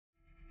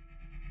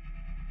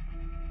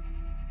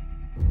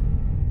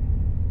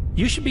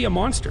You should be a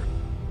monster.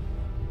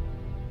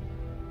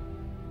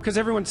 Because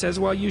everyone says,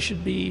 well, you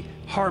should be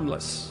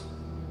harmless.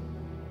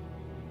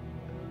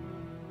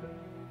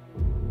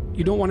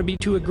 You don't want to be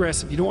too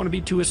aggressive. You don't want to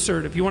be too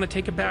assertive. You want to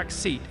take a back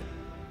seat.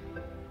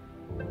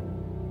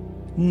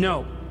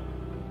 No.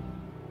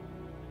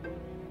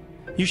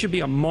 You should be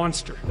a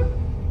monster.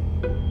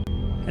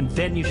 And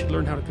then you should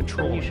learn how to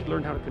control. You should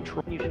learn how to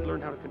control. You should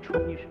learn how to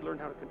control. You should learn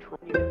how to control.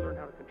 You should learn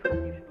how to control.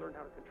 You should learn how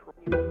to control.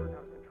 You should learn how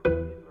to control. You should learn how to control.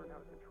 You should learn how to control. You should learn how to control. You should learn how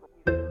to control.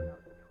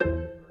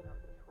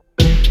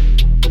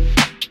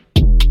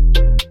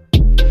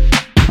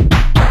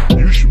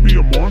 You should be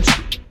a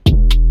monster.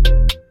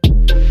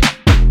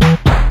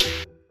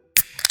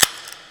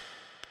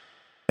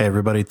 Hey,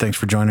 everybody. Thanks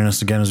for joining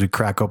us again as we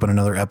crack open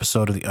another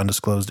episode of the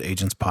Undisclosed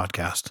Agents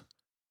podcast.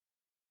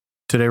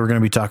 Today, we're going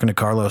to be talking to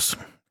Carlos.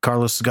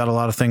 Carlos has got a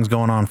lot of things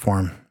going on for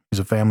him. He's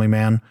a family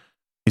man.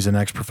 He's an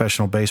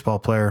ex-professional baseball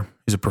player.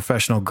 He's a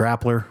professional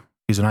grappler.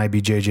 He's an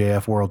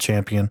IBJJF world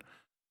champion,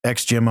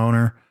 ex-gym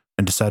owner,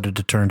 and decided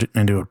to turn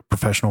into a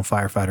professional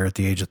firefighter at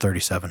the age of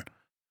 37.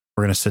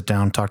 We're going to sit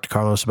down and talk to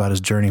Carlos about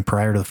his journey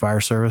prior to the fire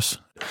service.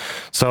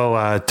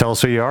 So tell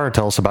us who you are.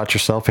 Tell us about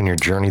yourself and your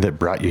journey that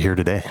brought you here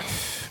today.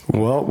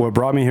 Well, what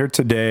brought me here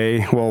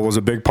today, was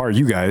a big part of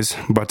you guys.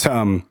 But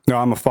I'm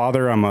a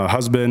father. I'm a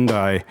husband.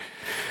 I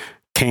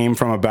came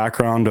from a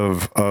background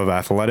of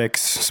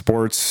athletics,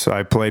 sports.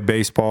 I played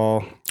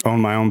baseball,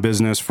 owned my own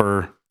business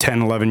for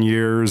 10, 11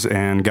 years,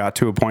 and got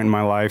to a point in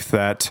my life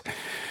that,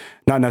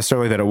 not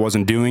necessarily that it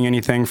wasn't doing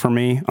anything for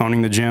me,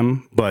 owning the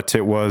gym, but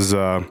it was...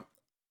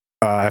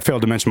 I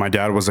failed to mention my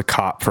dad was a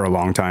cop for a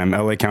long time,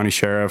 LA County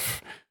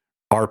Sheriff,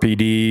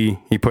 RPD.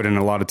 He put in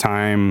a lot of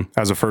time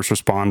as a first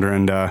responder.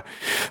 And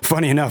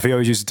funny enough, he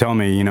always used to tell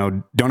me,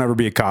 don't ever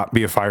be a cop,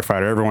 be a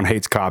firefighter. Everyone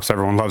hates cops.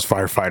 Everyone loves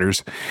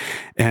firefighters.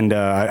 And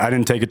I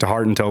didn't take it to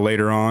heart until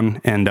later on.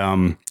 And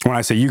when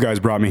I say you guys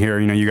brought me here,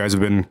 you guys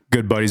have been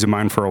good buddies of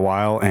mine for a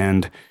while.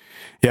 And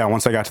yeah,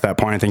 once I got to that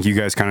point, I think you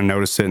guys kind of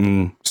noticed it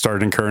and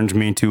started encouraging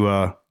me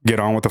to get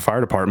on with the fire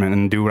department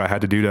and do what I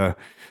had to do to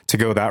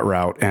go that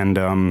route.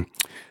 And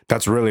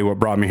that's really what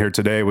brought me here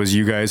today, was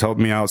you guys helped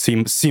me out,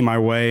 see my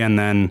way, and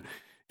then,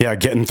 yeah,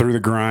 getting through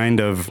the grind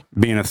of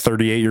being a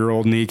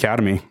 38-year-old in the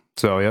academy.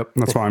 So, yep,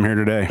 that's why I'm here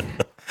today.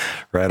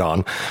 Right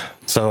on.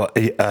 So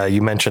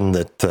you mentioned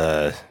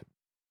that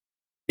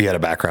you had a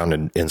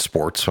background in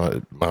sports. Why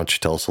don't you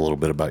tell us a little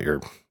bit about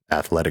your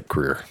athletic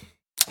career?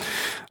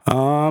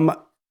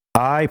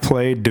 I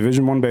played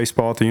Division I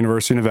baseball at the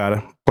University of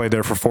Nevada, played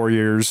there for 4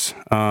 years.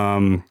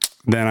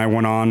 Then I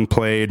went on,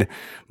 played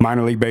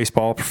minor league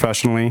baseball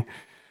professionally.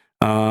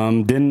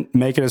 Didn't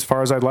make it as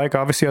far as I'd like,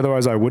 obviously,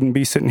 otherwise I wouldn't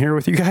be sitting here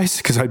with you guys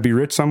because I'd be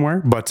rich somewhere.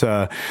 But,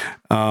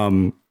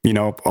 all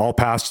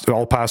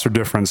paths are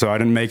different. So I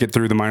didn't make it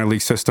through the minor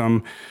league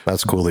system.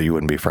 That's cool that you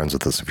wouldn't be friends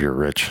with us if you're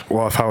rich.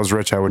 Well, if I was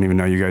rich, I wouldn't even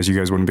know you guys. You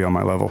guys wouldn't be on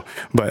my level.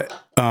 But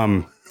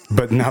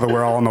now that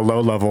we're all on the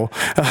low level,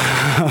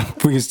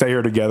 we can stay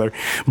here together.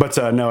 But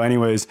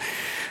anyways,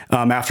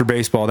 after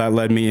baseball, that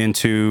led me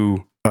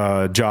into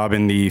a job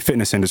in the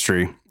fitness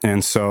industry.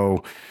 And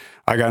so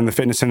I got in the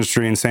fitness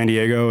industry in San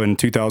Diego in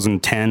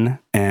 2010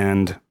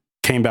 and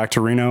came back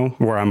to Reno,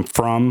 where I'm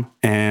from.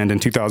 And in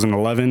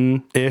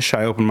 2011-ish,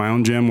 I opened my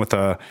own gym with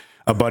a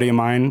buddy of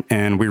mine,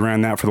 and we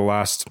ran that for the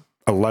last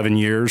 11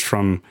 years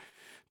from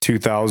 10,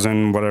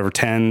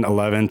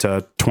 11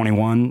 to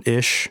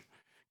 21-ish,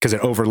 because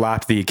it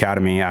overlapped the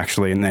academy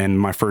actually, and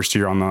my first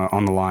year on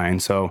the line.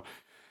 So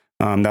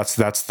that's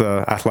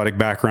the athletic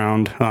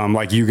background.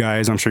 Like you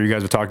guys, I'm sure you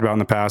guys have talked about in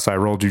the past, I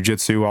roll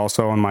jujitsu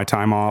also on my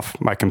time off.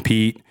 I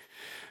compete.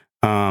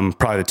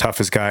 Probably the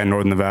toughest guy in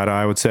Northern Nevada,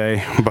 I would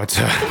say, but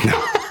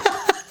no.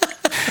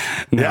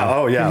 Yeah.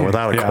 Oh yeah.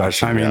 Without a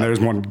question. I mean, there's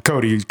one,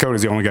 Cody's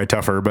the only guy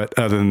tougher, but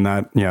other than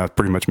that, yeah,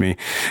 pretty much me.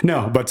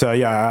 No, but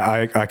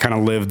I kind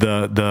of live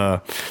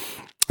the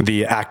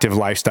active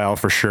lifestyle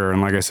for sure.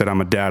 And like I said, I'm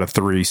a dad of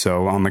 3,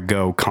 so on the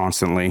go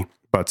constantly.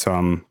 But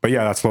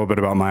yeah, that's a little bit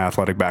about my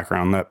athletic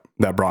background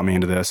that brought me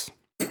into this.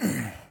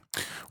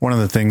 One of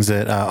the things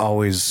that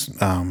always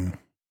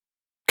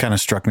kind of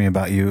struck me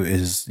about you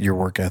is your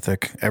work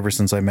ethic. Ever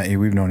since I met you,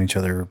 we've known each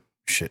other,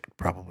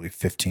 probably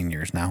 15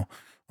 years now,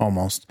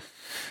 almost.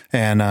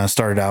 And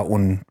started out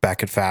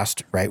back at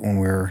Fast, right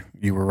when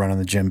you were running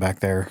the gym back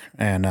there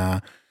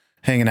and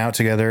hanging out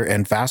together.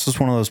 And Fast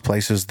was one of those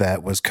places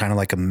that was kind of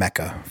like a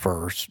mecca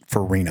for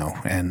Reno,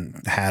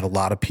 and had a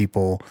lot of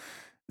people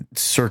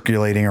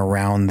circulating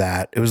around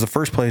that. It was the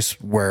first place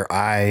where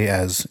I,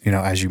 as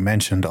you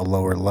mentioned, a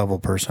lower level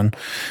person,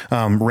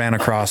 ran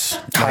across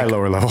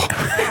lower level.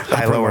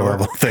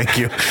 Thank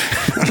you.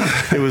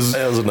 It was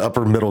an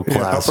upper middle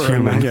class.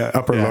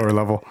 Lower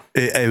level.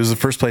 It was the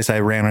first place I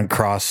ran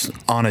across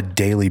on a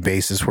daily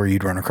basis where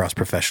you'd run across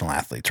professional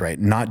athletes, right?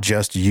 Not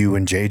just you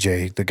and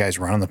JJ, the guys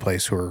running the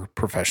place who are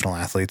professional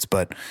athletes,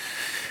 but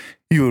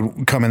you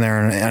would come in there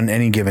on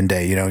any given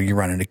day, you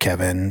run into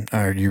Kevin,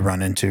 or you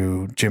run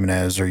into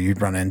Jimenez, or you'd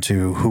run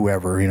into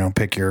whoever,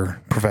 pick your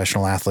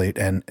professional athlete.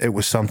 And it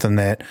was something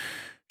that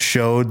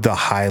showed the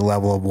high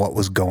level of what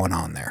was going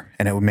on there.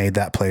 And it made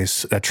that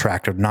place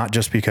attractive, not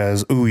just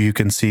because, ooh, you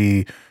can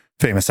see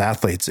famous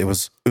athletes. It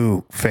was,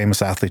 ooh,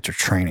 famous athletes are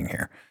training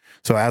here.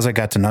 So as I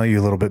got to know you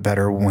a little bit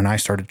better when I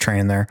started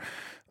training there,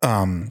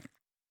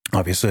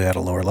 obviously at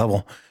a lower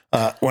level,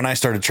 when I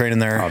started training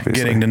there,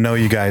 getting to know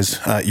you guys,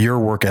 your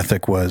work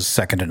ethic was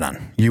second to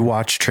none. You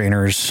watch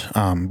trainers.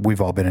 We've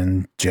all been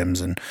in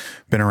gyms and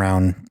been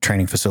around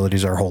training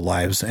facilities our whole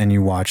lives. And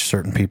you watch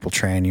certain people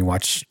train, you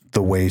watch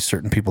the way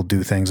certain people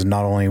do things, and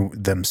not only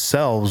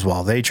themselves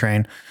while they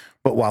train,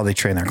 but while they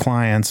train their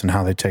clients and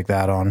how they take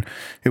that on.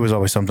 It was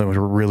always something that was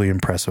really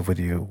impressive with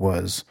you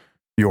was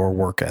your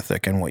work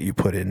ethic and what you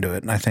put into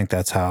it. And I think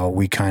that's how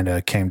we kind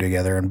of came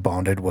together and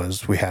bonded,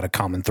 was we had a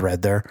common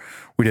thread there.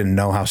 We didn't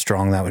know how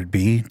strong that would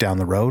be down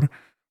the road,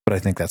 but I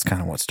think that's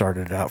kind of what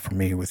started it out for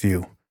me with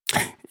you.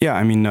 Yeah.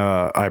 I mean,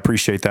 I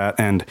appreciate that.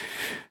 And,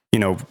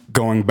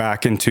 going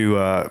back into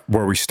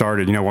where we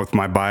started, with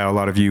my bio, a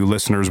lot of you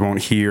listeners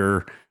won't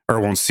hear or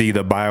won't see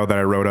the bio that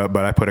I wrote up,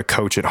 but I put a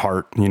coach at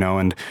heart,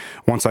 and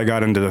once I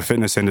got into the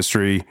fitness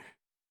industry,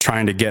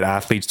 trying to get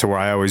athletes to where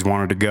I always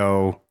wanted to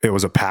go, it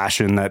was a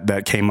passion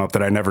that came up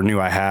that I never knew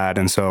I had.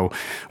 And so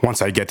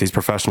once I get these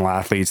professional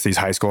athletes, these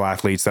high school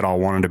athletes that all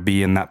wanted to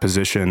be in that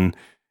position,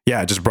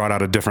 it just brought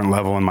out a different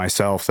level in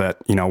myself that,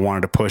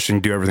 wanted to push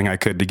and do everything I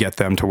could to get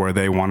them to where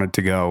they wanted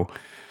to go.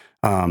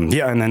 And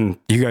then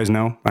you guys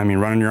know, I mean,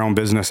 running your own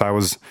business, I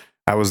was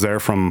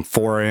there from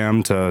 4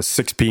 a.m. to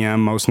 6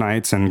 p.m. most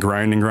nights and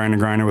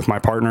grinding with my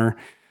partner.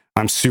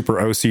 I'm super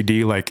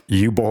OCD like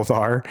you both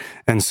are.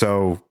 And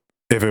so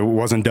if it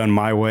wasn't done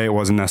my way, it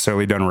wasn't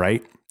necessarily done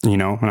right,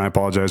 and I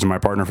apologize to my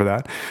partner for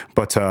that,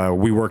 but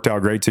we worked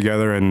out great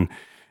together. And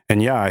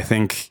I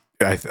think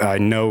I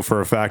know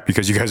for a fact,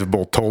 because you guys have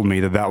both told me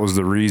that was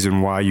the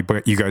reason why you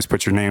guys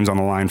put your names on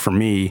the line for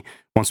me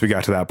once we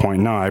got to that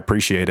point. No, I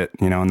appreciate it,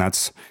 and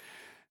that's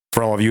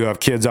for all of you who have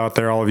kids out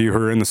there, all of you who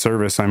are in the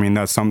service. I mean,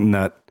 that's something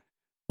that,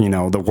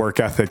 the work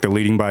ethic, the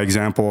leading by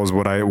example is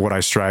what I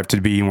strive to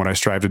be and what I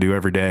strive to do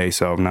every day.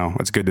 So no,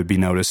 it's good to be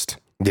noticed.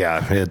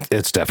 Yeah,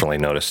 it's definitely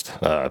noticed.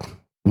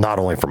 Not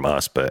only from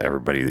us, but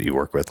everybody that you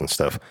work with and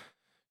stuff.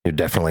 You're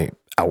definitely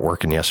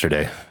outworking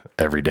yesterday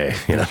every day,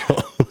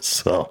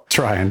 So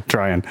trying.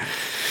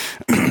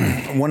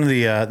 One of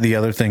the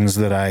other things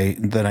that I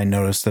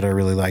noticed that I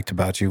really liked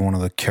about you, one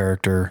of the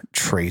character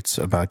traits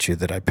about you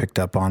that I picked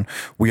up on,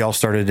 we all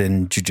started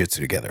in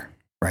jiu-jitsu together,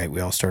 right? We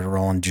all started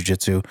rolling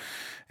jiu-jitsu,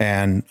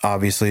 and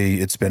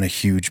obviously it's been a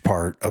huge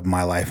part of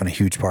my life and a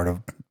huge part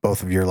of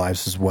both of your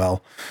lives as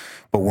well.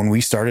 But when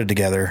we started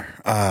together,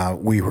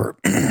 we were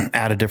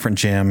at a different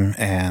gym,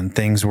 and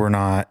things were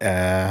not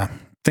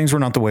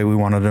the way we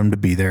wanted them to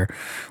be there.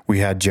 We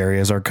had Jerry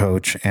as our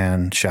coach,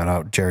 and shout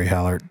out Jerry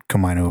Hallert,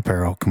 Kamino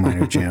Apparel,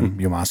 Kamino Gym,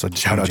 Yamasa.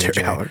 Shout out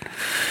Jerry Hallert.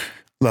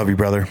 Love you,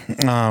 brother.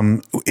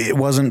 It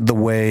wasn't the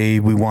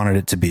way we wanted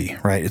it to be,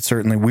 right? It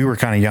certainly, we were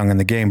kind of young in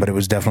the game, but it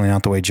was definitely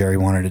not the way Jerry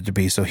wanted it to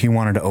be. So he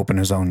wanted to open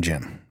his own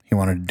gym. He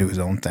wanted to do his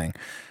own thing.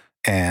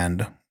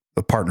 And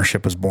the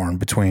partnership was born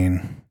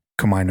between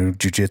Kamino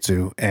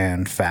Jiu-Jitsu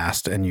and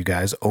Fast, and you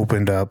guys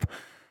opened up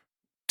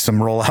some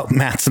rollout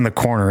mats in the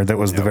corner. That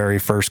was the very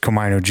first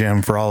Kamino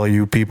gym. For all of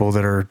you people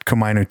that are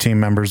Kamino team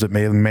members that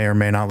may or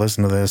may not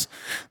listen to this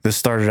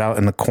started out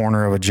in the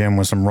corner of a gym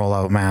with some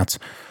rollout mats.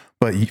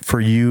 But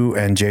for you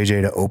and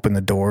JJ to open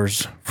the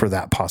doors for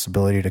that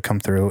possibility to come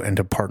through and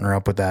to partner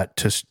up with that,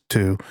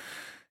 to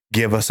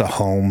give us a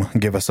home,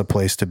 give us a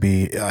place to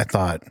be, I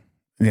thought,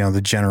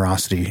 the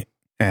generosity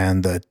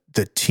and the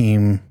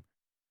teammate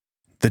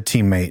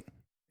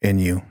in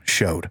you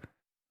showed.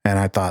 And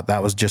I thought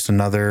that was just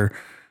another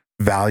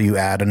value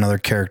add, another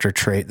character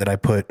trait that I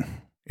put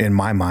in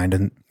my mind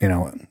and,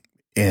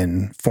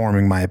 in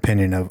forming my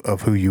opinion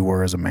of who you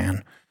were as a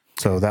man.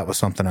 So that was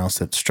something else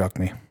that struck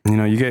me.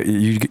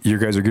 You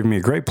guys are giving me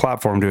a great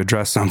platform to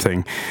address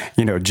something.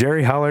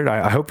 Jerry Hallert,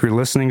 I hope you're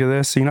listening to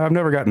this. I've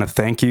never gotten a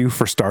thank you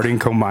for starting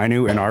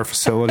Kamino in our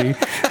facility.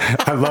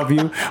 I love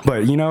you.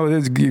 But,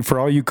 for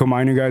all you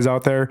Kamino guys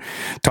out there,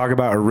 talk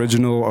about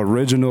original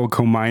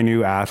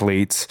Kamino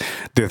athletes.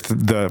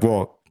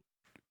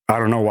 I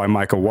don't know why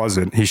Michael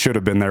wasn't. He should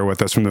have been there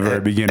with us from the very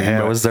beginning.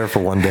 I was there for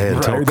one day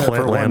until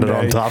Clint landed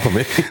on top of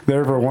me.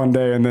 There for one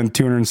day, and then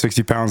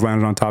 260 pounds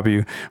landed on top of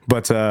you.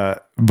 But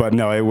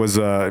no, it was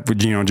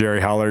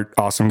Jerry Hallert,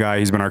 awesome guy.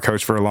 He's been our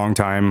coach for a long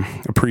time.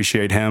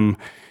 Appreciate him.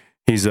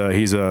 He's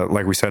a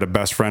like we said, a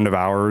best friend of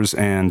ours.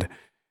 And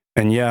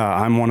yeah,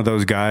 I'm one of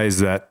those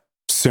guys that,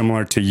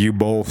 similar to you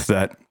both,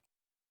 that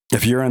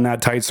if you're in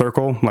that tight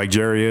circle, like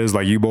Jerry is,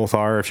 like you both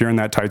are, if you're in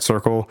that tight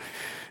circle,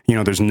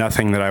 there's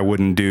nothing that I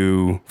wouldn't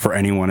do for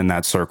anyone in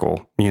that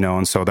circle,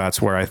 and so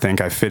that's where I think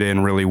I fit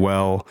in really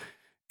well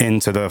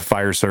into the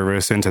fire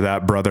service, into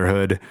that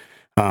brotherhood.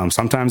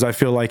 Sometimes I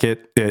feel like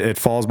it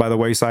falls by the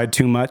wayside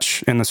too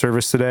much in the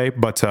service today,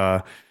 but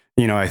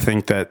I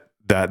think that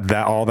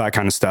all that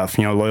kind of stuff,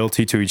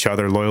 loyalty to each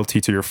other, loyalty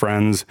to your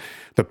friends,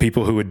 the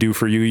people who would do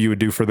for you, you would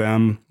do for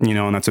them,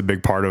 and that's a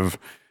big part of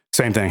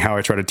same thing, how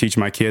I try to teach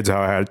my kids,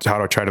 how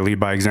to try to lead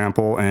by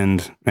example,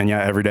 and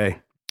yeah, every day,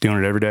 doing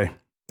it every day.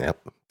 Yep.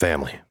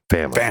 Family.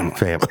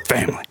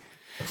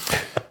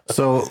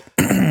 So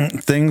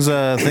things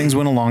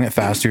went along at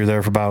Fast. You were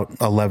there for about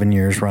 11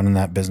 years running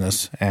that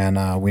business.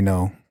 And we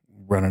know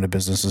running a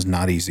business is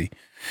not easy.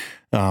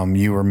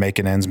 You were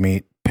making ends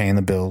meet, paying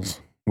the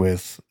bills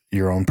with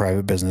your own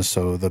private business.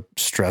 So the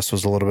stress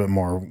was a little bit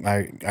more.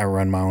 I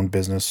run my own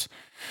business.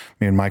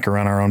 Me and Mike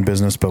run our own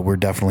business, but we're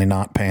definitely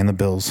not paying the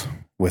bills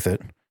with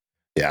it.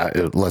 Yeah,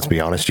 let's be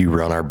honest. You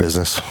run our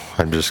business.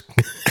 I'm just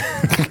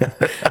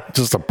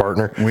just a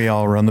partner. We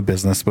all run the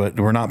business, but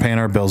we're not paying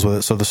our bills with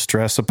it. So the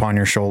stress upon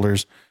your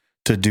shoulders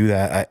to do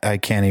that, I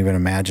can't even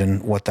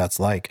imagine what that's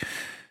like.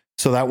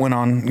 So that went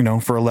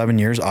on, for 11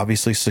 years,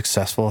 obviously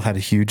successful, had a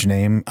huge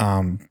name.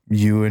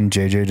 You and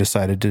JJ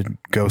decided to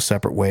go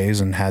separate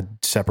ways and had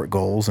separate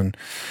goals, and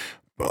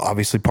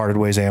obviously parted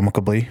ways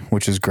amicably,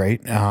 which is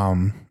great.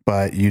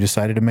 But you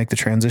decided to make the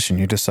transition.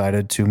 You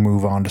decided to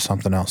move on to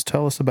something else.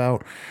 Tell us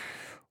about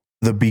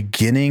the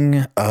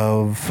beginning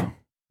of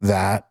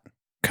that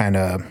kind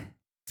of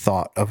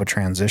thought of a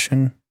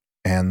transition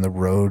and the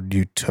road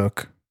you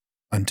took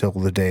until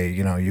the day,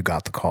 you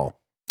got the call.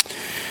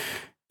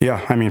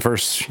 Yeah. I mean,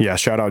 first,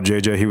 shout out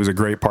JJ. He was a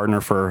great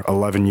partner for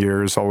 11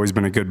 years, always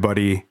been a good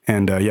buddy.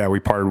 And we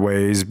parted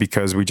ways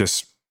because we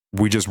just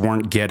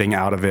weren't getting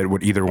out of it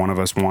what either one of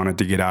us wanted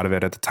to get out of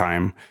it at the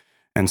time.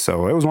 And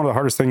so it was one of the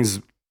hardest things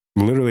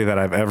literally that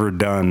I've ever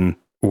done,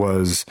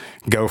 was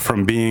go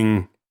from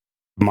being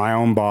my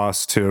own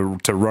boss to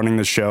running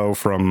the show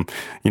from,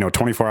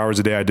 24 hours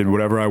a day. I did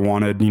whatever I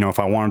wanted. If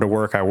I wanted to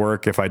work, I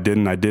work. If I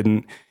didn't, I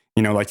didn't.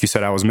 Like you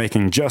said, I was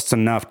making just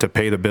enough to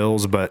pay the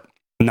bills, but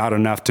not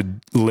enough to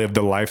live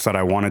the life that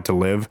I wanted to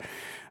live.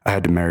 I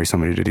had to marry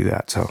somebody to do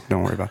that, so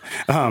don't worry about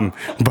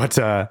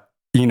it.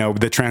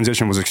 The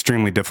transition was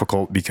extremely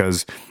difficult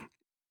because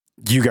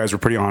you guys were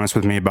pretty honest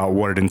with me about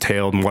what it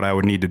entailed and what I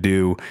would need to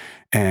do.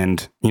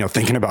 And,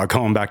 thinking about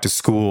going back to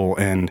school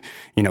and,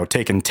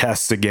 taking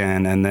tests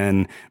again, and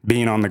then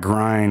being on the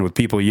grind with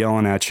people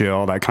yelling at you,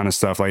 all that kind of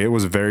stuff. Like, it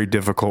was very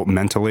difficult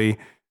mentally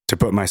to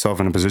put myself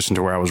in a position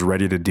to where I was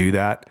ready to do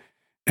that.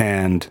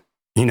 And,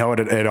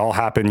 it all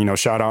happened,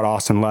 shout out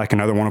Austin Leck,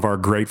 another one of our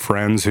great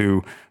friends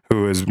who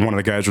is one of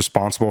the guys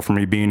responsible for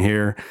me being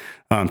here.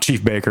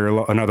 Chief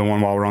Baker, another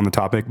one while we're on the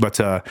topic, but,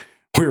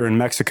 we were in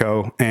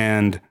Mexico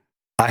and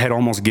I had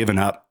almost given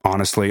up,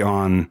 honestly,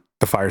 on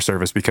the fire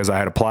service because I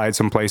had applied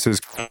some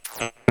places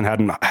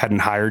and hadn't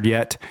hired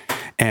yet.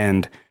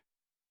 And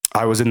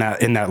I was in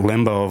that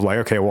limbo of like,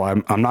 okay,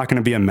 well, I'm not going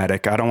to be a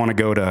medic. I don't want to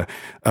go to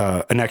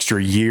an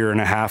extra year and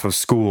a half of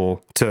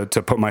school to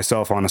put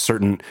myself on a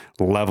certain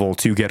level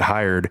to get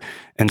hired.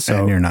 And so,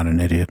 and you're not an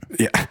idiot.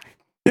 Yeah.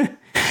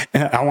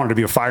 I wanted to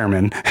be a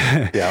fireman.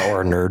 Yeah.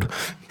 Or a nerd.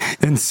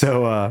 And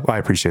so, I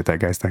appreciate that,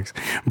 guys. Thanks.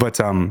 But,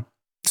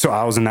 so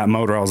I was in that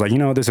mode where I was like,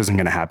 this isn't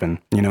going to happen.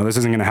 This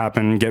isn't going to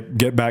happen.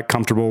 Get back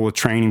comfortable with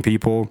training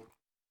people.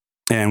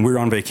 And we were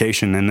on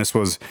vacation, and this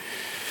was,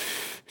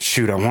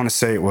 I want to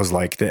say it was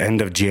like the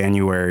end of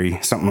January,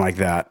 something like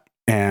that.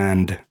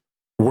 And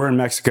we're in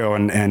Mexico,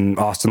 and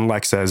Austin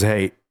Leck says,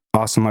 hey,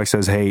 my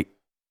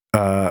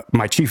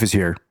chief is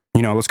here.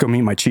 Let's go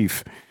meet my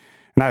chief.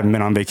 And I haven't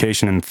been on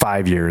vacation in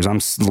 5 years.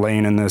 I'm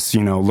laying in this,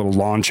 little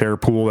lawn chair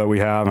pool that we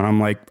have. And I'm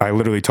like, I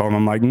literally told him,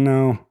 I'm like,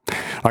 no,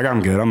 like, I'm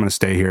good. I'm going to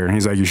stay here. And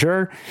he's like, you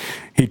sure?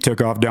 He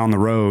took off down the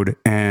road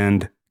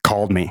and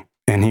called me.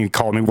 And he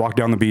called me, walked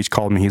down the beach,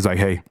 called me. He's like,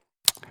 hey,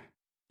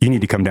 you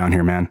need to come down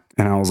here, man.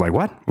 And I was like,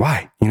 what?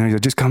 Why? He's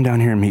like, just come down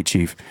here and meet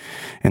Chief.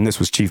 And this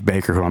was Chief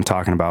Baker, who I'm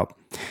talking about.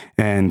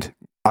 And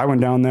I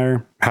went down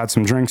there, had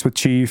some drinks with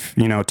Chief,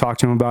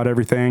 talked to him about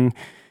everything.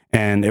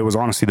 And it was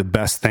honestly the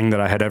best thing that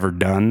I had ever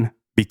done,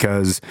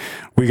 because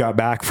we got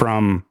back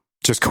from,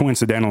 just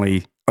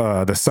coincidentally,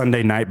 the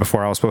Sunday night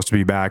before I was supposed to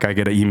be back, I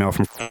get an email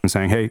from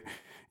saying, hey,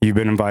 you've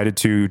been invited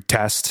to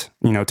test,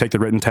 take the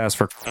written test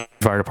for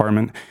fire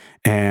department.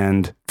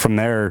 And from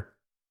there,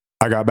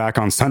 I got back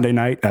on Sunday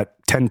night at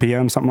 10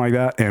 p.m., something like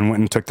that, and went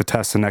and took the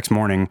test the next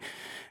morning.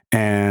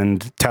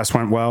 And test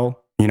went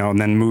well, and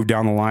then moved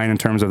down the line in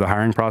terms of the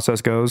hiring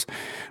process goes.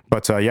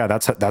 But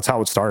that's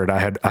how it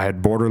started. I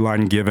had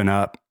borderline given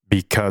up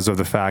because of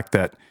the fact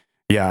that,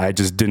 I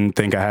just didn't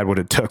think I had what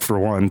it took, for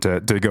one, to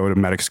go to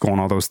medic school and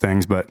all those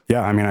things. But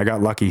I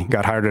got lucky,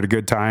 got hired at a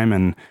good time,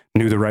 and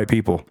knew the right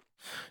people.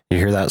 You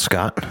hear that,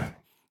 Scott?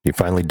 You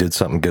finally did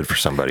something good for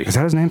somebody. Is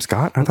that his name,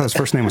 Scott? I thought his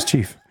first name was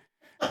Chief.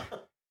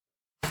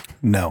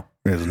 No,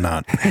 it is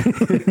not.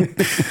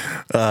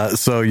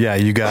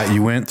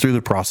 You went through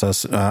the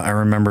process. I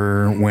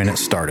remember when it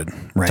started,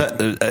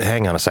 right?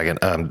 Hang on a second.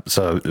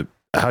 So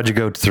how'd you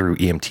go through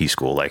EMT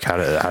school? Like,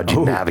 how'd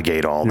you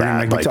navigate all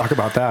that? Like, talk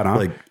about that, huh?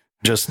 Like,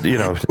 just,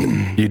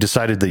 you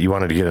decided that you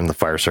wanted to get in the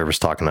fire service,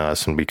 talking to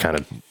us, and we kind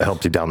of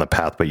helped you down the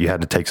path, but you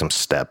had to take some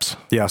steps.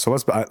 Yeah. So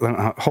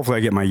hopefully I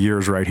get my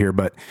years right here,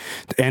 but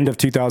the end of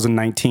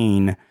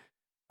 2019,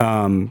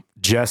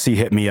 Jesse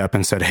hit me up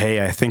and said,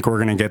 hey, I think we're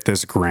going to get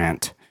this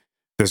grant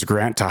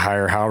to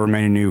hire however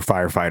many new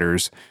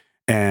firefighters.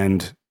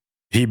 And,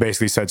 he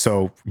basically said,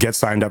 so get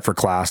signed up for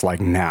class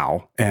like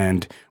now.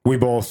 And we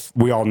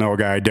all know a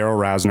guy, Daryl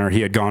Rasner.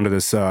 He had gone to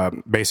this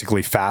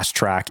basically fast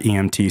track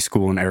EMT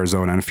school in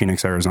Arizona, in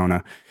Phoenix,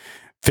 Arizona.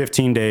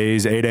 15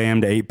 days, 8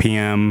 a.m. to 8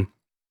 p.m.,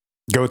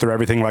 go through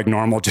everything like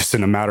normal, just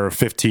in a matter of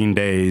 15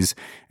 days,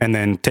 and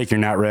then take your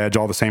nat reg,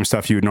 all the same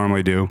stuff you would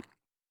normally do.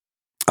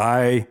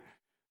 I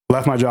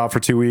left my job for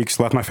 2 weeks,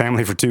 left my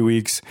family for 2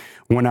 weeks,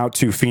 went out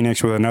to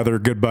Phoenix with another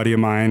good buddy of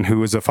mine who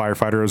was a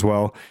firefighter as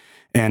well.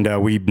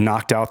 And we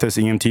knocked out this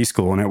EMT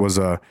school, and it was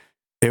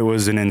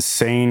an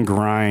insane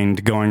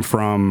grind going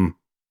from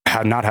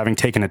not having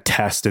taken a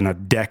test in a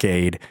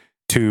decade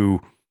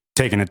to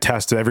taking a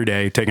test every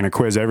day, taking a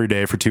quiz every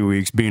day for 2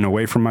 weeks, being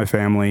away from my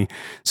family,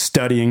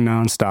 studying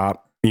nonstop,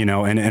 you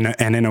know, and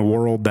in a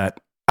world that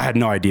I had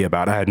no idea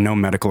about. I had no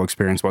medical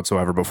experience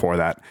whatsoever before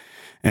that.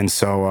 And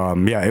so,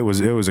 it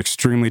was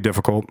extremely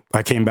difficult.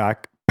 I came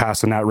back,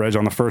 passed the nat reg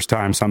on the first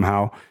time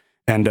somehow,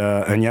 and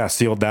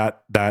sealed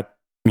that,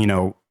 you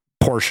know,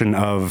 portion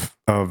of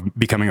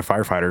becoming a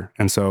firefighter.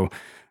 And so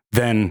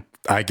then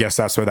I guess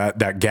that's where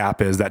that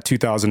gap is, that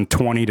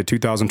 2020 to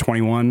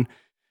 2021,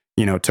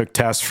 you know, took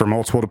tests for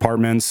multiple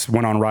departments,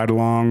 went on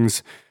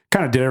ride-alongs,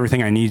 kind of did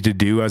everything I needed to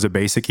do as a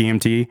basic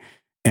EMT.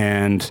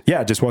 And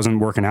yeah, it just wasn't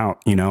working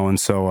out, you know? And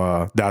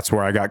so that's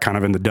where I got kind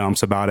of in the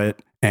dumps about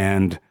it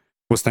and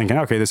was thinking,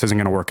 okay, this isn't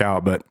going to work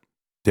out. But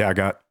yeah, I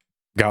got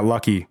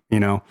lucky, you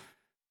know?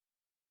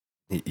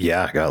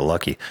 Yeah, I got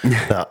lucky.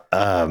 Now,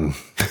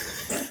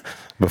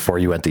 before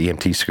you went to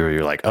EMT school,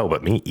 you're like, oh,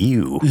 but me,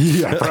 you.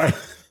 Yeah, right.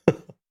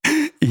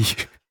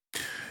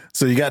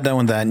 So you got done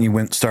with that and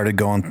you started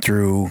going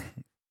through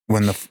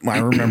I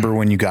remember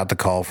when you got the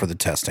call for the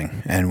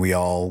testing and we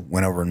all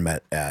went over and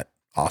met at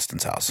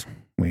Austin's house.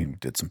 We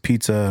did some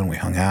pizza and we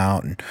hung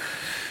out, and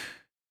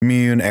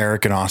me and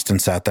Eric and Austin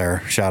sat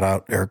there. Shout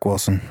out Eric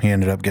Wilson. He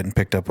ended up getting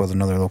picked up with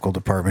another local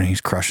department. He's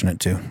crushing it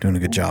too, doing a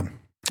good job.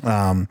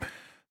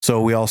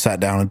 So we all sat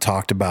down and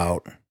talked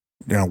about,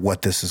 you know,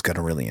 what this is going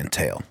to really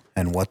entail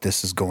and what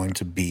this is going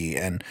to be.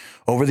 And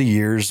over the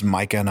years,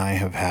 Micah and I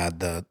have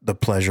had the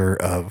pleasure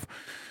of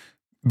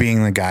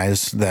being the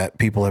guys that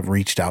people have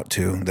reached out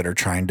to that are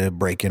trying to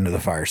break into the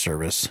fire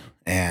service.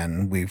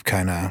 And we've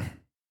kind of,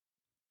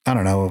 I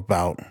don't know,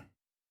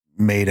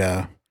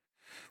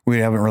 we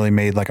haven't really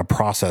made like a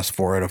process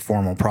for it, a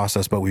formal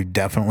process, but we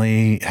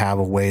definitely have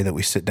a way that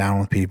we sit down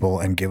with people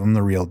and give them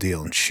the real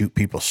deal and shoot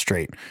people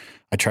straight.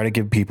 I try to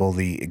give people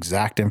the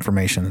exact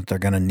information that they're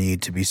going to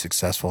need to be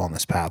successful on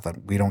this path.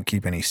 We don't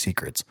keep any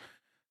secrets.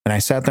 And I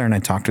sat there and I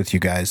talked with you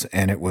guys,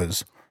 and it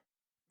was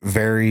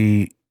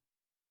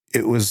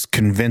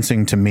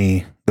convincing to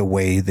me the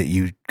way that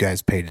you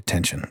guys paid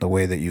attention, the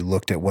way that you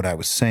looked at what I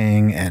was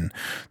saying and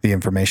the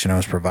information I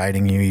was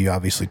providing you. You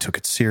obviously took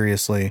it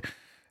seriously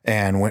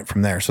and went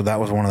from there. So that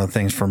was one of the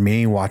things for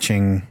me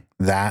watching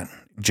that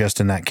just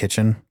in that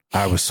kitchen.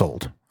 I was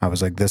sold. I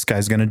was like, this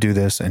guy's going to do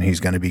this and he's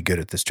going to be good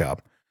at this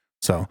job.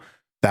 So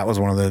that was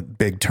one of the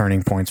big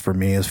turning points for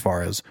me as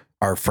far as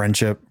our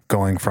friendship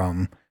going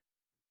from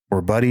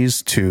we're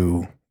buddies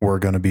to we're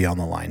going to be on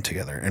the line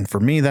together. And for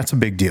me, that's a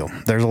big deal.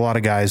 There's a lot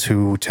of guys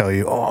who tell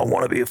you, oh, I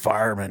want to be a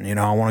fireman. You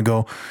know, I want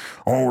to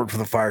work for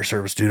the fire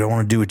service, dude. I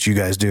want to do what you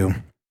guys do.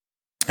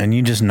 And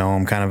you just know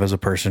them kind of as a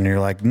person. You're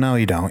like, no,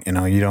 you don't, you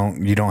know, you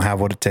don't have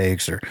what it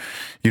takes, or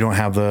you don't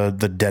have the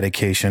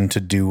dedication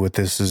to do what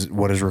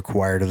is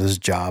required of this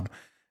job.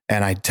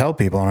 And I tell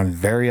people, and I'm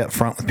very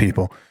upfront with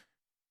people,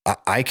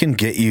 I can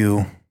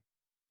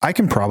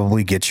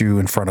probably get you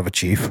in front of a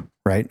chief,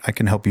 right? I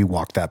can help you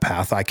walk that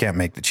path. I can't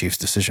make the chief's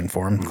decision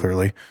for him,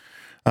 clearly.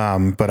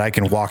 But I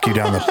can walk you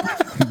down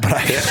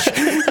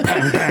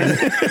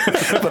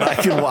but I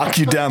can walk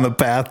you down the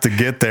path to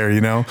get there,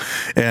 you know?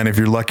 And if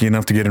you're lucky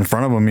enough to get in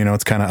front of him, you know,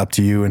 it's kind of up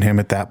to you and him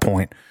at that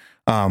point.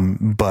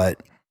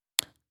 But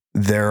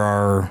there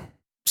are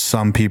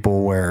some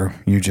people where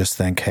you just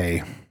think,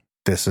 hey,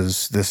 this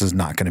is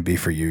not going to be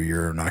for you.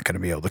 You're not going to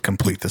be able to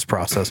complete this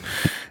process.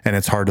 And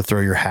it's hard to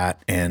throw your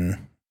hat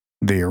in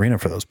the arena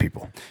for those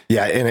people.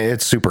 Yeah. And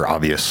it's super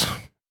obvious.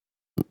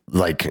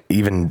 Like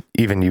even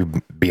you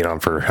being on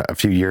for a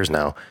few years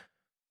now,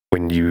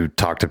 when you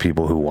talk to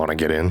people who want to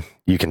get in,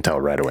 you can tell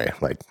right away,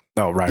 like,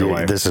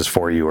 away, this is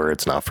for you or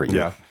it's not for you.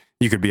 Yeah.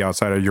 You could be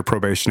outside of your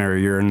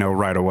probationary year and know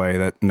right away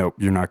that, nope,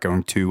 you're not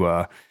going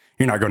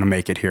to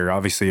make it here.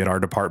 Obviously at our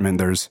department,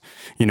 there's,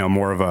 you know,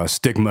 more of a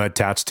stigma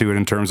attached to it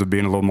in terms of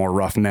being a little more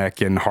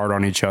roughneck and hard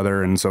on each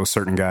other. And so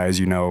certain guys,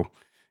 you know,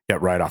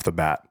 get right off the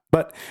bat.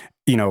 But,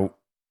 you know,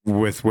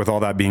 with all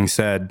that being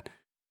said,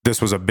 this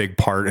was a big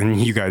part,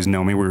 and you guys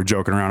know me. We were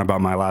joking around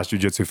about my last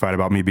jiu-jitsu fight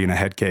about me being a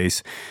head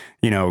case.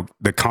 You know,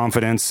 the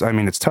confidence. I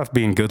mean, it's tough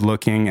being good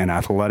looking and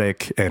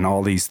athletic and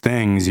all these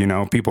things. You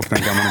know, people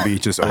think I'm going to be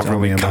just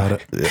overly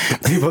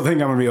people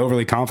think I'm going to be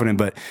overly confident.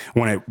 But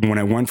when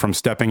it went from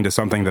stepping to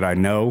something that I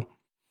know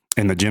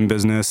in the gym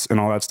business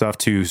and all that stuff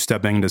to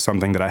stepping to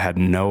something that I had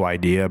no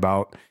idea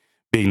about,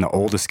 being the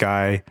oldest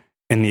guy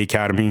in the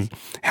academy,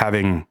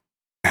 having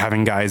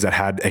guys that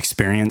had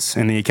experience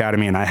in the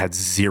academy, and I had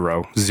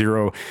zero,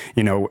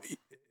 you know,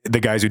 the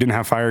guys who didn't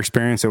have fire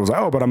experience, it was,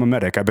 oh, but I'm a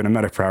medic. I've been a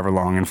medic for however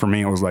long. And for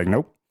me, it was like,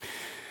 nope.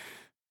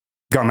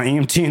 Got my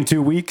EMT in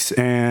 2 weeks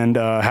and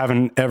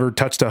haven't ever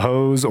touched a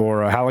hose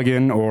or a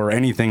Halligan or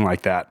anything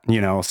like that,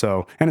 you know?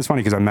 So, and it's funny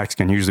because I'm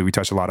Mexican. Usually we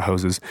touch a lot of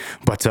hoses,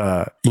 but,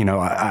 you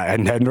know, I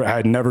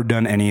had never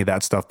done any of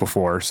that stuff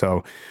before.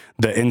 So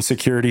the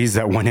insecurities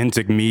that went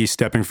into me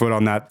stepping foot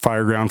on that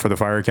fire ground for the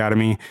fire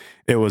academy,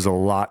 it was a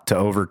lot to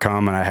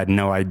overcome. And I had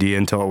no idea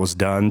until it was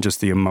done,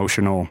 just the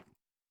emotional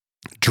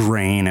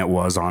drain it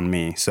was on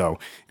me. So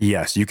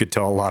yes, you could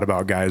tell a lot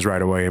about guys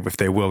right away if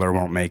they will or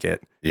won't make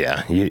it.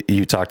 Yeah.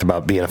 You talked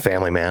about being a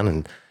family man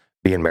and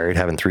being married,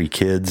 having 3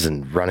 kids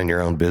and running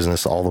your own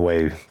business all the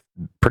way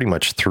pretty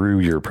much through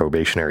your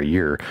probationary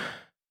year.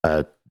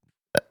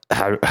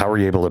 How were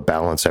you able to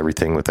balance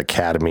everything with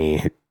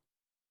academy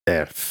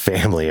and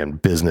family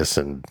and business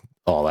and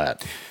all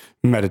that?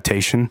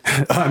 Meditation.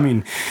 I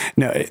mean,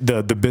 no,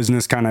 the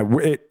business kind of,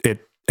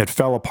 it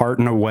fell apart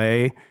in a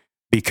way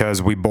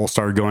because we both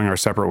started going our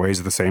separate ways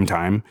at the same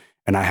time.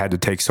 And I had to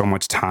take so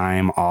much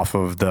time off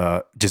of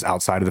just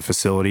outside of the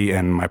facility.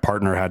 And my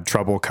partner had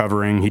trouble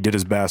covering. He did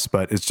his best,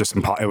 but it's just,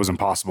 it was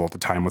impossible at the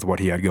time with what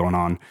he had going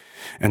on.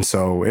 And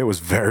so it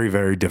was very,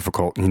 very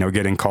difficult, you know,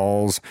 getting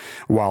calls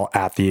while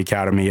at the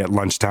academy at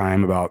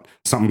lunchtime about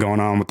something going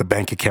on with the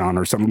bank account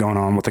or something going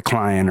on with the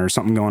client or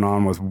something going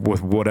on with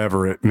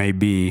whatever it may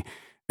be.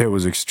 It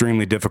was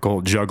extremely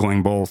difficult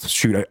juggling both.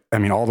 I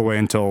mean, all the way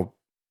until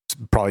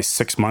probably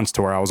 6 months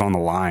to where I was on the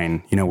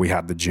line, you know, we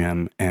had the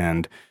gym.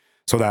 And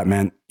so that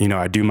meant, you know,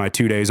 I do my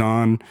 2 days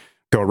on,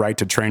 go right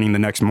to training the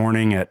next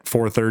morning at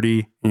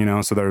 4:30, you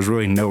know, so there was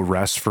really no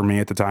rest for me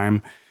at the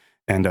time.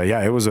 And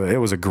yeah, it was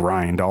a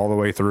grind all the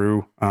way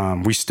through.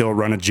 We still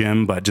run a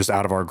gym, but just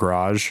out of our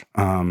garage.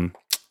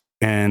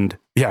 And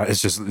yeah,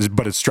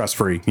 but it's stress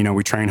free. You know,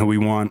 we train who we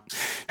want,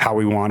 how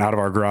we want out of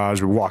our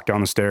garage. We walk down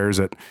the stairs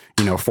at,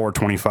 you know,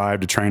 4:25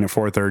 to train at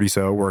 4:30.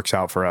 So it works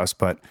out for us.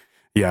 But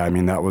yeah, I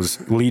mean, that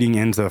was leading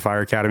into the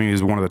fire academy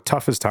is one of the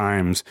toughest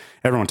times.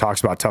 Everyone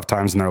talks about tough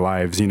times in their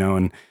lives, you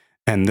know,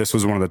 and this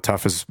was one of the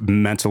toughest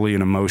mentally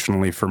and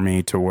emotionally for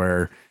me, to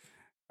where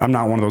I'm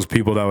not one of those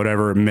people that would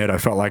ever admit I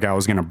felt like I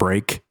was going to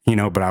break, you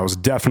know, but I was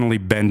definitely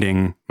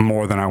bending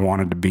more than I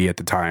wanted to be at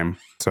the time.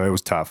 So it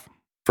was tough.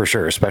 For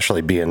sure.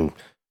 Especially being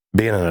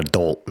an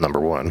adult, number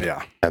one.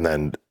 Yeah. And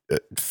then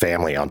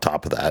family on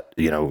top of that,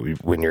 you know,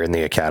 when you're in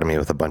the academy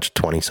with a bunch of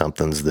 20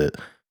 somethings that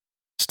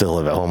still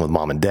live at home with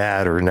mom and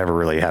dad, or never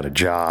really had a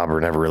job,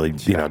 or never really,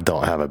 you know,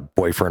 don't have a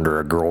boyfriend or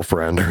a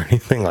girlfriend or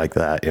anything like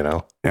that, you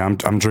know? Yeah,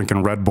 I'm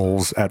drinking Red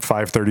Bulls at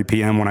 5:30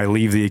 p.m. when I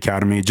leave the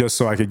academy, just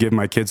so I could give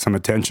my kids some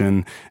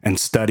attention and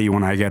study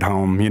when I get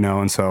home, you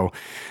know?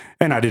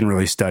 And I didn't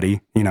really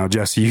study, you know,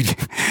 Jesse,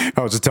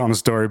 I was just telling a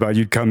story about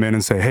you'd come in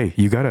and say, hey,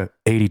 you got a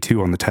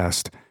 82 on the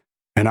test.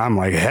 And I'm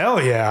like,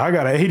 hell yeah, I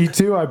got an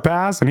 82, I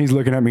passed. And he's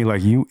looking at me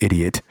like, you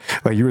idiot.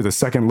 Like, you were the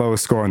second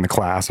lowest score in the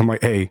class. I'm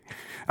like, hey,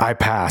 I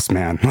passed,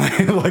 man.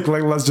 like,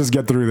 let's just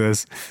get through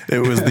this. It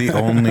was the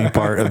only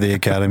part of the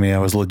academy I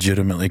was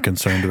legitimately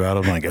concerned about.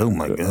 I'm like, oh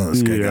my God,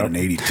 this guy got an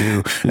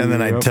 82. And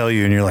then I'd tell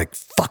you and you're like,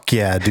 fuck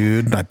yeah,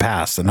 dude, I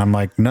passed. And I'm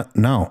like,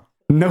 no.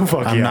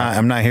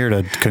 I'm not here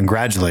to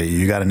congratulate you.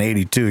 You got an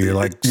 82. You're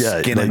like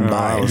skinning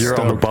by. You're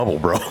on the bubble,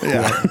 bro.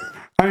 Yeah.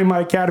 I mean, my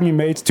academy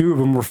mates, 2 of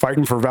them were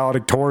fighting for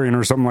valedictorian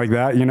or something like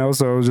that, you know?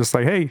 So it was just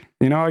like, hey,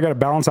 you know, I got to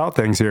balance out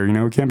things here. You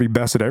know, we can't be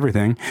best at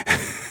everything.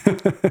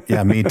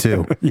 Yeah, me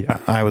too. Yeah.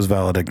 I was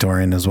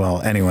valedictorian as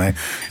well. Anyway,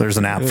 there's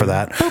an app for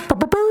that.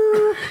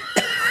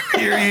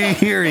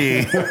 Hear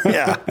ye.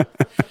 Yeah.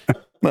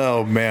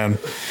 Oh man.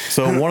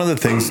 So one of the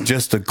things,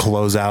 just to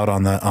close out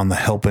on the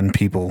helping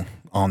people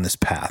on this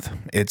path,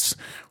 it's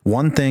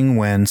one thing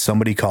when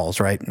somebody calls,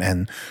 right?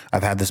 And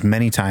I've had this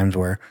many times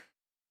where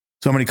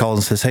somebody calls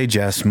and says, hey,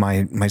 Jess,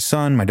 my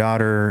son, my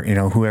daughter, you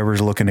know,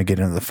 whoever's looking to get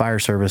into the fire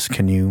service,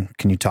 can you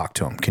talk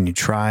to them? Can you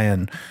try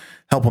and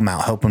help them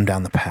out, help them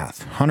down the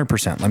path?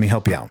 100%. Let me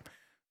help you out.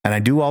 And I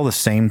do all the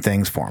same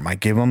things for them. I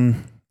give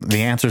them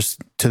the answers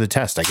to the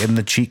test. I give them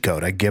the cheat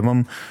code. I give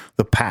them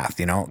the path,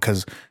 you know,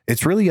 because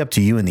it's really up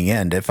to you in the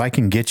end. If I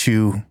can get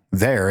you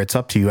there, it's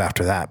up to you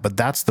after that. But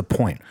that's the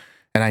point.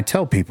 And I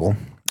tell people,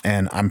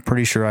 and I'm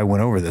pretty sure I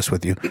went over this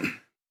with you,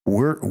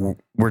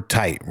 we're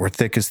tight. We're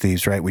thick as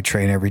thieves, right? We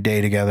train every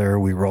day together.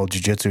 We roll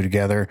jiu-jitsu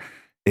together.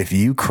 If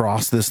you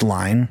cross this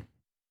line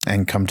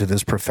and come to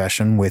this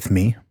profession with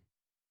me,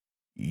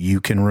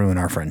 you can ruin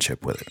our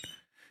friendship with it.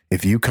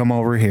 If you come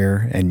over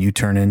here and you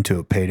turn into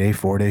a payday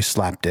 4-day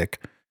slapdick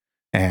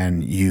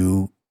and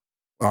you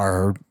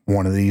are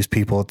one of these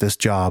people at this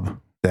job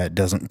that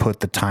doesn't put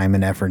the time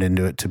and effort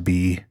into it to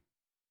be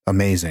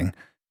amazing,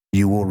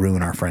 you will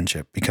ruin our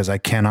friendship, because I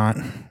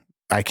cannot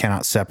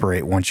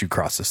separate once you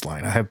cross this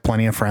line. I have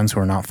plenty of friends who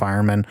are not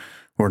firemen,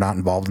 who are not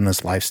involved in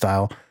this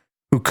lifestyle,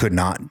 who could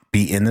not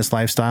be in this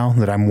lifestyle,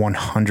 that I'm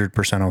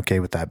 100% okay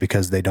with that,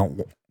 because they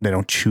don't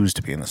choose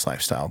to be in this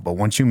lifestyle. But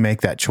once you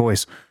make that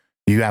choice,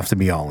 you have to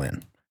be all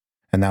in.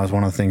 And that was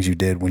one of the things you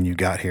did when you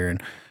got here.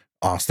 And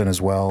Austin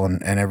as well.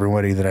 And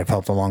everybody that I've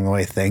helped along the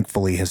way,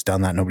 thankfully has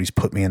done that. Nobody's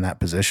put me in that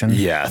position.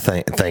 Yeah.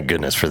 Thank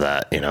goodness for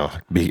that.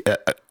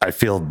 I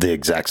feel the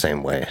exact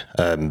same way.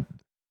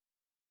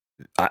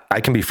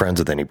 I can be friends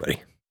with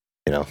anybody,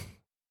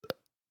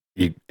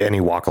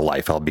 any walk of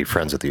life, I'll be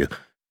friends with you.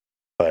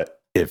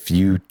 But if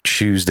you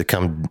choose to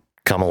come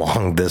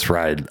along this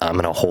ride, I'm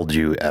going to hold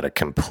you at a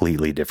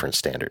completely different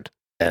standard,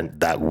 and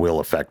that will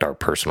affect our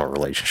personal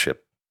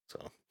relationship. So,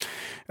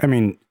 I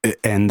mean,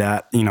 and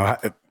that,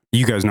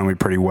 you guys know me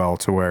pretty well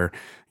to where,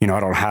 I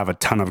don't have a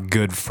ton of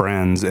good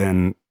friends,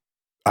 and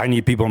I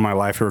need people in my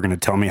life who are going to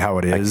tell me how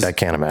it is. I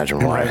can't imagine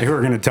why. Right, who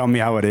are going to tell me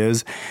how it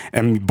is.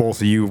 And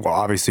both of you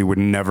obviously would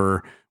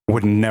never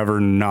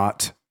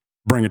not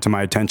bring it to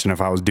my attention if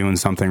I was doing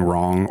something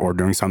wrong or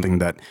doing something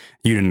that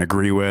you didn't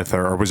agree with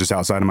or was just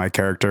outside of my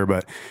character.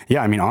 But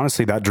yeah, I mean,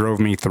 honestly, that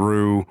drove me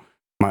through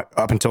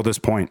up until this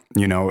point.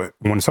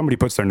 When somebody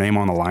puts their name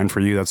on the line for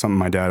you, that's something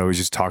my dad always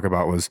used to talk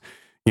about was,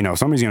 if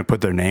somebody's going to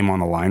put their name on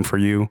the line for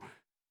you,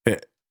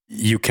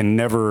 you can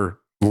never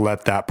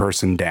let that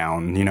person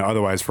down.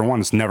 Otherwise, for one,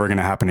 it's never going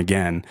to happen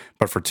again.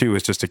 But for two,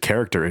 it's just a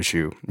character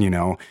issue.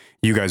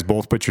 You guys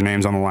both put your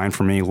names on the line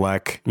for me,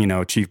 Lek,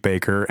 Chief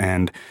Baker,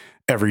 and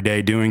every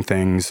day doing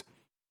things,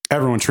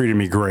 everyone treated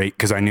me great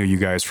because I knew you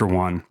guys for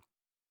one.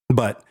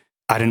 But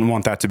I didn't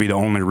want that to be the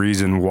only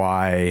reason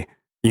why,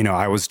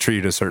 I was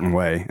treated a certain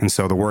way. And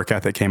so the work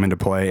ethic came into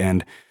play,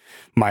 and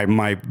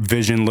my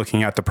vision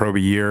looking at the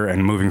Proby year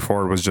and moving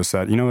forward was just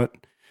that, what?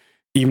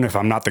 Even if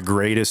I'm not the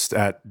greatest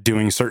at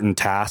doing certain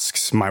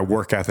tasks, my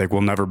work ethic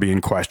will never be in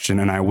question,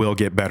 and I will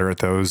get better at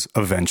those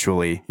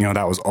eventually.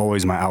 That was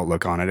always my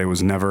outlook on it. It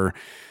was never,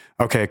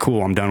 okay,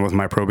 cool, I'm done with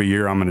my Proby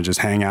year, I'm going to just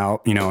hang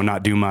out,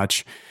 not do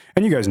much.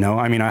 And you guys know,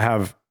 I mean,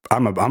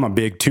 I'm a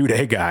big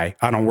 2-day guy.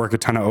 I don't work a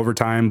ton of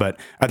overtime, but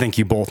I think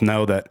you both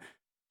know that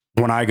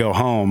when I go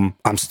home,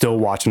 I'm still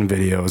watching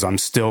videos. I'm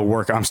still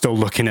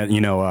looking at,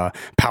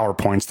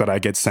 PowerPoints that I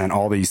get sent,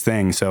 all these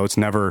things. So it's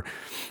never,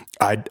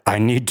 I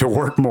need to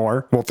work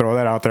more. We'll throw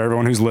that out there.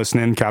 Everyone who's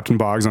listening, Captain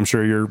Boggs, I'm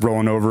sure you're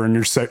rolling over in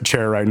your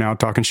chair right now,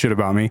 talking shit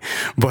about me.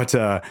 But,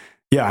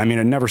 yeah, I mean,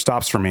 it never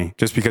stops for me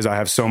just because I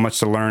have so much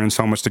to learn and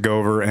so much to go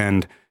over.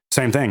 And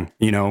same thing,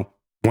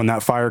 when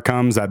that fire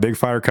comes, that big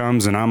fire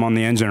comes, and I'm on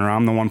the engine, or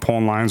I'm the one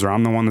pulling lines, or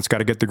I'm the one that's got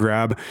to get the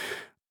grab,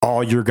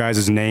 all your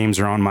guys' names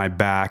are on my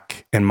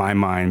back and my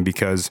mind,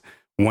 because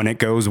when it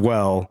goes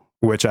well,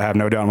 which I have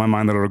no doubt in my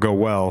mind that it'll go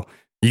well,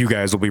 you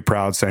guys will be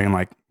proud saying,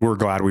 like, we're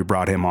glad we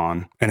brought him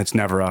on. And it's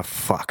never a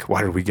fuck,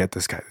 why did we get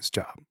this guy this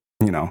job?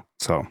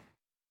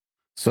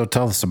 So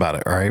tell us about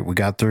it. All right. We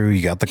got through,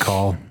 you got the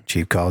call,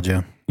 Chief called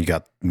you, you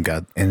got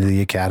into the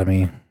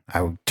academy.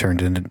 I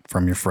turned in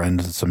from your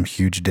friend some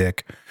huge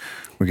dick.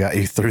 We got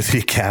you through the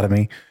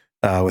academy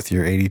with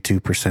your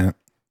 82%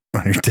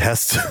 on your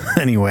test.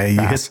 Anyway,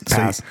 you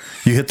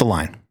hit the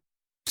line.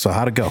 So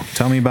how'd it go?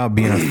 Tell me about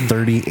being a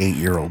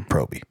 38-year-old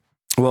Proby.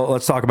 Well,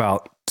 let's talk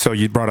about, so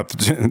you brought up,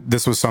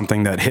 this was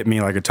something that hit me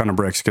like a ton of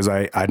bricks because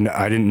I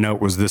didn't know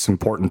it was this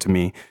important to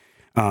me.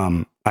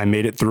 I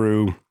made it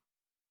through,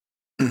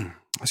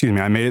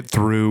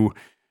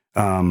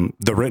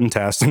 the written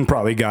test and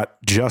probably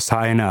got just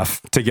high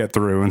enough to get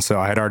through. And so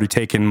I had already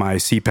taken my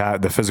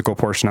CPAT, the physical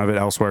portion of it,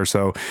 elsewhere.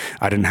 So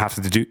I didn't have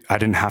to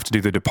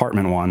do the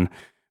department one.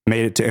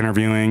 Made it to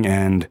interviewing,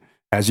 and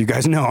as you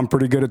guys know, I'm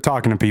pretty good at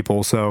talking to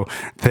people. So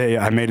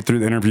I made it through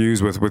the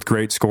interviews with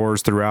great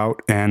scores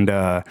throughout. And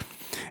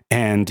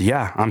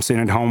yeah, I'm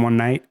sitting at home one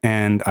night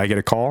and I get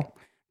a call,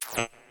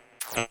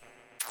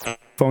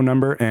 phone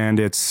number,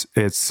 and it's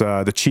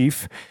the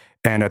chief.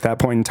 And at that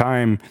point in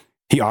time,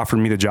 he offered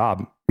me the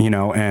job,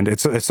 and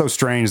it's so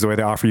strange the way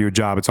they offer you a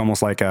job. It's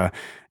almost like a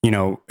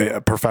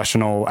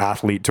professional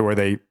athlete, to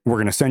where we're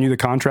going to send you the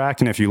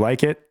contract, and if you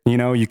like it,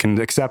 you can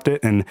accept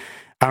it. And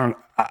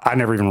I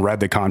never even read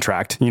the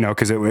contract,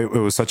 because it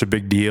was such a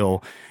big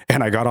deal.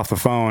 And I got off the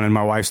phone, and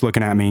my wife's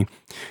looking at me,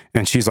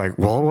 and she's like,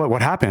 well,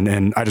 what happened?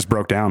 And I just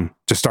broke down,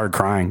 just started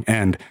crying.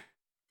 And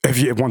if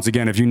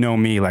you know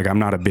me, like, I'm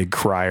not a big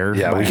crier.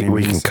 Yeah,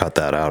 we can cut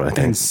that out, I think.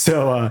 And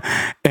so,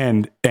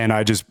 and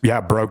I just,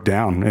 broke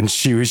down, and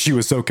she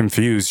was so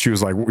confused. She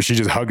was like, she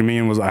just hugged me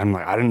and I'm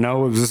like, I didn't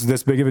know it was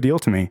this big of a deal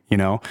to me,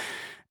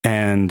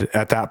 And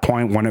at that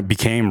point, when it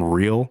became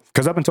real,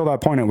 because up until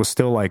that point, it was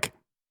still like,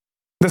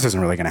 this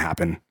isn't really going to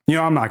happen.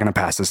 I'm not going to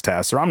pass this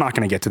test, or I'm not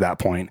going to get to that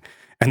point.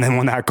 And then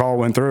when that call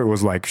went through, it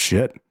was like,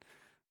 shit,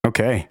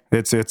 okay,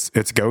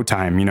 it's go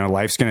time.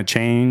 Life's going to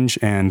change.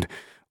 And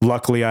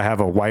luckily I have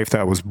a wife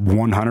that was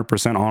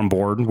 100% on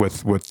board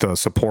with the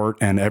support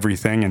and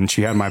everything. And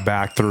she had my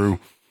back through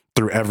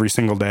every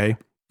single day.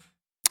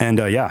 And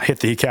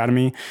hit the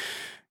academy,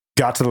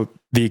 got to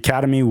the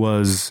academy. You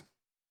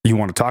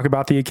want to talk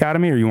about the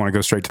academy, or you want to go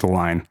straight to the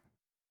line?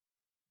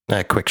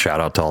 A quick shout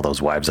out to all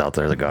those wives out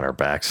there that got our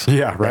backs.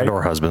 Yeah, right. And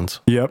or husbands.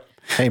 Yep.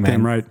 Hey man,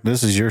 damn right.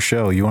 This is your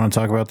show. You want to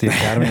talk about the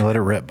academy? Let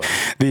it rip.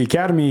 The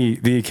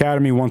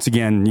academy. Once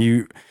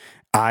again,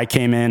 I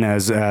came in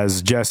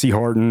as Jesse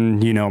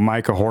Horton,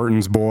 Micah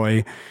Horton's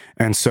boy,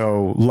 and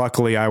so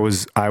luckily I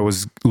was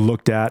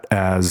looked at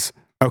as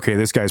okay,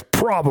 this guy's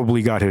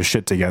probably got his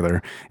shit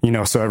together,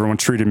 so everyone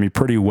treated me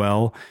pretty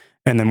well.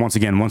 And then once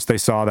they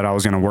saw that I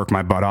was going to work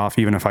my butt off,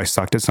 even if I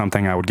sucked at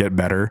something, I would get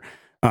better.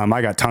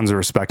 I got tons of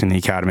respect in the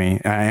academy.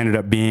 I ended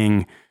up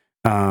being,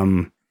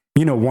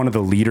 one of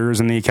the leaders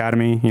in the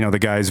academy. The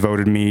guys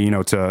voted me,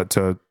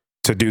 to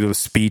do the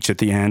speech at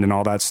the end and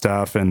all that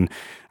stuff. And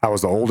I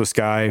was the oldest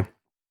guy,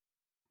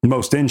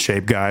 most in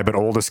shape guy, but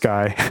oldest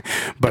guy.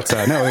 But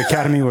no, the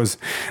academy was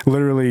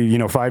literally,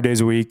 5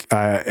 days a week.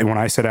 When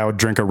I said I would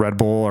drink a Red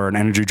Bull or an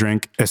energy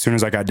drink, as soon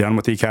as I got done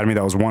with the academy,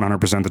 that was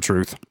 100% the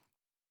truth.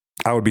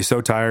 I would be so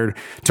tired.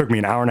 It took me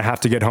an hour and a half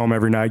to get home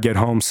every night, get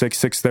home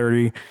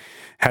 6:30,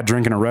 had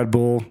drinking a Red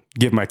Bull,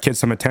 give my kids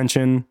some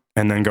attention,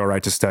 and then go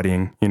right to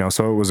studying,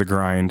 so it was a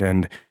grind.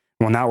 And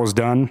when that was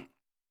done,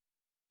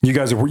 you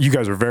guys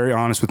were very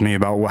honest with me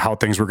about how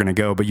things were going to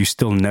go, but you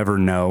still never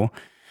know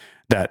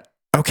that,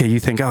 okay, you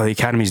think, oh, the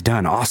academy's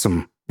done.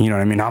 Awesome. You know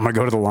what I mean? I'm going to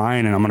go to the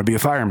line and I'm going to be a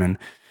fireman.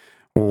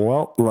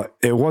 Well,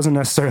 it wasn't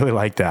necessarily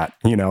like that.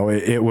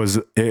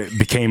 It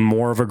became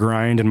more of a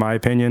grind in my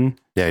opinion.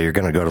 Yeah. You're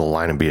going to go to the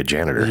line and be a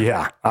janitor.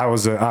 Yeah. I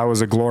was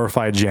a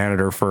glorified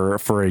janitor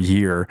for a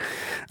year.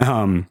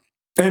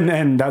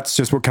 And that's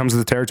just what comes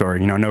with the territory,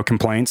 no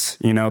complaints,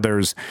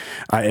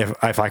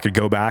 if I could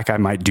go back, I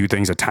might do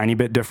things a tiny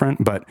bit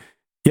different, but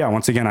yeah,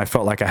 once again, I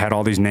felt like I had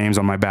all these names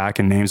on my back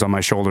and names on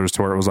my shoulders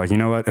to where it was like, you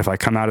know what, if I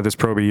come out of this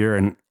probe year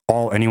and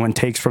all anyone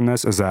takes from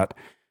this is that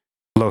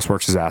Los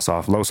works his ass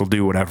off. Los will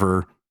do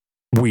whatever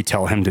we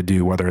tell him to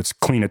do, whether it's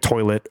clean a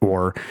toilet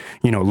or,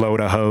 load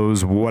a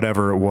hose,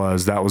 whatever it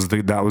was. That was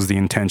the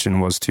intention,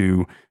 was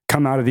to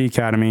come out of the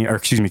academy, or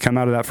come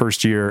out of that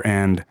first year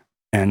and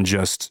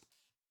just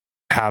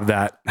have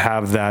that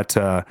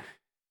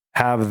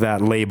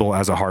label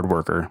as a hard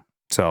worker.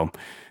 So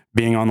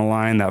being on the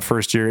line that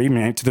first year,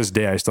 even to this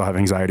day, I still have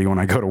anxiety when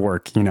I go to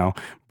work,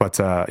 but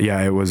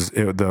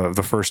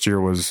the first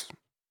year was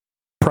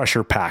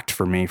pressure packed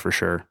for me for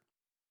sure.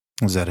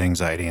 Is that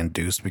anxiety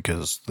induced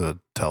because the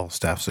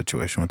staff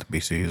situation with the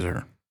BCs,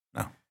 or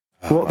no?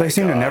 Well, they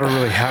seem to never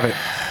really have it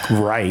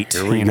right.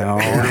 Here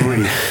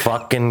we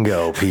fucking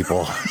go,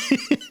 people.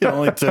 It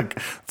only took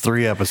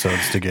 3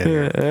 episodes to get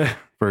here.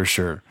 For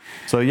sure.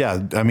 So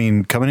yeah, I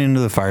mean, coming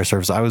into the fire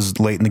service, I was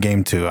late in the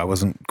game too. I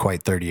wasn't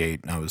quite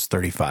 38. I was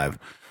 35.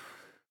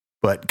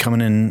 But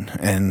coming in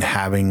and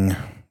having,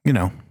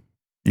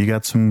 you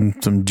got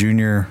some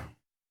junior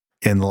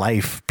in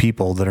life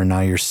people that are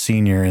now your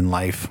senior in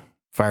life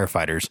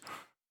firefighters.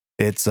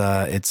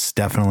 It's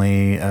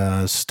definitely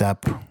a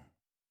step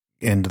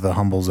into the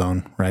humble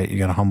zone, right? You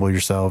got to humble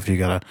yourself. You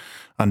got to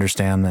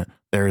understand that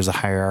there is a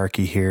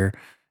hierarchy here.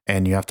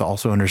 And you have to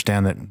also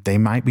understand that they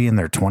might be in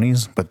their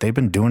 20s, but they've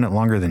been doing it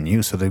longer than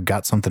you. So they've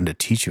got something to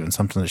teach you and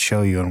something to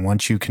show you. And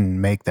once you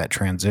can make that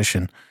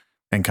transition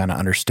and kind of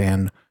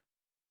understand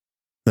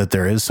that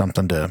there is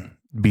something to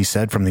be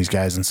said from these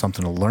guys and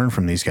something to learn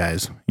from these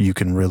guys, you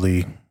can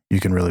really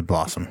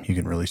blossom. You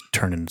can really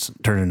turn it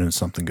into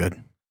something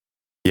good.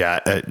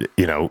 Yeah.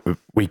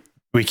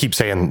 We keep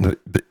saying the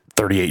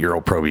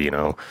 38-year-old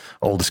probie,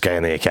 oldest guy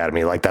in the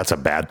academy, like that's a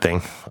bad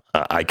thing.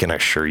 I can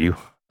assure you,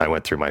 I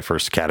went through my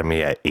first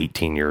academy at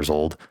 18 years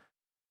old,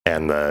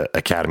 and the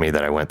academy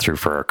that I went through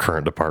for our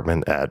current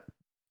department I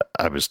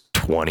was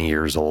 20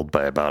 years old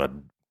by about a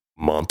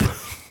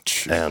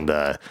month. And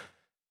I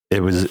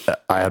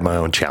had my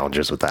own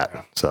challenges with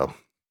that. So,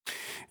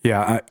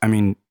 yeah, I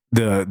mean,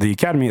 the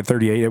academy at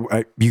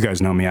 38, you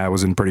guys know me, I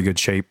was in pretty good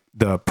shape.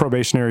 The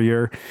probationary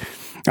year,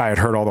 I had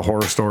heard all the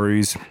horror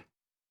stories.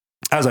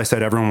 As I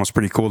said, everyone was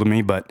pretty cool to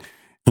me, but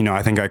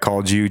I think I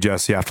called you,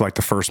 Jesse, after like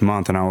the first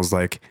month, and I was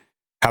like,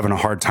 having a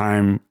hard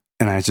time.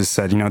 And I just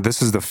said,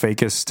 this is the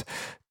fakest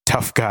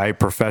tough guy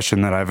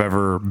profession that I've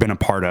ever been a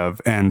part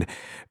of. And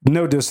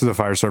no diss to the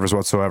fire service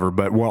whatsoever.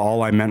 But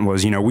all I meant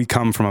was, we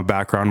come from a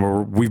background where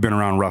we've been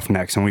around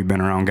roughnecks and we've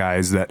been around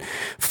guys that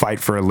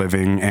fight for a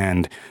living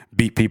and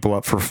beat people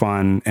up for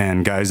fun,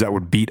 and guys that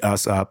would beat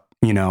us up,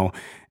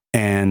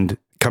 and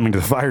coming to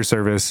the fire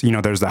service,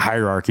 there's the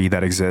hierarchy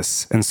that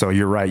exists. And so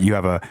you're right. You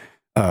have a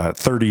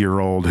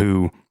 30-year-old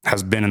who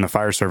has been in the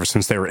fire service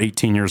since they were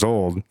 18 years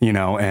old,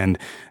 and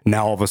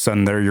now all of a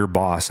sudden they're your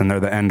boss and they're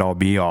the end all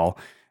be all,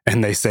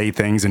 and they say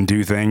things and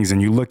do things, and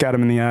you look at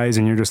them in the eyes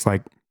and you're just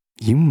like,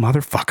 you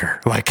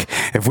motherfucker. Like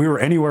if we were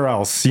anywhere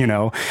else,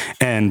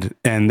 and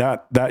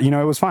that,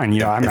 it was fine.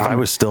 If I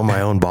was still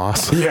my own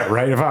boss. Yeah.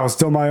 Right. If I was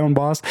still my own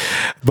boss,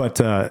 but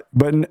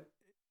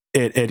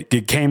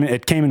it came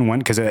and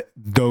went, because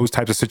those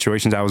types of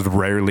situations I was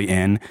rarely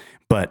in,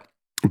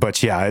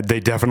 but yeah, they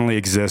definitely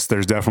exist.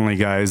 There's definitely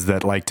guys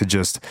that like to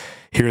just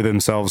hear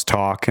themselves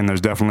talk, and there's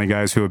definitely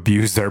guys who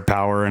abuse their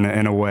power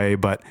in a way,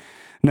 but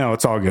no,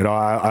 it's all good.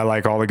 I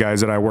like all the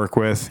guys that I work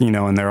with,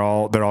 and they're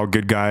all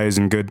good guys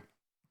and good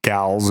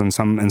gals in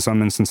some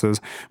instances,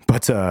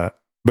 but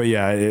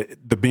yeah,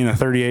 being a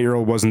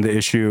 38-year-old wasn't the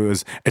issue.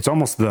 It's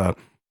almost the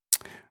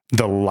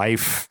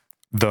life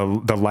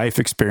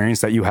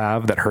experience that you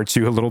have that hurts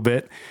you a little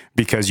bit,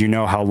 because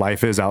how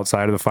life is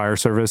outside of the fire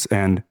service,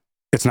 and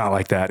it's not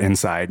like that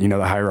inside. You know,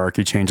 the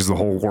hierarchy changes the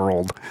whole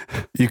world.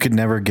 You could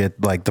never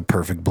get like the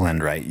perfect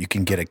blend, right? You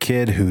can get a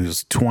kid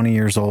who's 20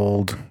 years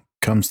old,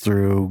 comes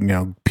through, you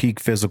know, peak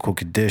physical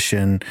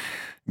condition,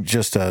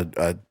 just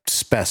a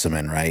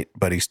specimen, right?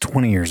 But he's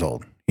 20 years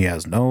old. He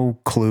has no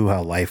clue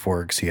how life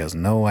works. He has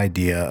no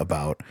idea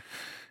about,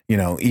 you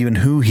know, even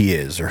who he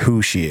is or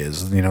who she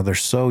is. You know, they're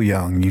so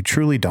young. You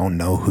truly don't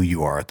know who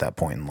you are at that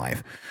point in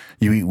life.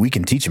 We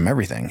can teach them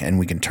everything, and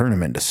we can turn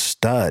them into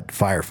stud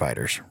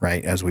firefighters,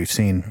 right? As we've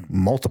seen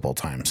multiple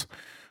times.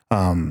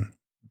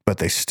 But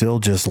they still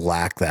just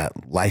lack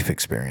that life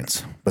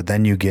experience. But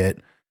then you get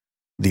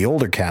the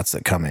older cats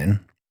that come in,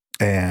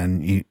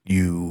 and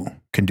you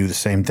can do the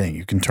same thing.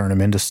 You can turn them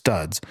into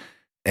studs,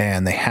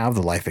 and they have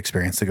the life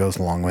experience that goes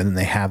along with it, and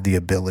they have the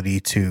ability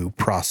to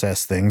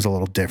process things a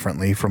little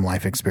differently from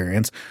life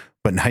experience.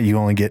 But now you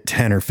only get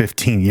 10 or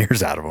 15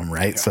 years out of them,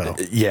 right? So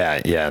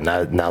yeah.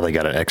 Now they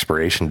got an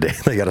expiration date.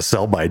 They got a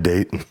sell by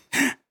date.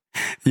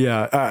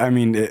 Yeah. I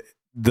mean,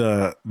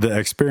 the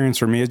experience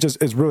for me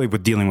is really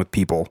with dealing with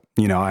people.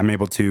 You know, I'm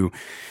able to,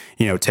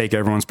 you know, take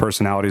everyone's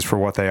personalities for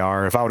what they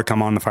are. If I would have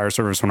come on the fire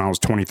service when I was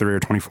 23 or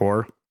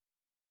 24,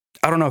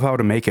 I don't know if I would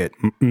have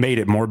made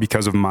it more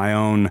because of my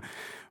own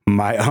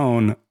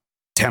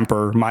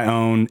temper, my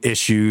own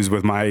issues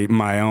with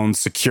my own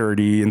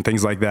security and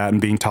things like that,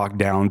 and being talked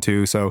down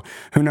to. So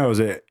who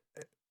knows?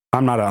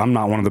 I'm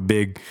not one of the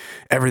big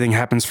everything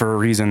happens for a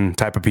reason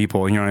type of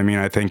people. You know what I mean?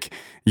 I think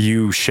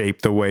you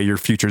shape the way your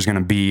future is going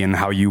to be, and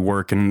how you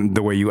work and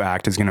the way you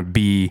act is going to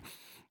be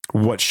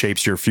what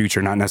shapes your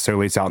future. Not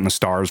necessarily it's out in the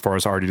stars for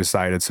us already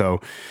decided.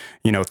 So,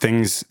 you know,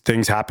 things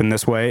happen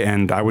this way,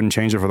 and I wouldn't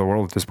change it for the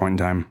world at this point in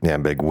time. Yeah,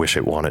 big wish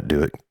it, want it,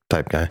 do it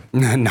type guy.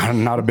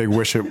 not a big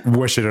wish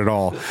it at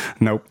all.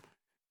 Nope.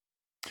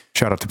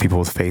 Shout out to people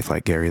with faith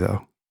like Gary,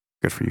 though.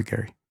 Good for you,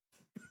 Gary.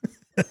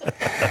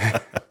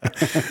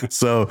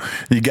 So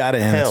you got to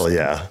end. Hell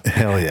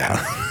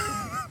yeah.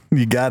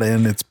 You got to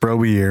end. It's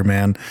Proby year,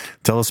 man.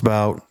 Tell us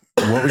about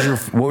what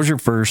was your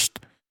first,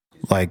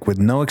 like, with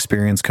no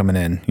experience coming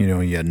in. You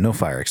know, you had no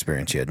fire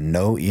experience, you had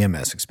no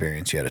EMS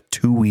experience, you had a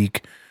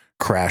 2-week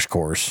crash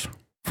course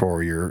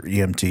for your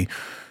EMT.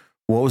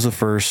 What was the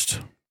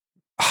first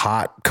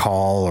hot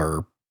call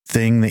or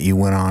thing that you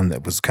went on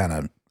that was kind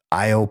of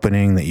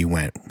eye-opening, that you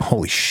went,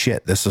 holy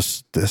shit, this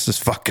is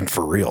fucking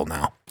for real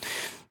now?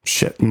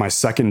 Shit, my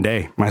second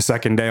day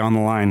on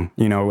the line,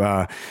 you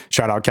know,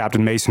 shout out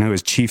Captain Mason, who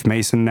is Chief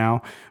Mason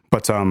now.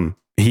 But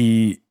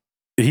he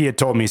had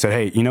told me, he said,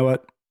 hey, you know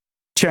what?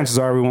 Chances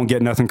are we won't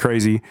get nothing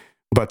crazy,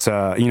 but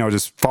you know,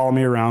 just follow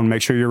me around,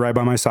 make sure you're right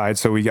by my side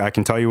so I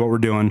can tell you what we're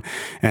doing.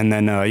 And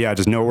then,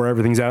 just know where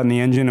everything's at in the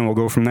engine, and we'll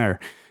go from there.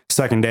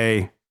 Second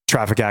day,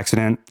 traffic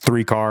accident,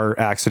 3-car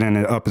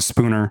accident up a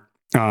Spooner.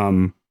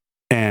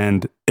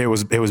 And it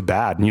was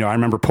bad. You know, I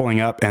remember pulling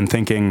up and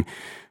thinking,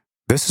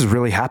 this is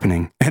really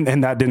happening.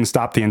 And that didn't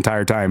stop the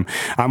entire time.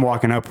 I'm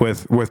walking up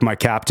with my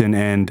captain,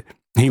 and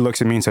he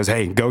looks at me and says,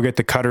 hey, go get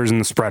the cutters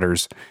and the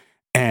spreaders.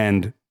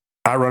 And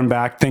I run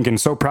back thinking,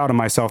 so proud of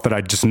myself that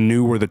I just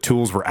knew where the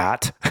tools were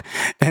at.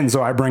 And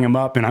so I bring them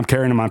up, and I'm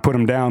carrying them. I put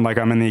them down like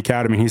I'm in the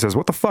academy. He says,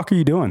 what the fuck are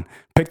you doing?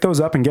 Pick those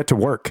up and get to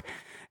work.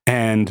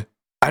 And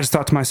I just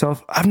thought to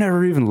myself, I've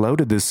never even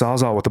loaded this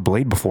Sawzall with a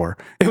blade before.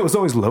 It was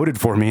always loaded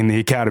for me in the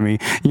academy,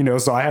 you know,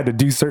 so I had to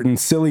do certain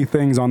silly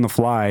things on the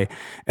fly,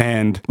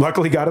 and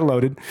luckily got it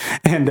loaded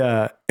and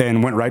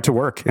went right to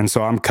work. And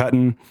so I'm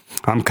cutting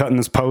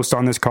this post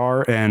on this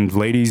car, and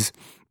lady's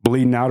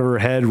bleeding out of her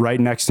head right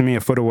next to me, a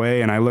foot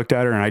away. And I looked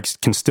at her, and I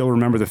can still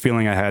remember the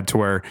feeling I had, to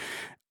where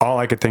all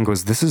I could think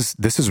was, this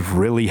is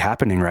really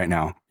happening right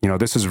now. You know,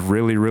 this is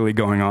really, really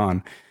going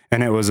on.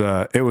 And it was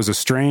a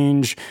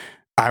strange,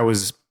 I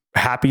was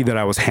happy that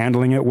I was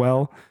handling it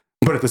well,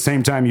 but at the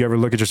same time, you ever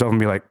look at yourself and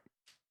be like,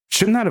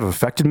 shouldn't that have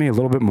affected me a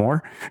little bit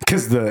more?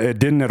 Because it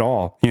didn't at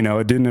all. You know,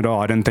 it didn't at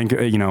all. I didn't think,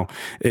 you know,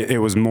 it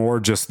was more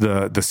just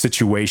the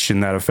situation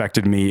that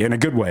affected me in a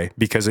good way,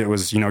 because it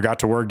was, you know, got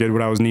to work, did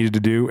what I was needed to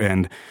do.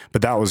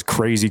 But that was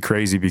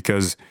crazy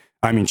because,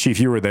 I mean, Chief,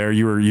 you were there.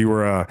 You were,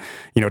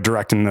 you know,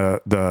 directing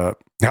the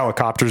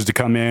helicopters to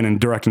come in and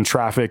directing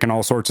traffic and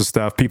all sorts of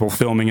stuff, people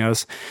filming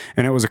us.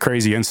 And it was a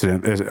crazy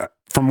incident.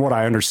 From what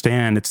I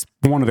understand, it's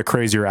one of the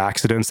crazier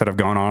accidents that have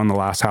gone on in the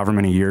last however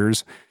many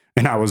years.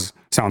 And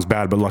sounds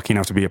bad, but lucky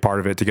enough to be a part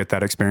of it, to get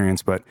that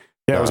experience. But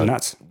yeah, it was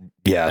nuts.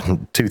 Yeah.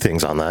 2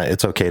 things on that.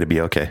 It's okay to be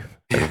okay.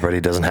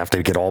 Everybody doesn't have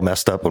to get all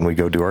messed up when we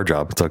go do our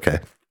job. It's okay.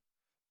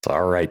 It's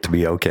all right to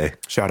be okay.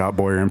 Shout out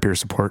Boyer and Peer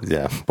Support.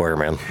 Yeah. Boyer,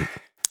 man.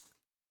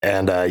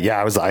 And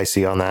I was the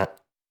IC on that.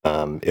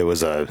 It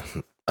was a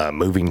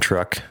moving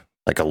truck,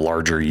 like a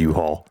larger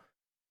U-Haul,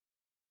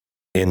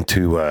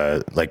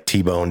 into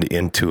T-boned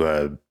into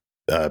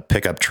a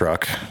pickup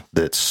truck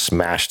that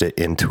smashed it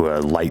into a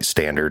light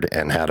standard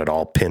and had it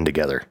all pinned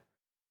together.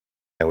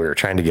 And we were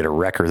trying to get a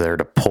wrecker there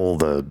to pull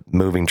the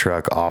moving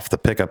truck off the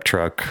pickup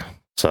truck.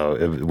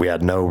 So we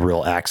had no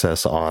real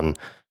access on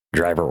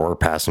driver or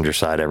passenger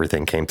side.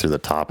 Everything came through the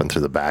top and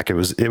through the back. It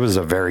was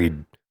a very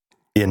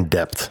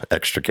in-depth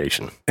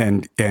extrication.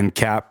 And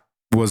Cap,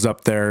 was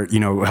up there,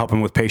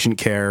 helping with patient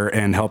care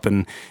and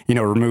helping,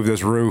 remove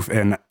this roof.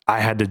 And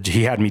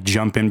he had me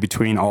jump in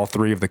between all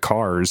three of the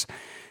cars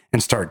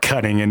and start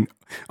cutting. And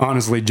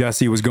honestly,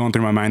 Jesse was going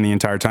through my mind the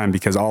entire time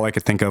because all I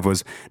could think of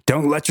was,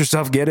 don't let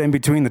yourself get in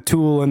between the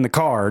tool and the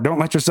car. Don't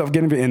let yourself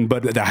get in.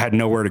 But I had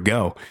nowhere to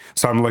go.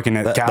 So I'm looking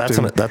at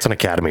Captain. That's an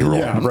academy role.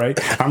 Yeah, right.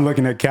 I'm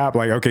looking at Cap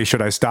like, okay,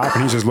 should I stop?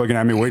 And he's just looking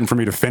at me, waiting for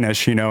me to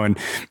finish, and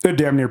they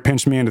damn near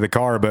pinched me into the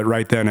car. But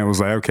right then it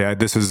was like, okay,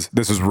 this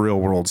is real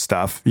world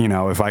stuff.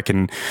 If I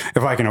can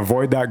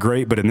avoid that,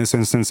 great. But in this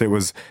instance, it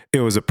was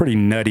a pretty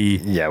nutty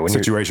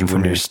situation for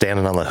me. You're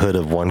standing on the hood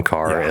of one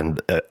car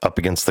and up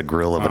against the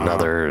grill of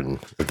another, and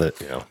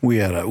we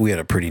had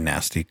a pretty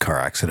nasty car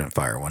accident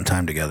fire one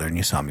time together, and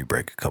you saw me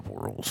break a couple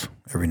rules.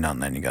 Every now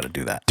and then, you got to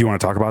do that. Do you want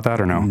to talk about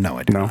that or no? No,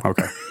 I do. No,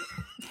 okay.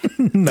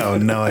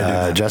 no,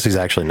 I do. Jesse's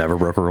actually never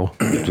broke a rule.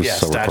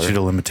 Statute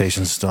of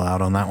limitations is still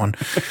out on that one.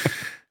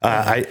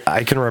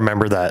 I can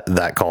remember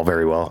that call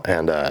very well,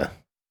 and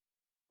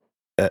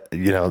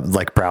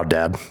like proud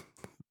dad,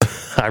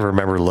 I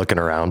remember looking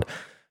around,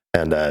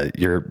 and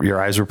your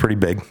eyes were pretty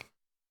big.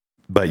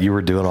 But you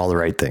were doing all the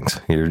right things.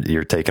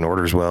 You're taking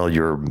orders well.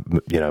 You're,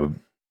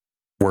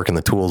 working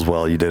the tools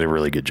well. You did a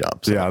really good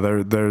job. So. Yeah,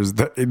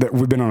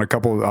 we've been on a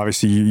couple.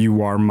 Obviously,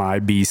 you are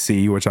my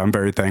BC, which I'm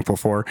very thankful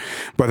for.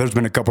 But there's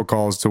been a couple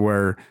calls to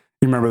where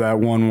you remember that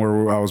one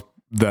where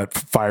that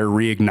fire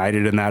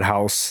reignited in that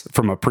house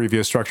from a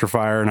previous structure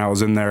fire, and I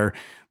was in there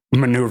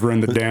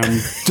maneuvering the damn,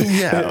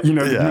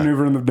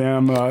 maneuvering the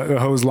damn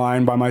hose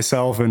line by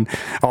myself, and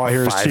all I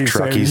hear is Chief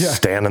truckies saying,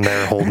 standing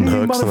there holding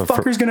hooks.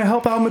 Motherfucker's gonna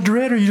help out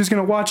Madrid, or are you just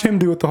gonna watch him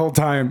do it the whole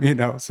time?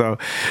 So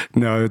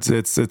no,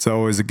 it's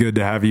always good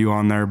to have you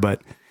on there.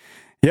 But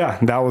yeah,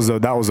 that was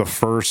a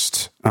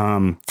first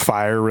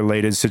fire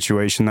related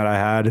situation that I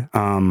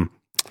had.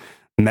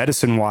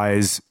 Medicine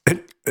wise,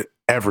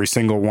 every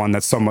single one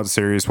that's somewhat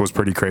serious was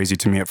pretty crazy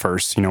to me at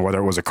first, whether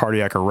it was a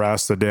cardiac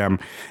arrest, a damn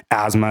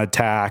asthma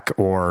attack,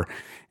 or,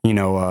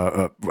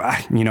 the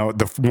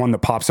one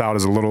that pops out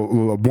is a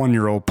little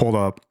 1-year-old pulled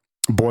a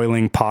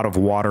boiling pot of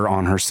water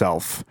on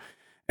herself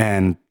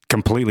and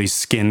completely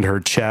skinned her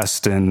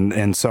chest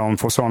and so on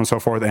and so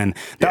forth. And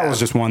that was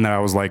just one that I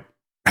was like,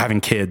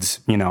 having kids,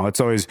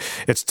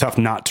 it's tough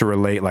not to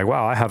relate like,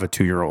 wow, I have a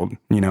 2-year-old,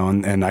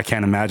 and I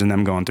can't imagine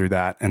them going through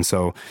that. And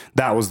so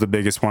that was the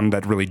biggest one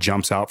that really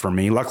jumps out for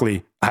me.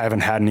 Luckily I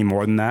haven't had any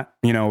more than that,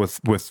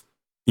 with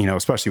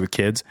especially with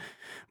kids,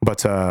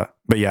 but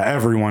yeah,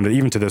 everyone,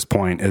 even to this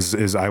point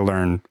is I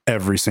learn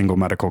every single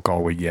medical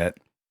call we get.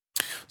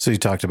 So you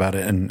talked about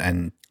it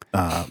and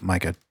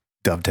Micah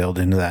dovetailed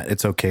into that.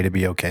 It's okay to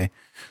be okay.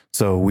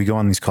 So we go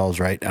on these calls,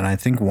 right? And I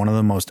think one of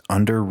the most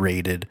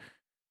underrated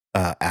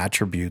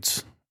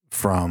attributes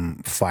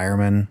from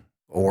firemen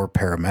or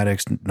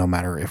paramedics, no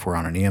matter if we're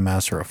on an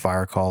EMS or a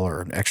fire call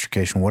or an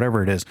extrication,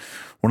 whatever it is,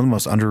 one of the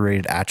most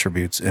underrated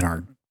attributes in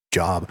our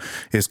job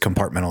is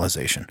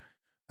compartmentalization.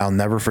 I'll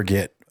never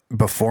forget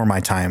before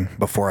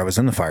I was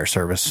in the fire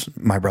service,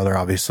 my brother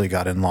obviously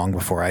got in long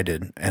before I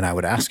did. And I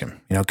would ask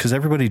him, cause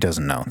everybody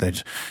doesn't know.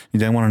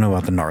 They want to know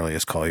about the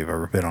gnarliest call you've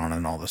ever been on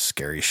and all the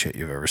scary shit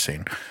you've ever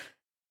seen.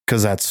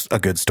 Because that's a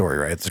good story,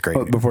 right? It's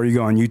great. Before you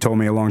go on, you told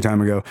me a long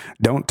time ago,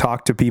 don't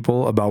talk to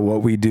people about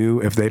what we do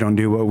if they don't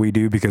do what we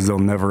do, because they'll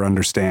never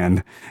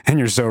understand. And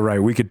you're so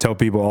right. We could tell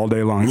people all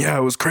day long, yeah,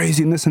 it was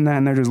crazy and this and that.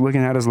 And they're just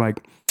looking at us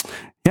like,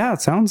 yeah,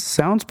 it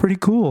sounds pretty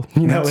cool.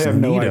 They have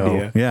no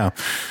idea. Yeah.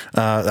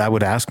 I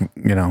would ask,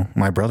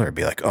 my brother would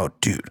be like, oh,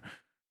 dude,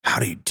 how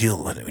do you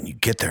deal with it when you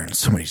get there and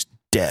somebody's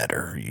dead,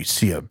 or you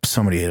see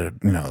somebody,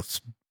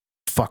 it's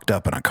fucked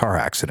up in a car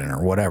accident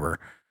or whatever?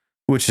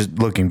 Which is,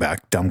 looking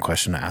back, dumb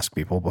question to ask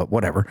people, but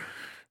whatever.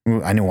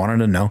 I wanted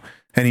to know.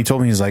 And he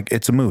told me, he's like,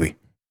 it's a movie,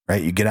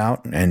 right? You get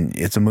out and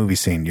it's a movie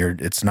scene.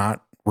 It's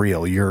not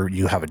real.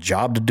 You have a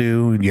job to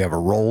do. You have a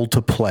role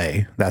to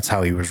play. That's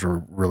how he was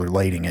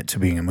relating it to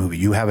being a movie.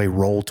 You have a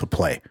role to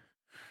play.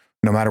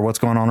 No matter what's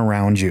going on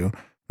around you,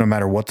 no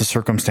matter what the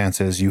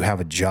circumstance is, you have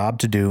a job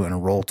to do and a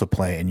role to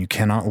play. And you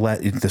cannot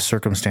let the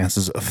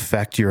circumstances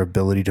affect your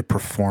ability to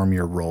perform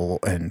your role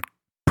and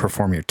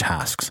perform your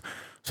tasks.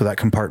 So that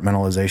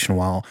compartmentalization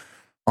while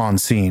on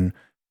scene,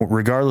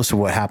 regardless of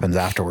what happens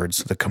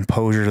afterwards, the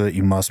composure that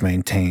you must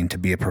maintain to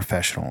be a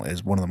professional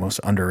is one of the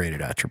most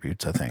underrated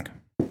attributes, I think.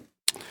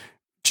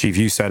 Chief,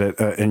 you said it,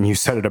 and you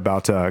said it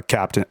about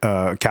captain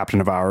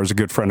of ours, a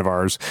good friend of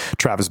ours,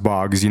 Travis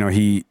Boggs.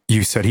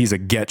 You said he's a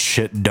get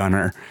shit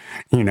doner,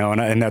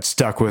 and that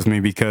stuck with me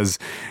because,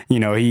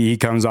 he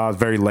comes off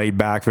very laid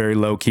back, very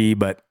low key,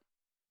 but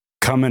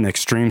come in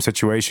extreme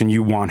situation,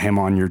 you want him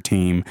on your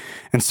team.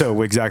 And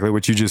so exactly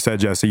what you just said,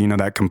 Jesse,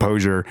 that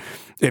composure,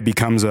 it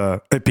becomes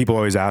people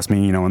always ask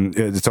me, and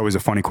it's always a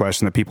funny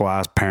question that people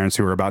ask parents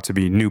who are about to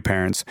be new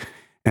parents.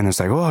 And it's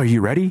like, oh, are you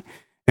ready?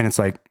 And it's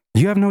like,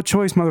 you have no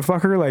choice,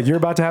 motherfucker. Like, you're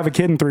about to have a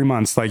kid in 3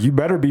 months. Like, you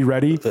better be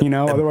ready,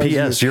 otherwise.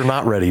 P.S. You're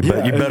not ready,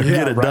 but you better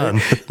get it done.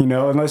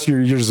 Unless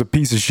you're just a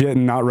piece of shit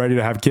and not ready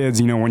to have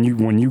kids, when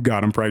you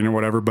got them pregnant or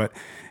whatever. But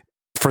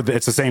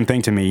it's the same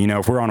thing to me.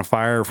 If we're on a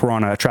fire, if we're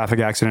on a traffic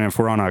accident, if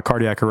we're on a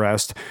cardiac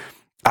arrest,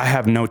 I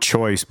have no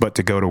choice but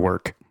to go to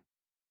work.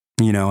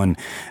 And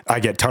I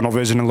get tunnel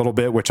vision a little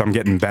bit, which I'm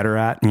getting better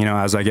at,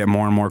 as I get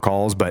more and more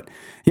calls. But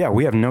yeah,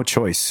 we have no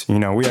choice. We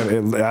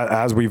have,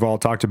 as we've all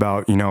talked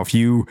about, if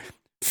you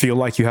feel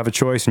like you have a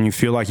choice and you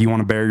feel like you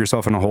want to bury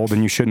yourself in a hole,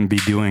 then you shouldn't be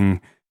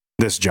doing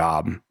this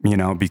job,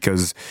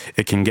 because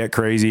it can get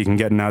crazy, it can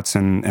get nuts.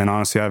 And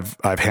honestly,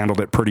 I've handled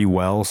it pretty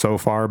well so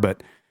far,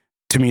 but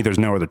to me, there's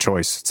no other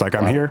choice. It's like,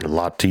 I'm here.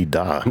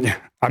 La-ti-da.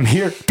 I'm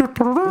here.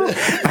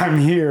 I'm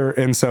here.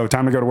 And so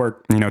time to go to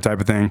work, type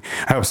of thing.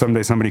 I hope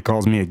someday somebody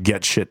calls me a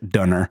get shit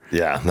doner.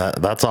 Yeah.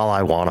 That's all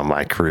I want on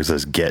my cruise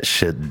is get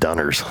shit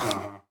doners.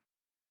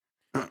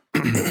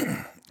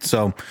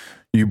 So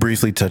you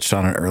briefly touched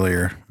on it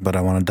earlier, but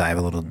I want to dive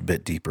a little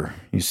bit deeper.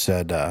 You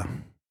said,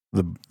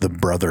 the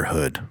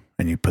brotherhood,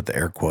 and you put the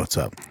air quotes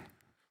up,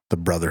 the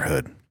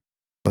brotherhood.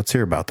 Let's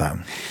hear about that.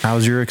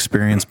 How's your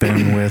experience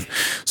been with,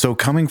 so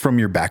coming from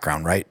your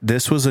background, right?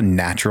 This was a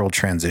natural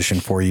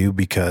transition for you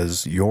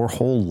because your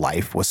whole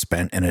life was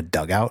spent in a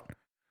dugout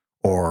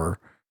or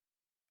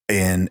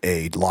in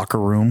a locker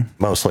room.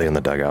 Mostly in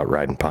the dugout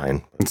riding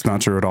pine. It's not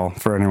true at all.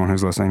 For anyone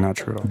who's listening, not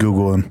true at all.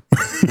 Google him.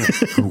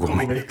 Google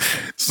me.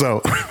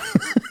 So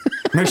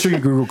make sure you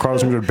Google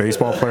Carlos Madrid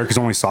baseball player, because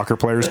only soccer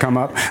players come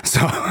up.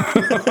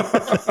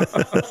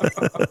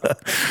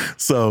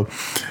 So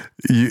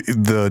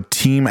the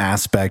team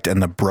aspect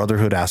and the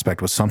brotherhood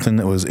aspect was something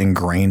that was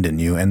ingrained in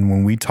you. And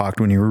when we talked,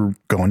 when you were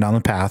going down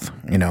the path,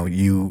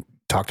 you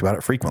talked about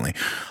it frequently.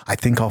 I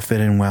think I'll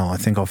fit in well.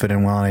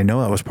 And I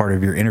know that was part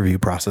of your interview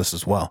process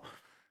as well.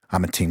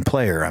 I'm a team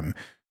player. I'm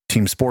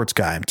team sports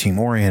guy. I'm team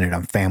oriented.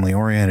 I'm family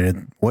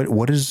oriented.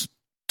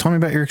 Tell me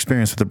about your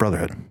experience with the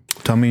brotherhood.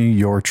 Tell me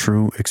your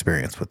true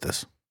experience with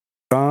this.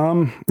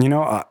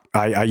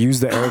 I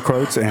use the air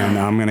quotes, and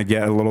I'm going to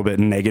get a little bit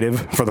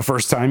negative for the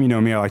first time. You know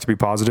me, I like to be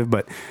positive,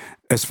 but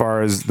as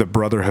far as the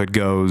brotherhood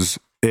goes,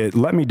 it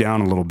let me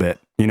down a little bit.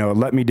 It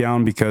let me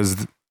down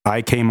because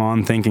I came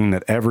on thinking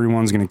that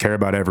everyone's going to care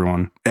about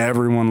everyone.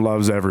 Everyone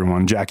loves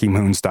everyone, Jackie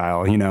Moon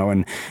style,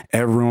 and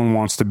everyone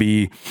wants to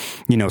be,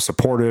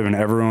 supportive, and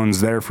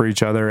everyone's there for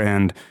each other.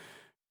 And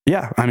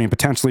yeah, I mean,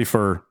 potentially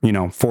for,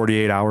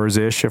 48 hours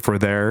ish, if we're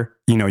there,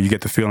 you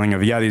get the feeling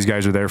of, yeah, these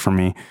guys are there for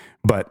me.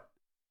 But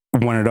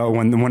when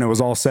it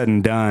was all said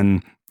and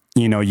done,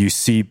 you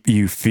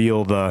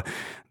feel the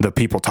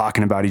people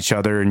talking about each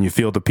other, and you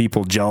feel the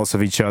people jealous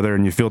of each other,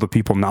 and you feel the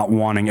people not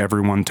wanting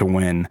everyone to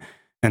win.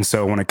 And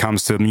so when it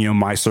comes to,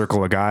 my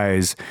circle of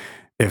guys,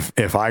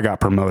 if I got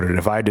promoted,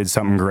 if I did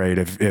something great,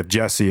 if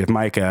Jesse, if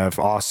Micah, if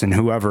Austin,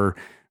 whoever,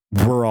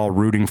 we're all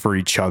rooting for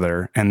each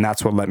other. And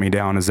that's what let me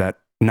down, is that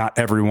not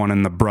everyone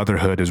in the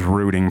brotherhood is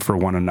rooting for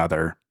one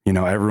another.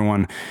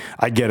 Everyone,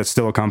 I get it's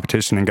still a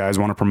competition, and guys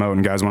want to promote,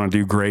 and guys want to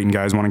do great, and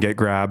guys want to get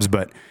grabs.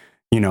 But,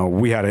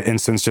 we had an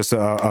instance just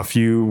a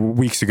few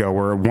weeks ago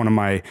where one of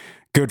my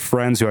good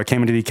friends who I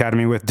came into the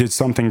academy with did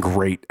something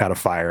great at a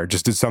fire,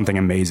 just did something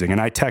amazing. And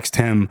I text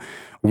him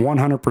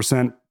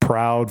 100%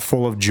 proud,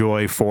 full of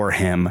joy for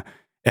him.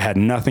 It had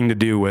nothing to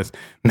do with,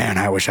 man,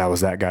 I wish I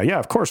was that guy. Yeah,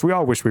 of course, we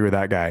all wish we were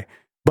that guy.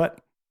 But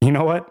you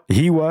know what?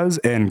 He was,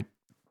 and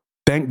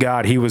thank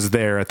God he was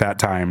there at that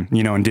time,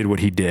 and did what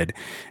he did.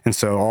 And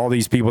so all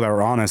these people that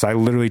were honest, I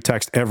literally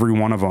text every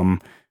one of them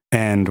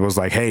and was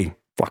like, hey,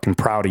 fucking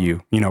proud of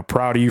you,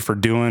 proud of you for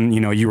doing,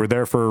 you were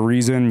there for a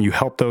reason. You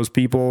helped those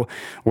people,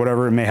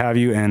 whatever it may have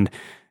you. And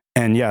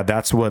yeah,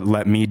 that's what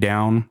let me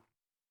down,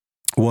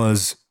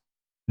 was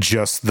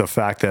just the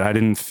fact that I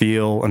didn't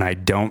feel, and I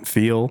don't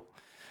feel,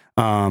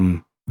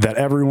 that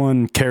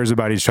everyone cares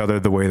about each other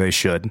the way they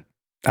should.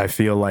 I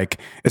feel like,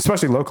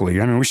 especially locally,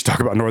 I mean, we should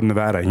talk about Northern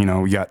Nevada.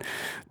 We got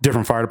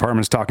different fire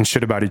departments talking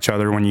shit about each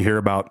other. When you hear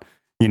about,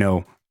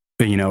 New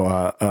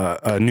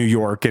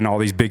York and all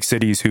these big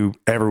cities who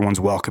everyone's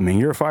welcoming.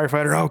 You're a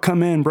firefighter. Oh,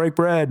 come in, break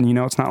bread. And,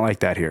 it's not like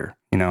that here,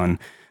 and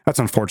that's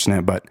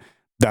unfortunate, but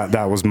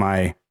that was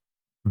my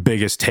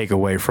biggest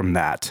takeaway from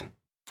that.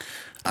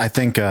 I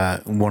think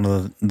one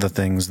of the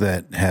things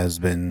that has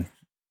been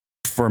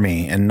for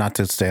me, and not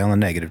to stay on the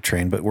negative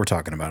train, but we're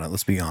talking about it.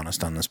 Let's be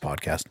honest on this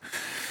podcast.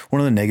 One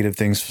of the negative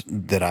things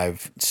that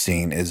I've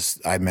seen is,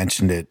 I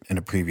mentioned it in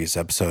a previous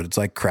episode. It's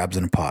like crabs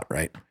in a pot,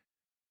 right?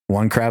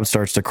 One crab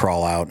starts to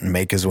crawl out and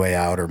make his way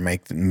out, or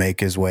make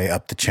his way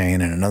up the chain,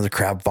 and another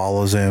crab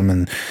follows him.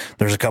 And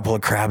there's a couple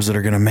of crabs that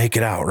are going to make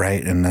it out,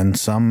 right? And then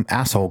some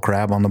asshole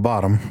crab on the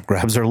bottom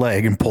grabs their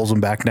leg and pulls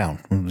them back down.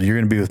 You're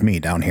going to be with me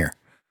down here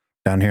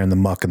in the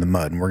muck and the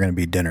mud, and we're going to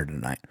be dinner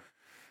tonight.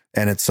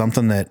 And it's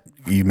something that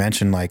you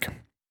mentioned, like,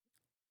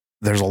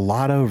 there's a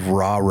lot of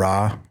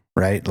rah-rah,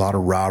 right? A lot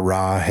of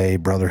rah-rah, hey,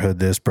 brotherhood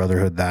this,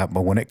 brotherhood that.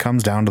 But when it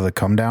comes down to the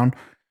come down,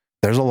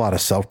 there's a lot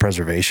of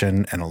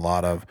self-preservation and a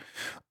lot of,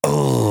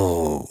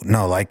 oh,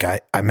 no, like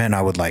I meant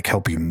I would like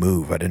help you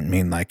move. I didn't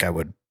mean like I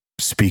would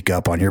speak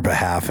up on your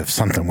behalf if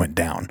something went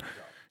down,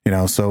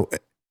 so,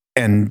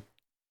 and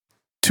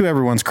to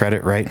everyone's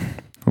credit, right?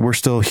 We're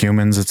still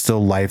humans. It's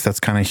still life. That's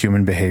kind of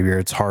human behavior.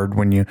 It's hard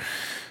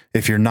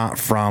if you're not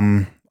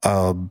from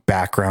a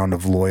background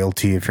of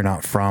loyalty, if you're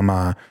not from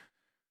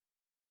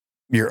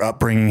your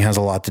upbringing has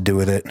a lot to do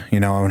with it,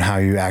 and how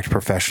you act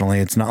professionally.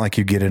 It's not like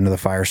you get into the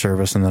fire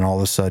service and then all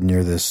of a sudden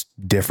you're this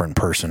different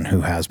person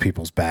who has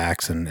people's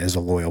backs and is a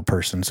loyal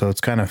person. So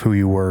it's kind of who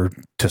you were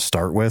to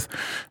start with.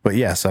 But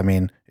yes, I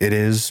mean, it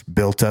is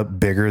built up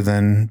bigger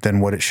than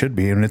what it should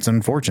be. And it's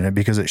unfortunate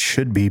because it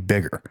should be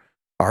bigger.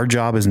 Our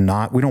job is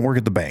not, we don't work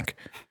at the bank.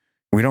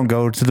 We don't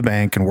go to the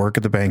bank and work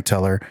at the bank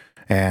teller,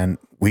 and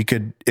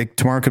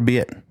tomorrow could be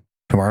it.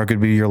 Tomorrow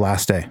could be your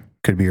last day.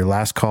 Could be your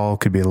last call,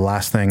 could be the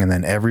last thing. And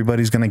then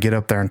everybody's going to get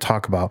up there and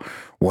talk about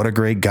what a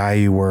great guy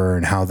you were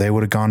and how they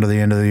would have gone to the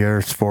end of the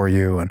earth for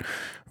you. And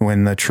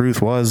when the truth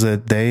was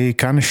that they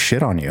kind of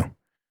shit on you,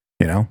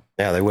 Yeah,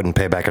 they wouldn't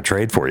pay back a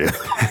trade for you.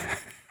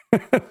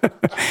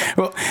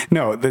 Well,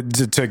 no,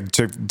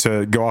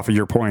 to go off of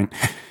your point,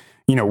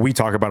 we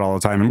talk about all the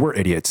time, and we're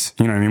idiots.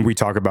 I mean, we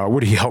talk about,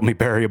 would he help me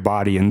bury a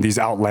body, and these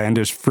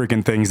outlandish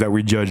freaking things that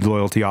we judge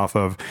loyalty off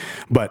of.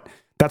 But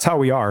that's how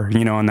we are,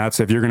 and that's,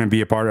 if you're going to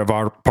be a part of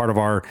our,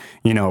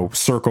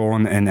 circle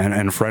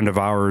and friend of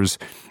ours,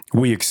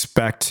 we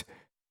expect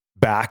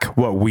back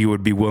what we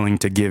would be willing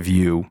to give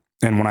you.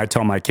 And when I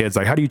tell my kids,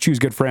 like, how do you choose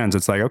good friends?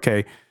 It's like,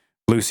 okay,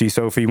 Lucy,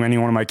 Sophie, any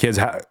one of my kids,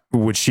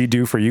 would she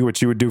do for you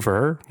what you would do for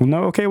her? Well,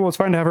 no. Okay. Well, it's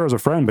fine to have her as a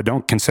friend, but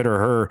don't consider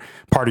her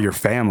part of your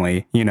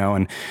family,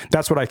 and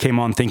that's what I came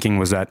on thinking,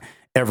 was that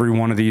every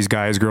one of these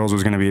guys, girls,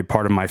 was going to be a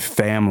part of my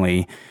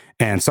family.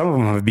 And some of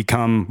them have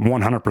become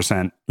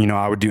 100%,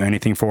 I would do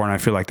anything for, and I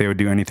feel like they would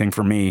do anything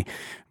for me.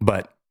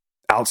 But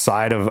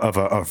outside of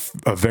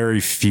a very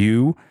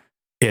few,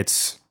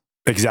 it's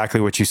exactly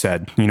what you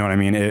said. You know what I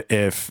mean?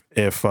 If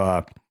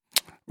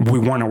we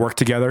want to work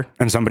together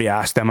and somebody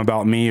asked them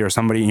about me, or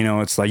somebody,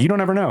 it's like, you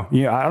don't ever know.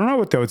 Yeah, I don't know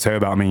what they would say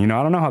about me. I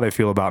don't know how they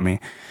feel about me.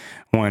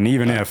 When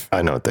if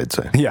I know what they'd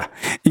say. Yeah.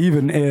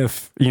 Even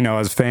if,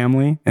 as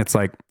family, it's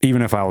like,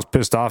 even if I was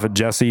pissed off at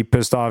Jesse,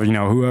 pissed off,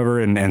 whoever,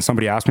 and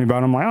somebody asked me about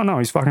him, I'm like, oh no,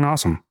 he's fucking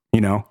awesome,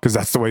 because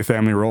that's the way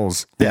family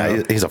rolls.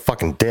 Yeah. He's a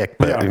fucking dick,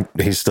 but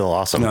he's still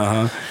awesome.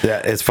 Uh-huh. Yeah.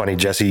 It's funny.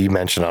 Jesse, you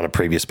mentioned on a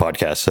previous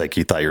podcast, like,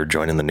 you thought you were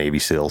joining the Navy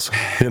SEALs.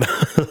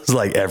 It's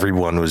like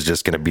everyone was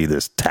just going to be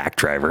this tack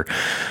driver,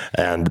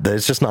 and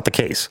it's just not the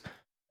case.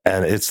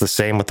 And it's the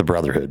same with the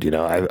brotherhood.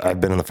 I've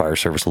been in the fire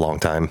service a long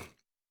time.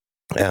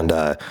 And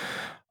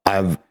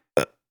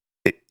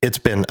it's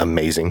been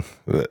amazing,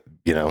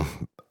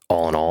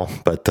 all in all.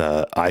 But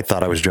I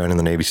thought I was joining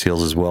the Navy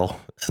SEALs as well,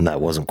 and that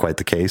wasn't quite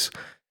the case.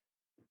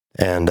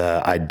 And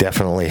I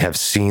definitely have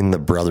seen the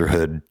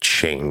brotherhood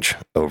change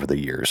over the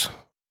years.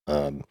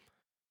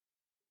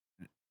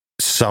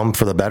 Some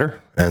for the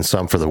better and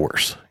some for the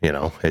worse.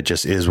 It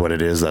just is what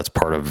it is. That's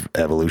part of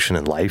evolution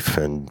in life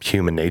and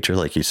human nature,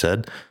 like you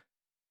said.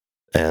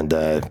 And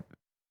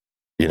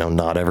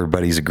not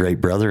everybody's a great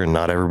brother, and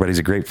not everybody's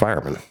a great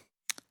fireman.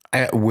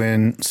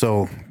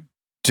 So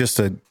just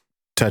to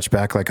touch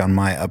back, like, on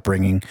my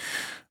upbringing,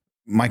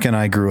 Mike and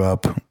I grew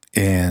up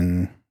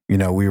in,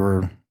 we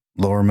were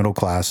lower middle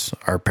class.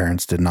 Our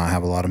parents did not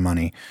have a lot of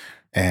money,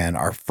 and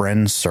our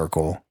friends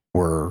circle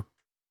were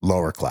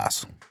lower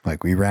class.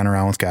 Like, we ran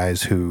around with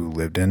guys who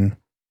lived in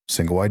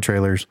single wide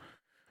trailers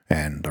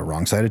and the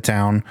wrong side of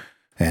town,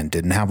 and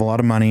didn't have a lot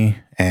of money,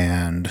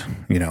 and,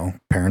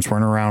 parents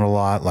weren't around a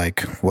lot,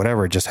 like,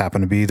 whatever. It just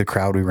happened to be the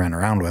crowd we ran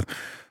around with.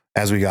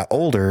 As we got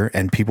older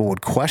and people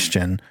would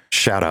question.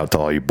 Shout out to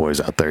all you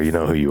boys out there. You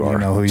know who you are. You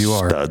know who you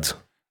are. Studs.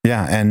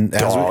 Yeah. And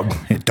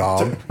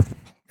dog.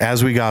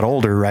 As we got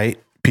older, right,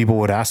 people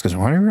would ask us,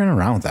 why are you running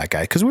around with that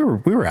guy? Because we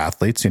were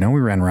athletes, we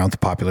ran around with the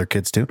popular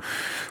kids too.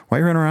 Why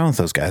are you running around with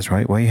those guys,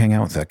 right? Why you hang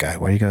out with that guy?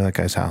 Why you go to that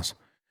guy's house?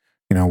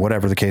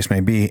 Whatever the case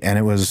may be. And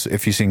it was,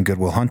 if you've seen Good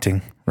Will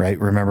Hunting, right?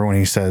 Remember when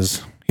he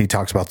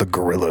talks about the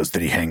gorillas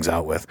that he hangs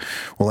out with.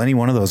 Well, any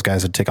one of those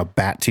guys would take a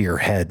bat to your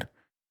head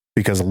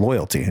because of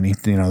loyalty. And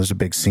there's a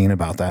big scene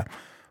about that.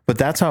 But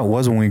that's how it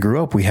was when we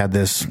grew up. We had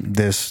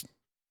this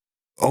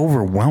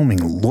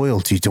overwhelming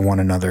loyalty to one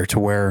another, to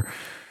where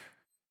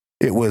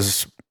it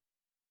was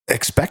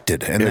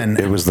expected. And then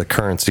it was the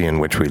currency in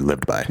which we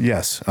lived by.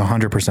 Yes,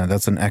 100%.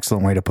 That's an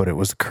excellent way to put it. It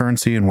was the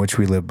currency in which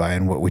we lived by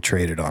and what we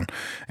traded on.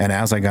 And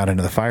as I got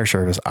into the fire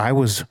service, I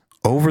was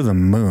over the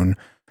moon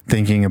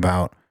thinking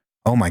about,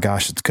 oh my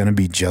gosh, it's going to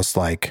be just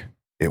like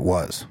it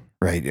was,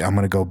 right? I'm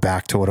going to go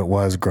back to what it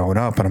was growing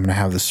up, and I'm going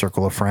to have this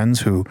circle of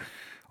friends who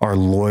are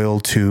loyal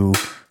to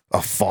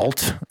a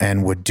fault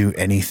and would do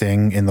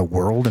anything in the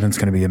world, and it's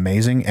going to be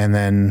amazing. And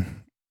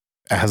then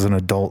as an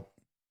adult,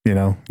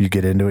 you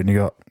get into it and you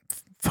go,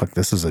 fuck,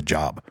 this is a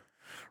job,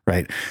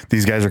 right?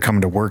 These guys are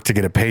coming to work to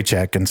get a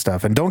paycheck and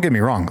stuff. And don't get me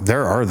wrong,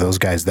 there are those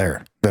guys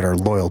there that are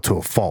loyal to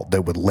a fault,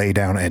 that would lay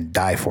down and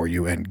die for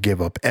you and give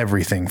up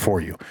everything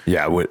for you.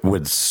 Yeah,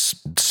 would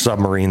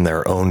submarine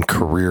their own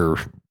career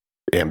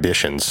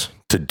ambitions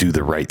to do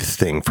the right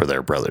thing for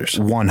their brothers.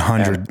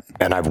 100.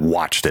 And I've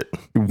watched it.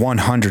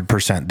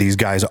 100%. These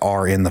guys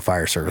are in the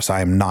fire service.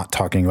 I am not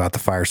talking about the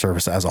fire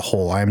service as a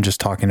whole. I am just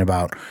talking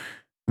about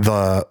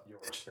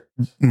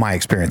my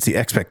experience. The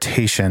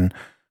expectation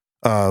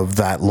of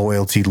that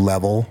loyalty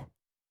level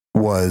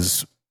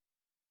was,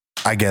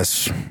 I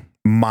guess,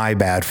 my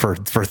bad for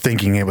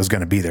thinking it was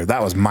going to be there.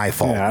 That was my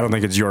fault. Yeah, I don't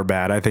think it's your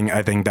bad. I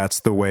think that's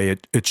the way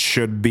it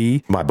should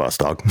be. My bus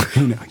dog.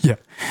 Yeah.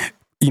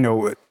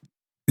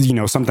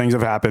 Some things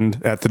have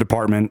happened at the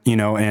department,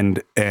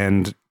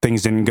 and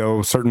things didn't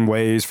go certain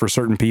ways for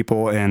certain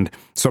people. And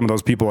some of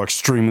those people are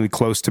extremely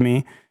close to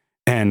me.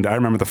 And I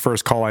remember the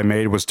first call I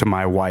made was to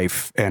my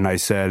wife. And I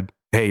said,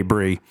 "Hey,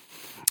 Bree,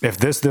 if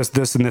this,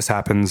 and this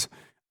happens,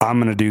 I'm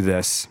going to do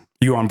this.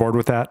 You on board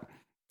with that?"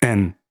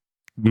 And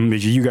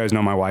you guys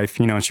know my wife,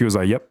 and she was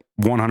like, "Yep,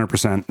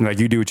 100%. Like,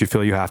 you do what you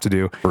feel you have to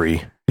do."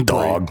 Bree,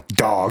 dog.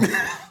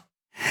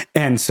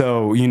 And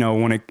so,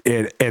 when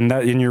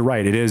and you're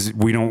right, it is,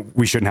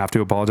 we shouldn't have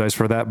to apologize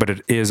for that, but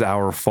it is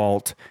our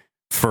fault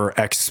for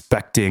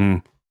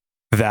expecting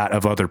that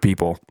of other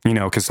people,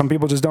 because some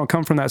people just don't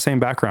come from that same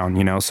background,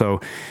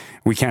 so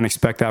we can't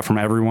expect that from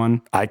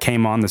everyone. I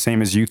came on the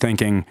same as you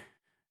thinking,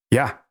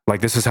 yeah,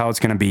 like this is how it's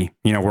going to be.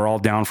 We're all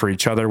down for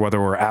each other,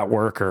 whether we're at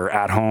work or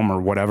at home or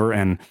whatever.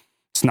 And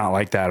it's not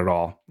like that at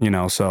all,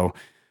 so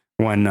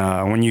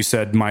when you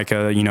said,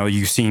 Micah,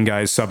 you've seen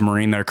guys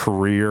submarine their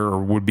career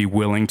or would be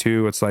willing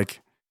to, it's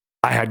like,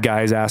 I had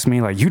guys ask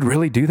me like, "You'd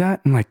really do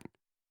that?" And like,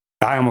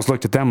 I almost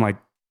looked at them like,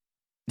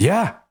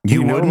 yeah,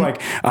 you wouldn't?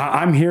 Like,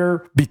 I'm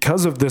here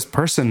because of this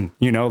person,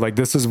 like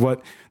this is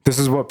what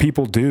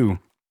people do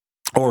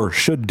or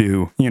should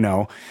do,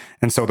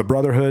 and so the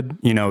brotherhood,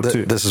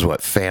 this is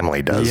what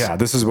family does. Yeah,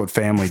 this is what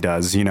family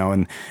does,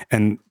 and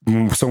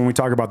so when we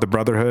talk about the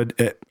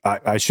brotherhood,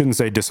 I shouldn't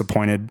say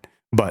disappointed,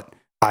 but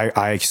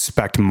I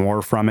expect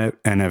more from it.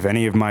 And if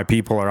any of my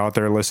people are out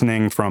there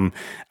listening from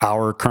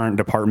our current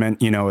department,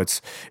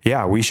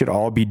 we should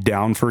all be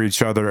down for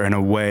each other in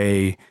a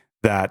way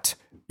that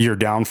you're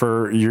down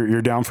for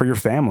your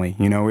family.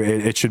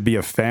 It should be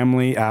a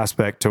family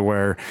aspect to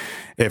where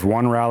if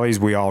one rallies,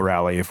 we all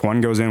rally. If one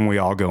goes in, we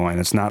all go in.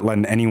 It's not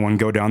letting anyone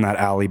go down that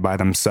alley by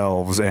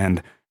themselves.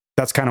 And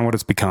that's kind of what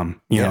it's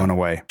become, in a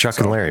way. Chuck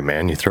and Larry,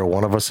 man, you throw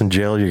one of us in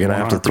jail, you're going to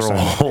have to throw a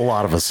whole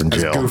lot of us in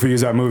jail. As goofy as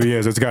that movie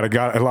is, it's got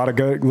a lot of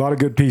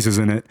good pieces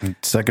in it.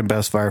 Second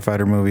best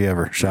firefighter movie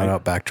ever. Shout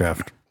out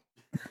Backdraft.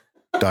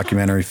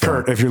 Documentary film.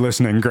 Kurt, if you're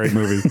listening, great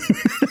movie.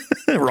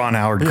 Ron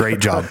Howard, great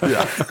job.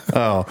 Yeah.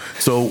 Oh,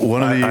 so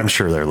I'm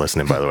sure they're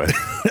listening, by the way.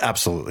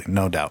 Absolutely.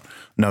 No doubt.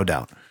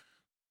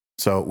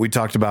 So we're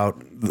talking about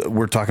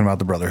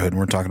the brotherhood and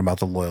we're talking about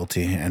the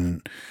loyalty.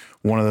 And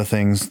one of the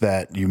things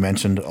that you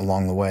mentioned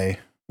along the way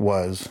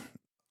was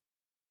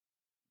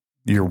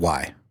your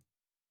why.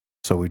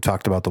 So we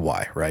talked about the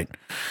why, right?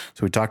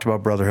 So we talked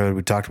about brotherhood.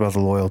 We talked about the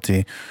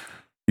loyalty.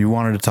 You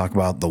wanted to talk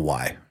about the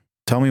why.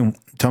 Tell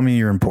me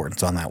your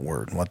importance on that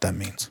word and what that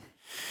means.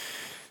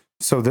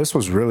 So this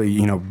was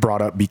really,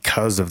 brought up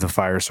because of the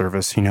fire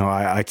service.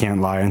 I can't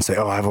lie and say,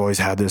 "Oh, I've always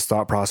had this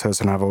thought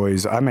process," and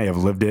I may have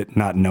lived it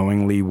not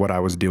knowingly what I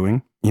was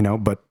doing,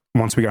 but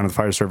once we got into the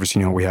fire service,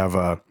 we have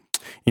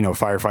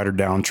firefighter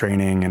down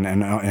training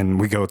and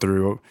we go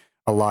through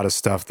a lot of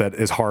stuff that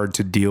is hard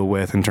to deal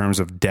with in terms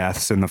of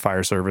deaths in the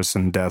fire service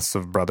and deaths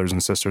of brothers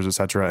and sisters, et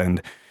cetera.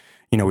 And,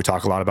 we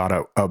talk a lot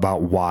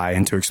about why,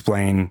 and to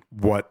explain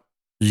what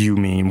you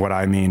mean, what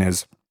I mean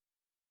is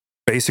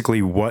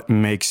basically what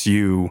makes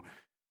you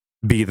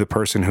be the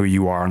person who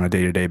you are on a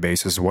day-to-day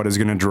basis. What is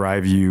going to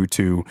drive you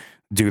to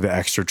do the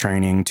extra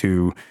training,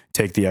 to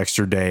take the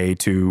extra day,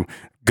 to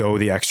go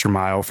the extra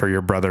mile for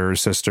your brother or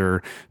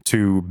sister,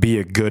 to be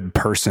a good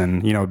person,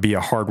 be a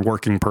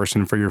hardworking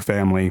person for your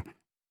family.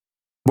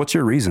 What's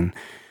your reason?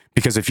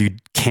 Because if you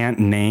can't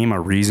name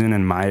a reason,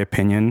 in my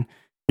opinion,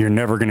 you're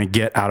never going to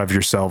get out of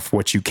yourself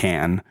what you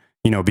can,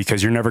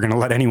 because you're never going to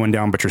let anyone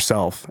down but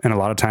yourself. And a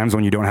lot of times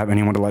when you don't have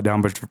anyone to let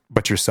down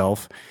but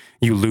yourself,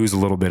 you lose a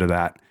little bit of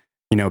that,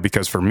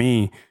 because for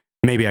me,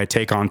 maybe I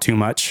take on too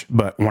much,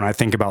 but when I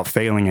think about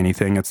failing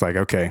anything, it's like,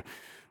 okay,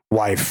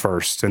 wife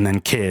first, and then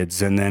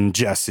kids, and then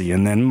Jesse,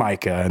 and then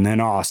Micah, and then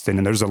Austin.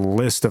 And there's a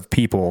list of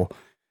people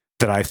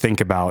that I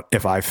think about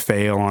if I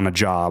fail on a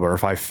job or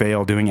if I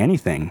fail doing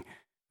anything,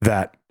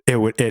 that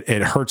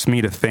it hurts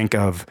me to think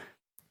of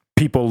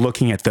people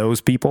looking at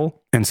those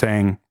people and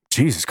saying,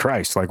 "Jesus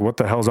Christ, like what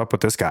the hell's up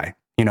with this guy?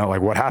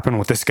 Like what happened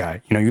with this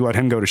guy? You let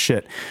him go to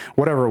shit,"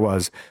 whatever it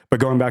was. But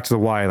going back to the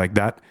why, like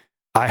that,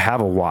 I have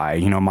a why.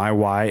 My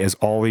why is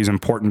all these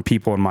important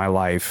people in my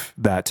life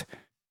that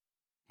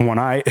when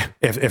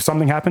if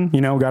something happened,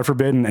 God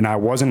forbid, and I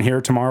wasn't here,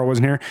 tomorrow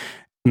wasn't here,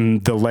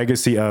 the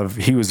legacy of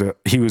he was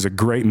a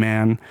great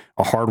man,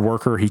 a hard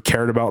worker. He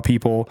cared about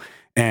people,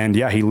 and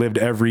he lived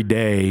every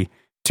day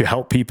to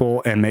help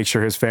people and make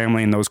sure his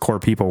family and those core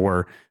people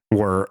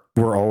were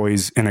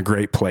always in a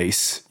great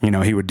place.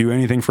 He would do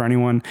anything for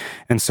anyone.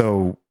 And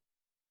so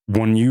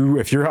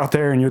if you're out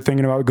there and you're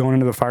thinking about going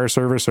into the fire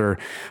service or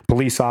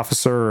police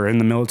officer or in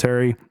the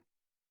military,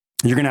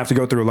 you're going to have to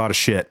go through a lot of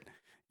shit,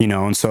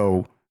 and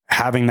so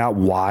having that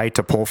why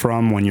to pull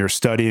from when you're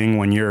studying,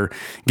 when you're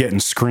getting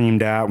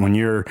screamed at, when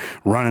you're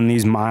running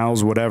these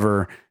miles,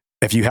 whatever,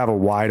 if you have a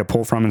why to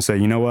pull from and say,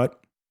 "You know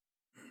what?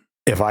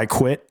 If I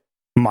quit,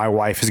 my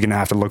wife is going to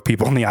have to look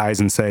people in the eyes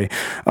and say,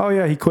 oh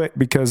yeah, he quit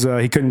because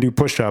he couldn't do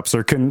push-ups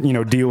or couldn't,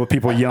 deal with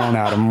people yelling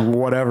at him,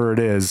 whatever it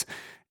is,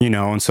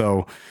 and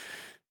so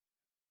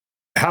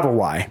have a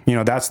why.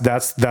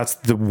 That's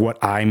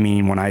what I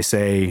mean when I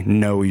say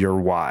know your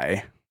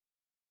why.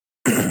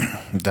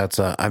 That's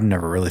I've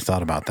never really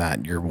thought about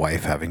that. Your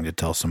wife having to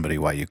tell somebody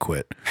why you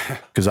quit.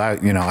 Cause I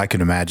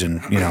can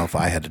imagine, if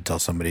I had to tell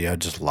somebody,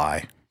 I'd just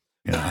lie.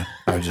 I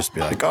would just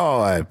be like,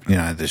 oh, I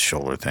had this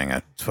shoulder thing.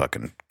 I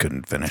fucking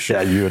couldn't finish.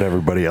 Yeah. You and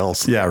everybody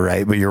else. Yeah.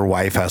 Right. But your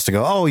wife has to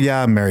go, oh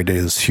yeah, I'm married to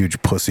this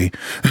huge pussy.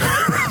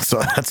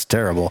 So that's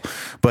terrible.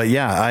 But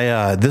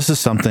yeah, this is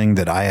something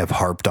that I have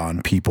harped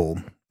on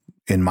people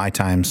in my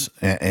times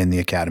in the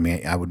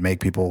academy. I would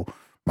make people,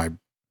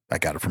 I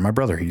got it from my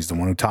brother. He's the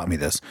one who taught me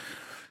this.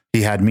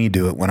 He had me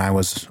do it when I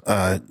was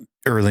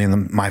early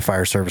in my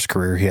fire service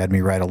career. He had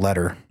me write a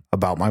letter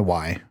about my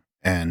why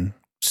and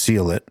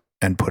seal it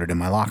and put it in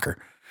my locker.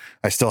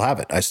 I still have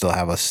it. I still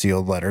have a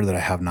sealed letter that I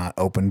have not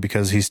opened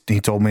because he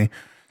told me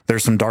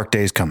there's some dark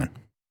days coming,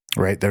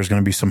 right? There's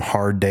going to be some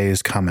hard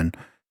days coming,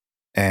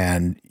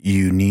 and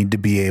you need to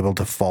be able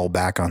to fall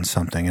back on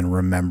something and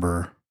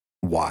remember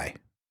why,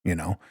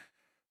 not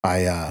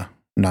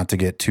to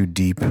get too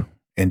deep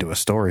into a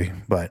story,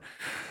 but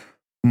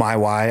my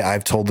why,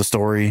 I've told the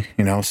story,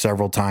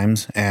 several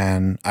times.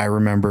 And I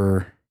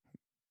remember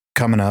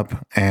coming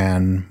up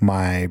and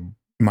my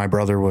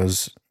brother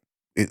was,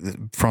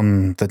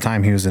 from the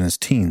time he was in his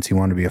teens, he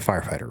wanted to be a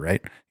firefighter,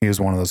 right? He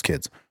was one of those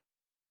kids.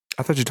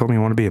 I thought you told me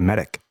you wanted to be a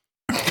medic.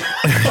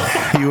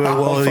 He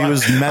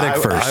was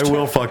medic first. I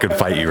will fucking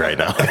fight you right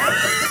now.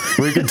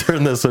 We can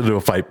turn this into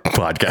a fight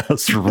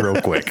podcast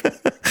real quick.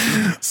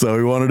 So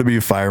he wanted to be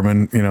a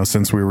fireman,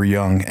 since we were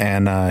young,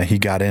 and he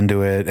got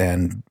into it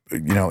and,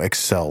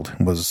 excelled,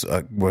 was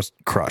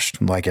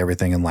crushed, like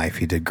everything in life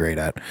he did great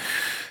at.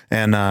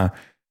 And,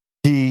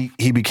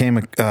 he became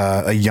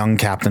a young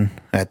captain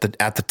at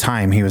the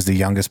time. He was the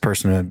youngest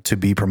person to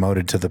be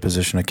promoted to the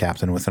position of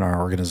captain within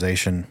our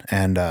organization.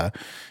 And,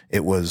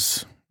 it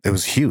was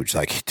huge.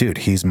 Like, dude,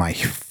 he's my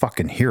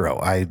fucking hero.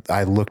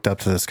 I looked up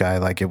to this guy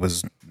like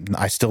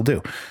I still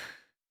do,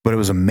 but it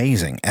was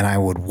amazing. And I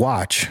would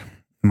watch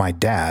my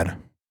dad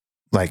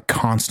like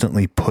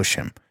constantly push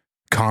him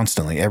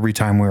every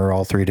time we were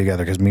all three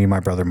together. Cause me, my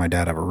brother, and my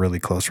dad have a really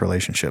close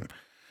relationship.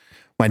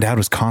 My dad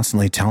was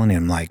constantly telling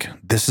him like,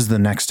 this is the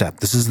next step.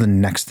 This is the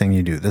next thing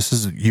you do.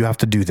 You have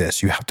to do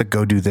this. You have to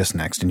go do this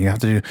next. And you have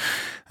to do,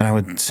 and I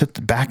would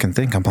sit back and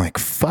think, I'm like,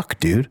 fuck,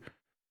 dude,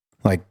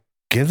 like,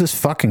 give this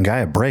fucking guy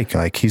a break.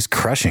 Like, he's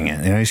crushing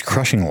it. He's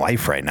crushing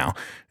life right now.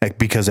 Like,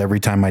 because every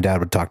time my dad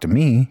would talk to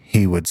me,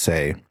 he would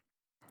say,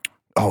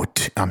 oh,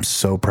 I'm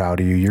so proud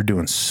of you. You're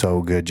doing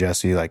so good,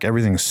 Jesse. Like,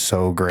 everything's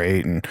so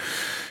great. And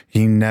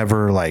he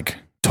never like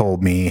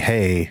told me,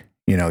 hey,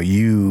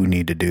 you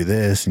need to do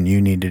this and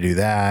you need to do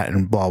that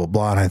and blah, blah,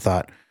 blah. And I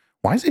thought,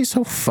 why is he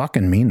so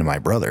fucking mean to my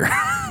brother?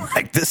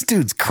 Like, this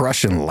dude's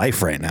crushing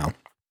life right now.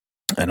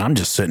 And I'm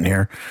just sitting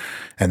here.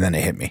 And then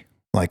it hit me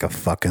like a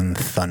fucking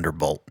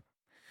thunderbolt.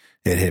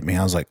 It hit me.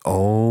 I was like,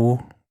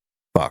 oh,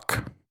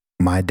 fuck.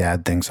 My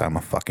dad thinks I'm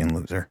a fucking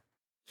loser.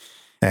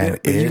 And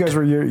you guys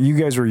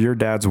were your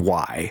dad's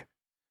why.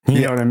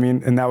 You know what I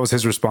mean? And that was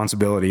his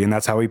responsibility. And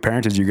that's how he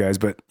parented you guys.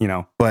 But,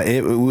 But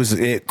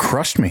it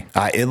crushed me.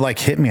 It like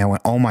hit me. I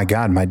went, oh my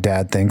God, my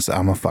dad thinks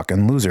I'm a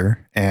fucking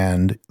loser.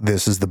 And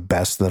this is the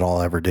best that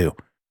I'll ever do.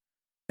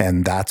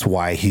 And that's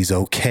why he's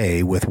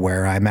okay with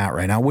where I'm at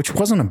right now, which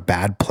wasn't a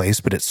bad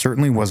place, but it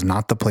certainly was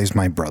not the place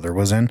my brother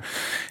was in.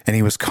 And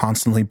he was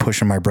constantly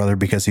pushing my brother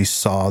because he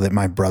saw that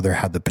my brother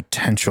had the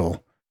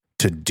potential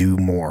to do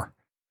more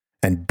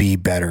and be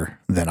better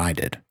than I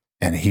did.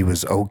 And he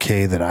was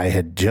okay that I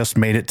had just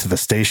made it to the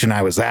station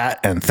I was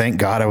at. And thank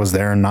God I was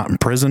there and not in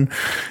prison.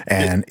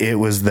 And it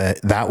was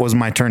that was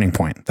my turning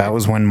point. That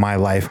was when my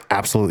life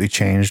absolutely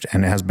changed,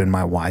 and it has been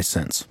my why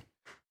since.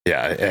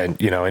 Yeah. And,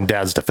 in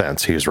Dad's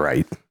defense, he was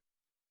right.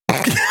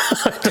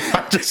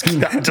 I'm just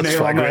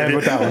nail on my head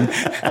with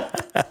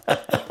that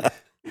one.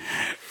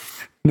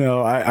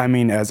 No, I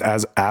mean, as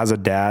a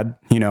dad,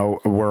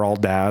 we're all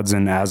dads.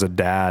 And as a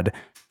dad,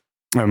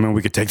 I mean,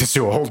 we could take this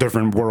to a whole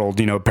different world,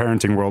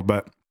 parenting world.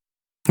 But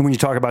when you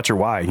talk about your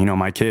why,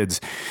 my kids,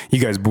 you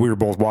guys, we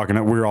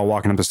were all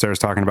walking up the stairs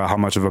talking about how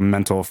much of a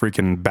mental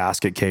freaking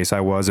basket case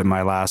I was at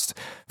my last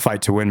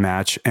fight to win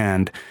match.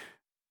 And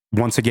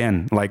once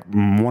again, like,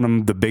 one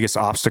of the biggest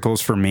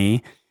obstacles for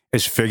me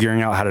is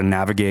figuring out how to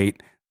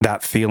navigate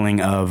that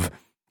feeling of,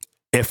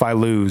 if I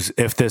lose,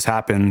 if this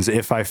happens,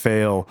 if I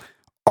fail,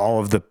 all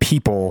of the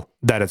people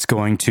that it's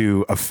going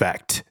to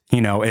affect,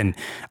 and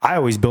I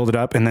always build it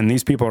up. And then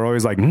these people are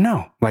always like,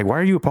 no, like, why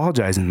are you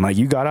apologizing? Like,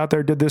 you got out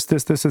there, did this,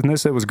 and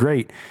this. It was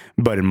great.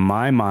 But in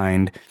my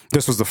mind,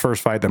 this was the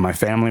first fight that my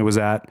family was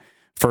at,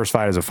 first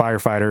fight as a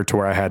firefighter, to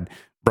where I had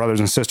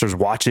brothers and sisters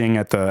watching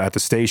at the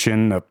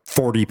station,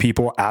 40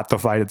 people at the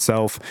fight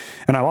itself.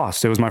 And I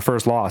lost. It was my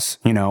first loss,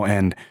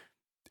 and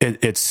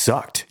it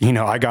sucked.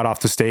 I got off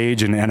the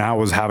stage and I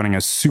was having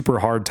a super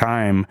hard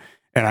time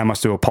and I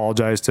must have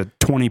apologized to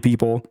 20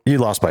 people. You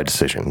lost by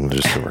decision,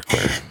 just so we're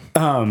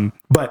clear.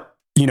 But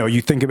you know,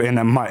 you think of,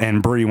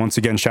 and Bree, once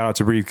again, shout out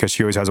to Bree because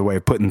she always has a way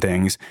of putting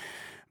things,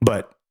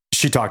 but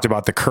she talked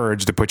about the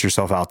courage to put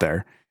yourself out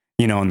there,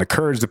 you know, and the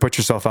courage to put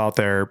yourself out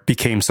there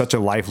became such a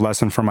life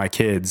lesson for my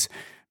kids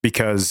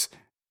because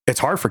it's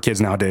hard for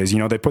kids nowadays. You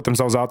know, they put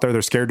themselves out there.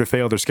 They're scared to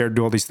fail. They're scared to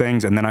do all these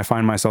things. And then I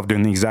find myself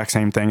doing the exact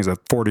same thing as a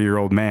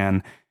 40-year-old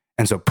man.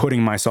 And so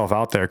putting myself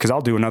out there, because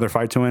I'll do another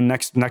fight to win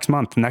next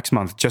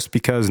month, just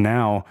because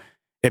now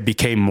it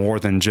became more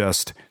than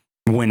just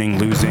winning,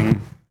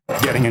 losing,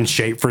 getting in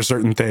shape for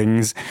certain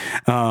things.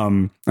 I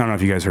don't know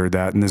if you guys heard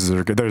that. And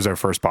there's our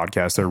first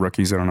podcast. They're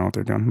rookies. I don't know what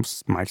they're doing,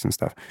 mics and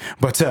stuff.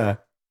 But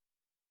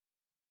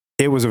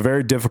it was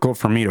very difficult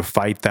for me to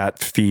fight that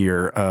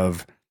fear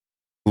of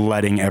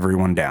letting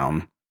everyone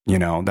down. You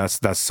know, that's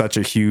such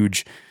a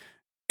huge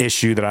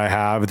issue that I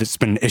have. It's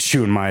been an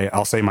issue in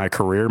my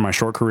career, my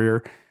short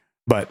career.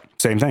 But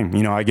same thing,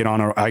 you know, I get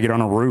on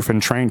a roof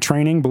and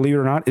training, believe it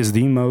or not, is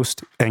the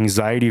most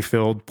anxiety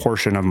filled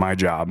portion of my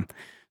job,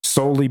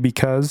 solely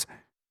because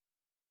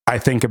I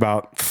think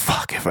about,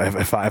 fuck,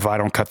 if I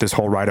don't cut this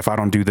hole right, if I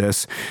don't do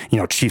this, you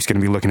know, Chief's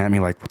going to be looking at me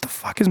like, what the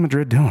fuck is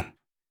Madrid doing?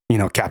 You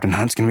know, Captain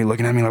Hunt's going to be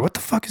looking at me like, what the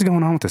fuck is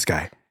going on with this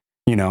guy?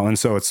 You know, and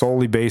so it's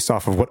solely based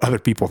off of what other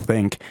people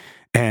think.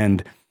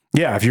 And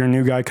yeah, if you're a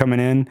new guy coming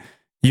in,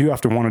 you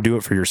have to want to do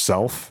it for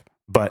yourself,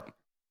 but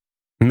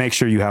make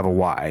sure you have a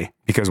why,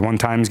 because when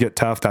times get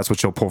tough, that's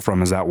what you'll pull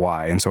from, is that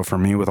why. And so for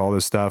me, with all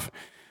this stuff,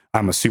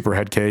 I'm a super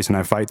head case and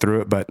I fight through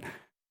it, but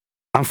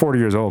I'm 40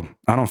 years old.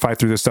 I don't fight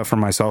through this stuff for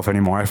myself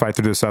anymore. I fight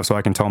through this stuff so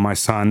I can tell my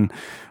son,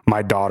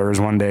 my daughters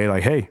one day,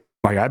 like, hey,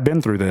 like, I've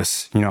been through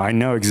this. You know, I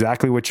know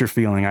exactly what you're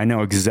feeling. I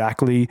know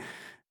exactly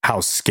how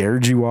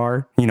scared you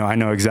are. You know, I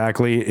know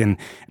exactly. And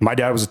my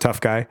dad was a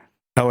tough guy,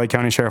 LA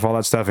County Sheriff, all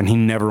that stuff. And he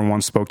never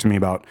once spoke to me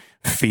about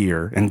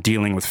fear and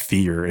dealing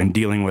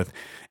with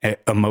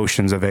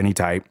emotions of any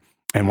type.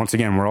 And once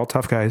again, we're all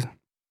tough guys,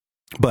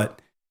 but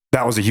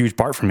that was a huge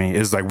part for me,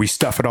 is like, we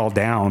stuff it all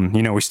down,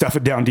 you know, we stuff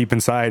it down deep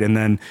inside and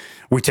then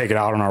we take it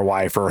out on our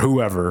wife or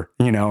whoever,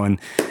 you know?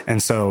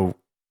 And so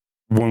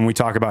when we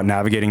talk about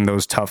navigating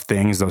those tough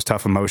things, those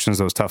tough emotions,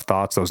 those tough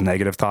thoughts, those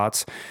negative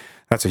thoughts,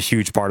 that's a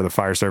huge part of the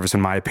fire service, in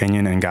my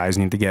opinion. And guys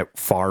need to get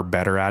far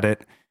better at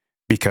it,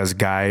 because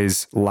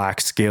guys lack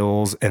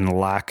skills and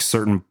lack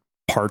certain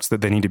parts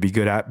that they need to be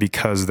good at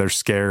because they're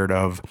scared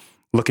of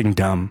looking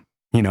dumb,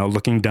 you know,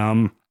 looking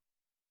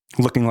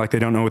like they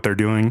don't know what they're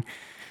doing,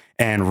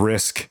 and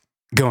risk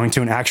going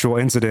to an actual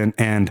incident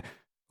and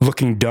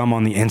looking dumb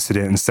on the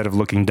incident instead of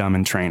looking dumb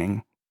in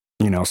training.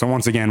 You know, so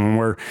once again, when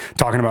we're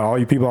talking about all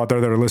you people out there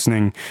that are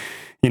listening,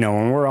 you know,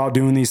 when we're all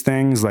doing these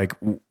things, like,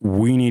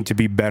 we need to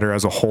be better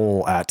as a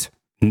whole at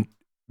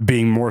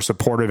being more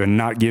supportive and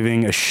not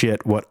giving a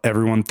shit what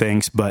everyone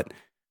thinks, but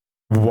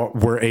what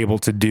we're able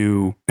to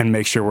do and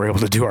make sure we're able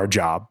to do our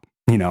job,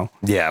 you know?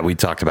 Yeah, we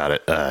talked about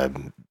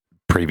it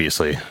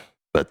previously,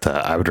 but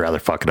I would rather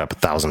fuck it up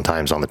 1,000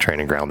 times on the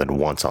training ground than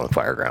once on the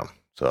fire ground.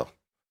 So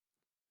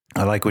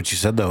I like what you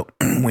said, though.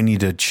 We need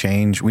to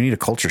change. We need a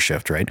culture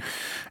shift, right?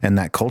 And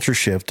that culture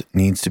shift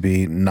needs to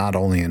be not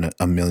only in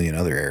a million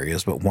other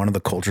areas, but one of the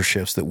culture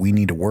shifts that we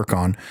need to work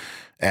on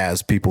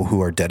as people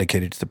who are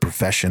dedicated to the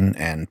profession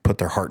and put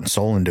their heart and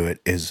soul into it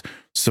is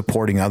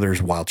supporting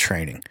others while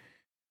training.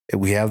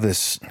 We have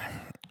this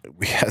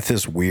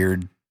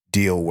weird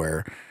deal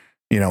where,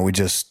 you know, we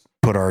just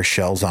put our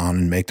shells on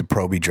and make the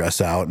probie dress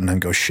out and then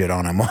go shit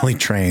on him while he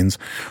trains,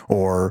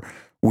 or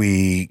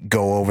we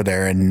go over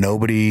there and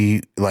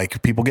nobody,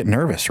 like, people get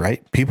nervous,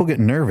 right? People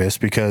get nervous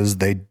because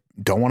they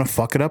don't want to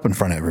fuck it up in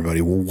front of everybody.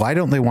 Well, why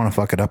don't they want to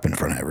fuck it up in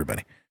front of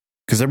everybody?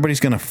 Because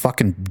everybody's going to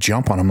fucking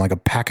jump on them like a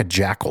pack of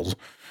jackals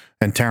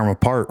and tear them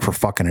apart for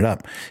fucking it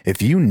up.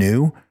 If you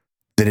knew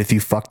that if you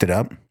fucked it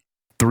up,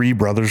 3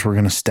 brothers were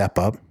going to step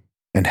up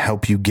and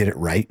help you get it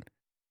right,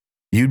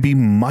 you'd be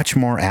much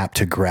more apt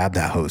to grab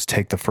that hose,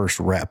 take the first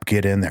rep,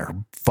 get in there,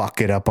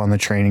 fuck it up on the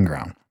training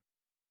ground.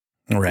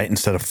 Right,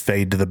 instead of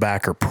fade to the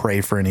back or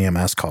pray for an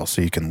EMS call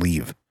so you can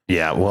leave.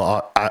 yeah,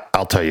 well,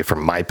 I'll tell you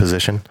from my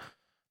position,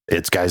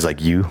 it's guys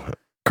like you,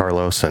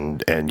 Carlos,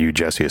 and you,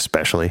 Jesse,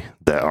 especially,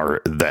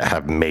 that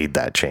have made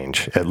that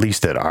change, at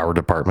least at our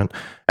department.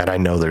 And I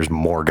know there's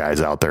more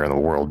guys out there in the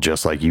world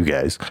just like you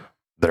guys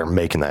that are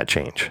making that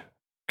change,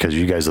 because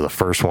you guys are the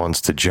first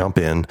ones to jump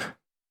in,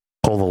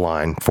 pull the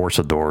line, force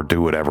a door,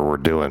 do whatever we're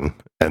doing.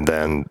 And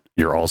then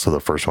you're also the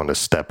first one to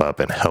step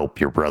up and help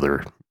your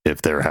brother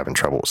if they're having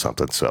trouble with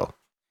something. So,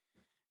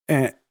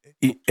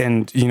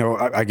 and you know,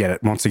 I get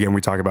it. Once again,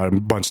 we talk about it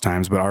a bunch of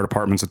times, but our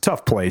department's a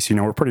tough place. You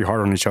know, we're pretty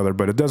hard on each other,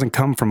 but it doesn't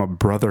come from a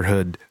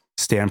brotherhood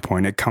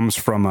standpoint. It comes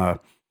from a,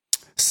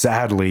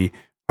 sadly,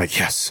 like,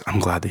 yes, I'm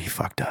glad that he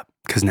fucked up,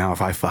 because now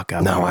if I fuck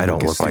up, no, I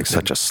don't look like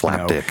such a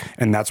slapdick. You know?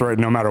 And that's right.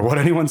 No matter what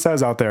anyone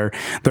says out there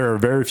are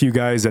very few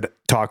guys that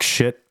talk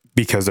shit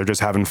because they're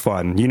just having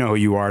fun. You know who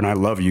you are, and I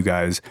love you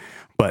guys,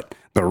 but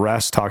the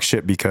rest talk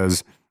shit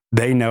because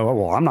they know, oh,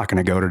 well, I'm not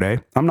going to go today.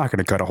 I'm not going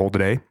to cut a hole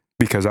today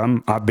because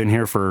I've been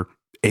here for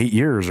 8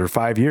 years or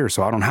 5 years,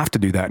 so I don't have to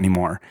do that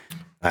anymore.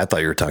 I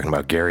thought you were talking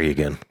about Gary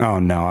again. Oh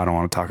no, I don't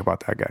want to talk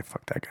about that guy.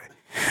 Fuck that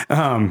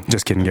guy.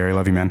 Just kidding, Gary.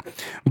 Love you, man.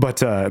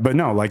 But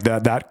no, like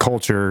that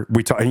culture,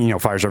 we talk,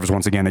 fire service,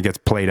 once again, it gets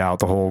played out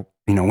the whole,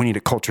 we need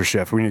a culture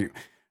shift.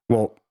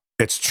 Well,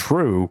 it's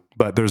true,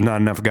 but there's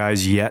not enough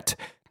guys yet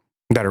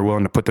that are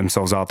willing to put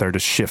themselves out there to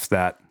shift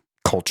that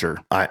culture.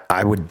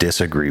 I would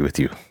disagree with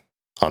you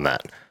on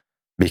that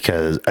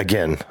because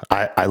again,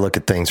 I look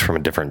at things from a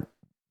different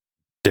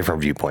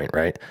viewpoint,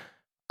 right?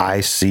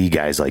 I see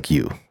guys like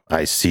you.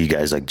 I see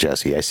guys like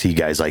Jesse. I see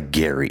guys like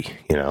Gary,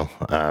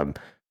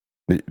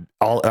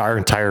 all our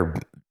entire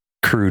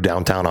crew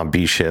downtown on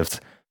B shift,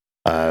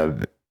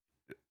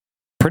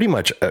 pretty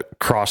much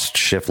cross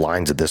shift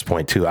lines at this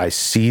point too. I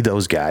see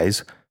those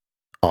guys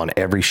on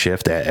every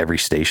shift at every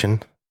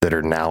station that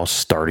are now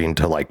starting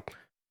to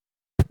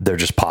they're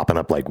just popping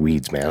up like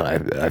weeds, man.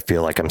 I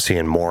feel like I'm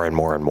seeing more and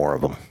more and more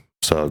of them.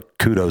 So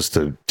kudos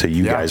to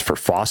you guys for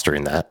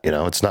fostering that.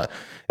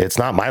 It's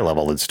not my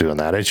level that's doing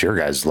that. It's your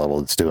guys' level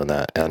that's doing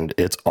that. And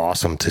it's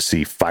awesome to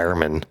see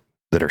firemen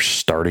that are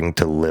starting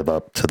to live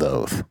up to the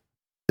oath.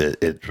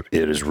 It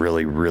is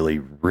really, really,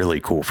 really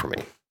cool for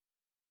me.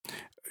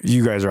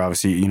 You guys are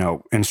obviously,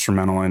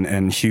 instrumental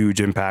and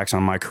huge impacts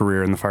on my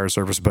career in the fire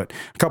service. But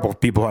a couple of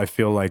people I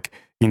feel like,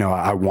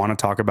 I want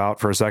to talk about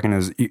for a second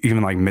is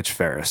even like Mitch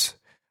Ferris.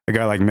 A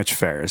guy like Mitch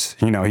Ferris,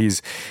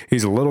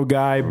 he's a little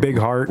guy, big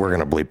heart. We're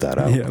going to bleep that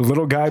out. Yeah,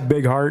 little guy,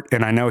 big heart.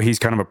 And I know he's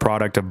kind of a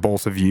product of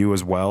both of you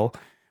as well.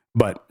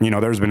 But,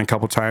 there's been a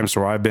couple times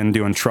where I've been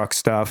doing truck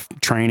stuff,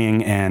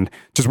 training, and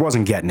just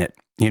wasn't getting it,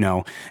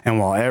 And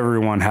while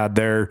everyone had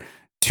their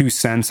 2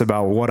 cents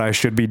about what I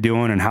should be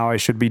doing and how I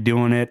should be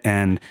doing it,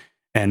 and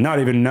not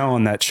even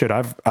knowing that shit,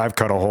 I've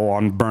cut a hole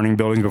on burning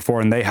buildings before,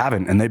 and they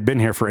haven't, and they've been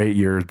here for 8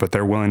 years, but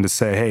they're willing to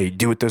say, hey,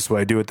 do it this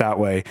way, do it that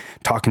way,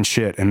 talking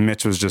shit. And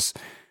Mitch was just,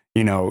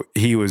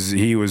 he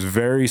was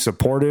very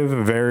supportive,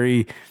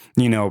 very,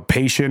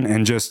 patient,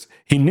 and just,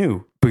 he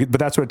knew, but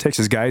that's what it takes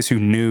is guys who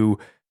knew.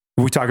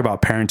 We talk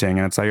about parenting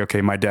and it's like,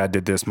 okay, my dad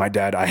did this.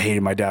 I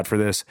hated my dad for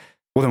this.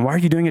 Well, then why are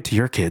you doing it to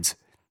your kids?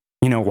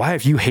 Why,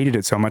 if you hated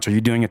it so much, are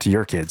you doing it to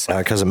your kids?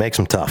 Because it makes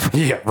them tough.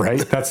 Yeah, right.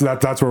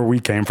 That's where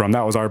we came from.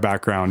 That was our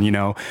background,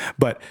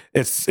 But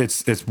it's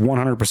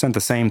 100%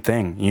 the same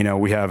thing.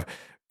 We have,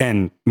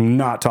 and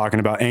not talking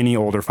about any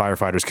older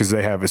firefighters because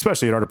they have,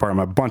 especially at our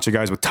department, a bunch of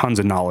guys with tons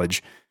of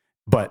knowledge.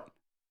 But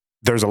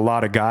there's a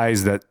lot of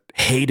guys that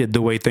hated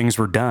the way things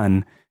were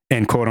done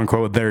in quote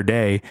unquote their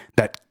day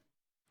that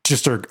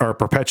just are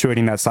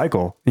perpetuating that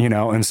cycle,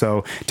 And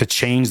so to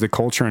change the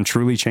culture and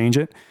truly change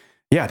it,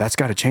 yeah, that's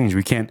got to change.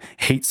 We can't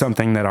hate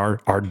something that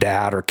our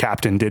dad or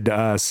captain did to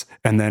us,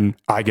 and then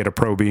I get a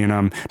probie and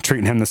I'm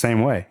treating him the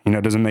same way.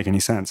 It doesn't make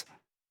any sense.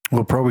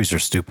 Well, probies are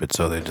stupid,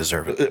 so they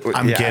deserve it.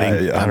 I'm Yeah,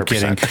 kidding. I'm 100%.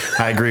 kidding.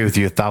 I agree with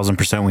you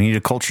 1,000%. We need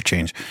a culture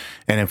change.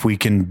 And if we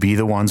can be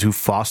the ones who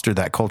foster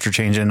that culture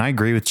change, and I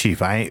agree with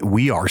Chief,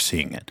 we are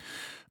seeing it,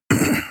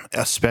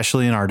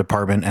 especially in our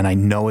department. And I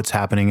know it's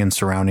happening in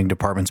surrounding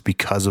departments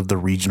because of the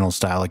regional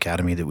style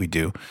academy that we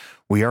do.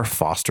 We are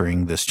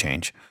fostering this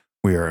change.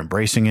 We are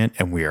embracing it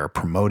and we are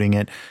promoting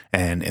it.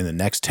 And in the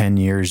next 10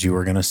 years, you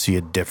are going to see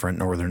a different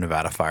Northern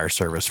Nevada Fire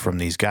Service from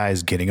these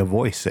guys getting a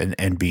voice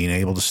and being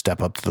able to step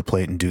up to the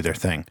plate and do their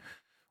thing.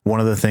 One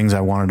of the things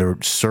I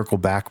wanted to circle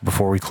back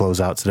before we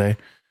close out today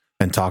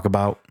and talk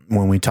about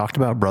when we talked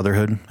about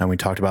brotherhood and we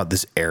talked about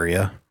this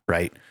area,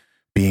 right?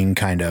 Being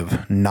kind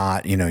of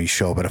not, you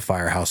show up at a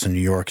firehouse in New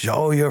York.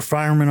 Oh, you're a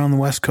fireman on the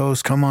West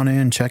Coast. Come on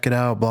in, check it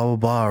out, blah, blah,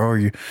 blah. Or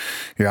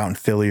you're out in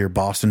Philly or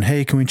Boston.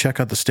 Hey, can we check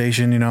out the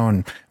station?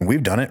 And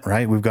we've done it,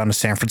 right? We've gone to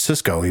San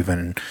Francisco even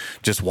and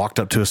just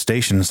walked up to a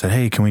station and said,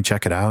 hey, can we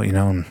check it out?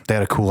 And they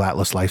had a cool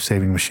Atlas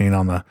life-saving machine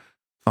on the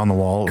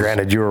wall.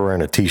 Granted, you were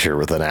wearing a t-shirt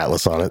with an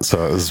Atlas on it,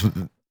 so it was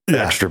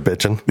extra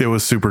bitching. It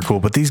was super cool,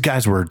 but these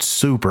guys were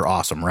super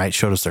awesome, right?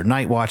 Showed us their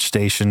night watch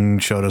station,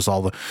 showed us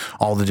all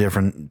the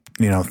different,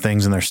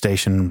 things in their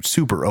station,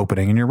 super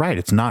opening. And you're right.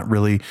 It's not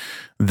really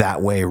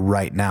that way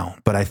right now,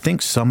 but I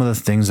think some of the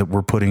things that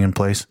we're putting in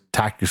place,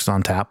 Tactics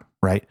on Tap,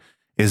 right,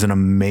 is an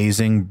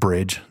amazing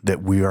bridge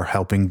that we are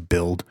helping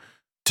build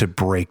to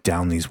break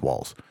down these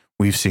walls.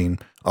 We've seen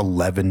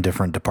 11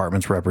 different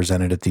departments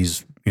represented at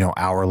these,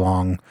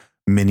 hour-long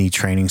mini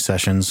training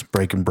sessions,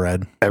 breaking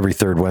bread. Every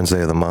third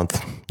Wednesday of the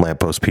month,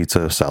 Lamppost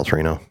Pizza, South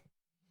Reno.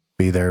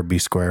 Be there, be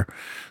square.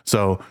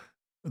 So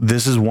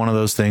this is one of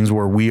those things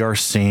where we are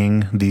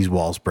seeing these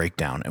walls break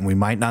down, and we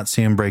might not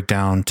see them break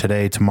down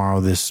today,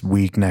 tomorrow, this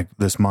week,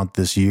 this month,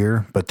 this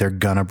year, but they're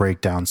going to break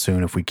down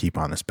soon if we keep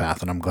on this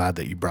path. And I'm glad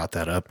that you brought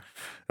that up,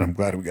 and I'm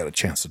glad we got a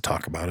chance to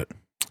talk about it.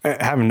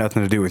 Having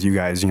nothing to do with you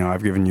guys,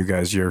 I've given you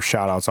guys your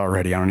shout outs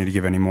already. I don't need to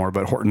give any more,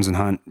 but Hortons and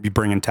Hunt, be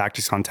bringing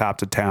Tactics on Tap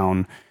to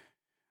town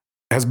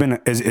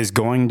is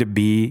going to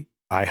be,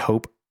 I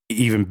hope,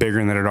 even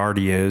bigger than it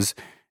already is.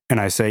 And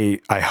I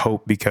say I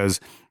hope because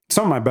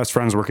some of my best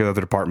friends work at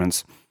other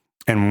departments,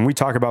 when we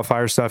talk about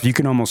fire stuff, you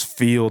can almost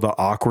feel the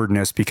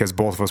awkwardness because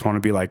both of us want to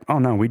be like, oh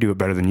no, we do it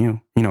better than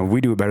you.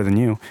 We do it better than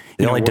you.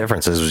 The only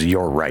difference is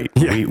you're right.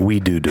 Yeah. We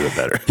do it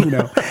better.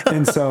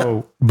 And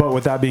so, but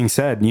with that being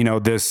said,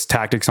 this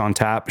Tactics on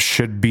Tap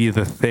should be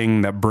the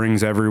thing that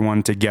brings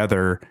everyone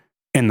together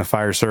in the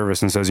fire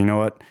service and says, you know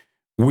what,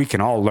 we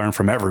can all learn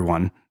from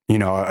everyone. A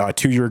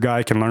 2-year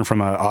guy can learn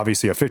from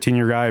obviously a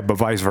 15-year guy, but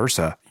vice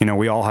versa.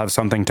 We all have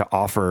something to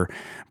offer,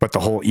 but the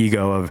whole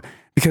ego of,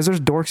 because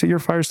there's dorks at your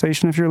fire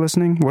station, if you're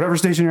listening, whatever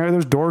station you're at,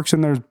 there's dorks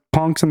and there's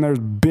punks and there's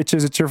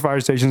bitches at your fire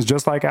stations,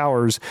 just like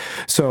ours.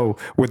 So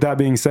with that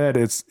being said,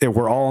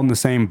 we're all in the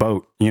same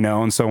boat,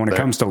 And so when it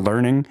comes to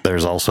learning,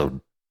 there's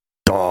also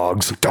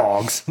dogs,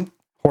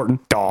 Horton,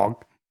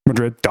 dog,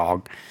 Madrid,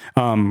 dog.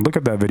 Look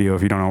up that video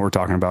if you don't know what we're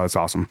talking about. It's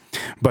awesome.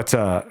 But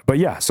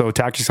yeah, so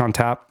Tactics on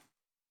Tap.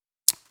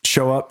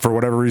 Show up for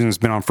whatever reason. It's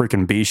been on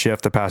freaking B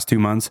shift the past 2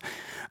 months.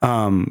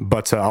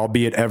 But I'll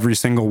be at every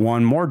single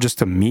one, more just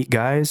to meet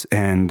guys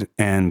and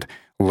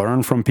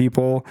learn from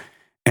people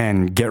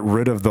and get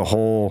rid of the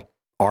whole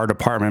our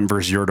department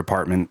versus your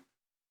department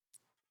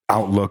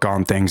outlook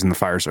on things in the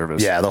fire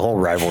service. Yeah. The whole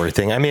rivalry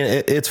thing. I mean,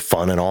 it's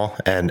fun and all.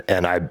 And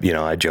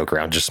I joke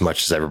around just as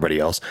much as everybody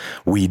else.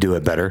 We do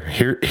it better.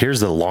 Here's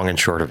the long and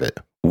short of it.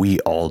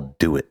 We all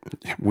do it.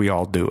 We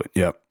all do it.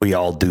 Yep. We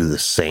all do the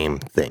same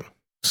thing.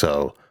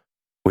 So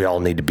we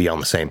all need to be on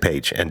the same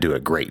page and do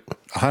it great.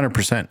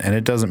 100%. And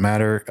it doesn't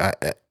matter.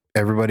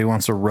 Everybody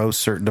wants to roast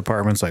certain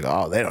departments like,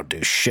 oh, they don't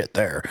do shit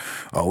there.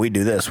 Oh, we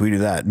do this, we do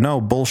that. No,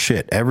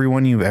 bullshit.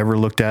 Everyone you've ever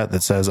looked at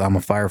that says I'm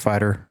a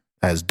firefighter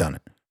has done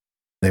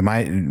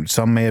it.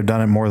 Some may have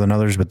done it more than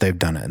others, but they've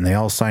done it. And they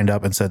all signed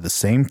up and said the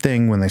same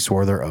thing when they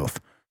swore their oath.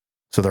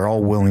 So they're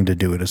all willing to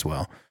do it as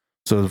well.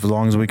 So as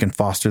long as we can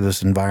foster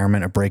this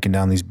environment of breaking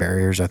down these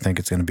barriers, I think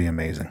it's going to be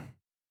amazing.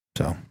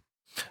 So.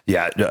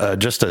 Yeah,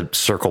 just to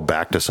circle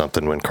back to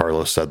something when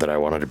Carlos said that I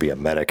wanted to be a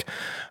medic,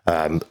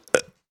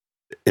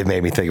 it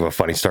made me think of a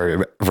funny story.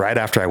 Right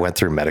after I went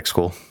through medic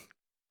school,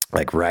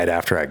 like right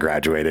after I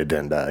graduated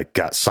and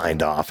got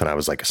signed off and I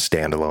was like a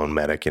standalone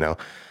medic,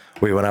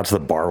 we went out to the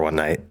bar one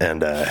night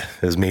and it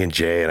was me and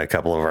Jay and a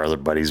couple of our other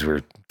buddies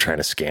were trying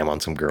to scam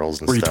on some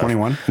girls and stuff. Were you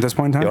 21 at this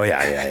point in time? Oh,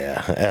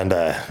 yeah.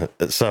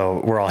 And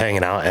so we're all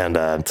hanging out and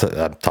I'm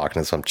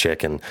talking to some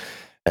chick and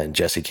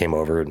Jesse came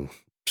over and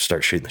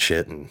start shooting the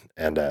shit.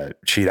 And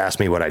she'd asked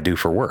me what I do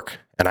for work.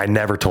 And I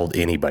never told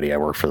anybody I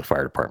work for the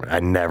fire department. I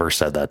never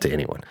said that to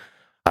anyone.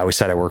 I always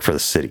said I work for the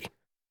city.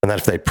 And that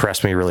if they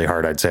pressed me really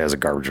hard, I'd say I was a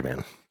garbage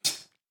man,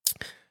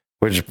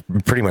 which is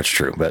pretty much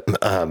true. But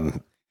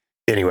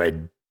anyway,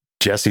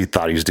 Jesse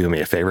thought he was doing me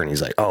a favor and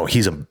he's like, oh,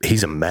 he's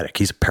a medic.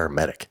 He's a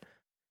paramedic.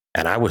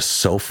 And I was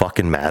so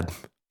fucking mad.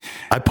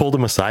 I pulled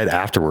him aside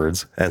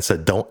afterwards and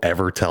said, don't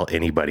ever tell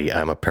anybody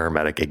I'm a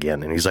paramedic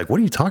again. And he's like, what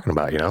are you talking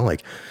about?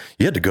 Like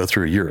you had to go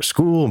through a year of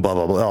school and blah,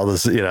 blah, blah, all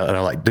this, and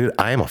I'm like, dude,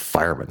 I am a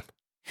fireman.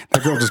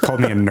 That girl just called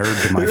me a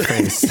nerd to my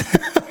face.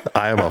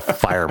 I am a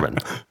fireman.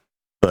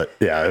 But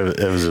yeah, it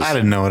was just, I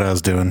didn't know what I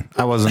was doing.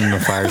 I wasn't in the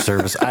fire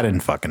service. I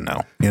didn't fucking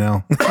know,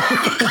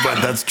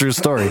 but that's a true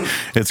story.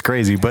 It's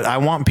crazy. But I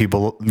want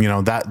people,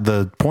 that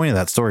the point of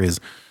that story is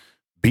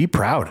be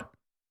proud.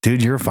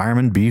 Dude, you're a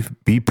fireman.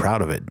 Be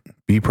proud of it.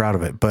 Be proud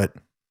of it. But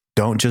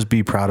don't just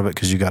be proud of it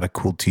because you got a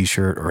cool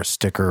t-shirt or a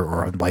sticker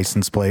or a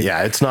license plate.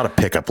 Yeah, it's not a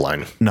pickup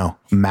line. No,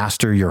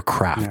 master your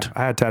craft. Yeah,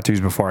 I had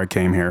tattoos before I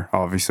came here,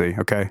 obviously.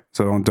 Okay.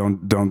 So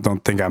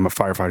don't think I'm a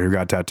firefighter who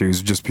got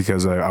tattoos just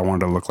because I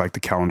wanted to look like the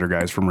calendar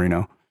guys from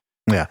Reno.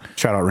 Yeah.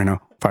 Shout out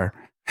Reno Fire.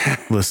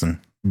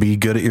 Listen, be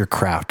good at your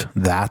craft.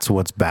 That's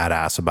what's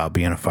badass about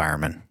being a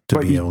fireman, to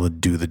be able to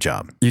do the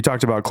job. You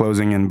talked about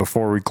closing, and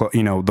before we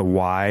the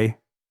why.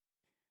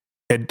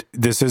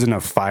 This isn't a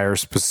fire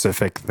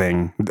specific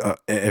thing.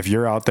 If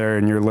you're out there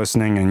and you're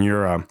listening and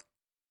you're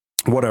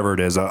whatever it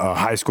is, a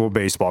high school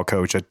baseball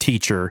coach, a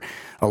teacher,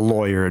 a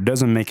lawyer, it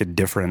doesn't make a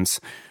difference.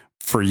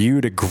 For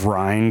you to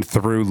grind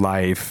through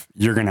life,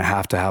 you're going to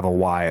have a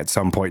why at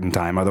some point in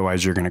time.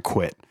 Otherwise, you're going to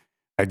quit.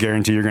 I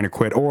guarantee you're going to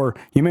quit, or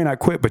you may not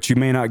quit, but you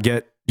may not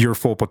get your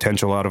full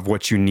potential out of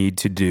what you need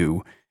to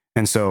do.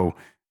 And so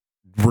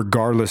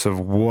regardless of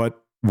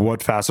what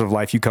facet of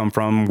life you come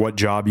from, what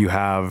job you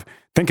have,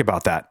 think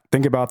about that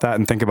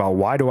and think about,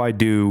 why do I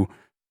do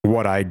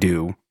what I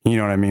do? You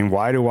know what I mean?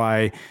 Why do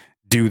I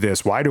do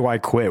this? Why do I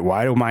quit?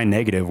 Why am I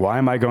negative? Why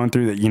am I going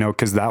through that?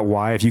 Because that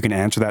why, if you can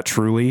answer that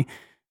truly,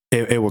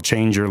 it will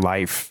change your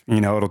life.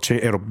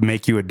 It'll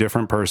make you a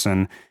different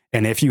person.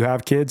 And if you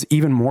have kids,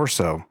 even more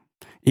so,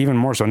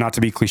 not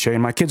to be cliche.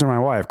 And my kids are my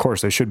why. Of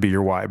course, they should be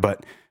your why.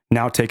 But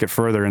now take it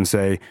further and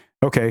say,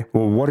 okay,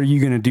 well, what are you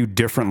going to do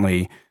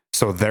differently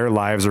so their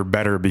lives are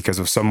better because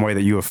of some way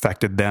that you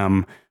affected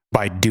them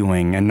by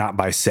doing and not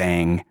by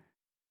saying?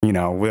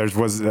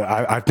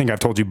 I think I've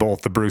told you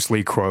both the Bruce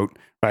Lee quote,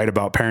 right,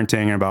 about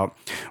parenting and about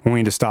we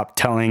need to stop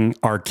telling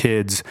our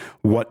kids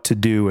what to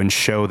do and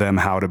show them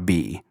how to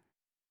be.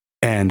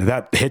 And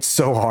that hits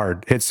so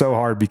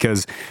hard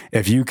because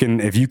if you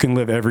can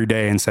live every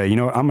day and say, I'm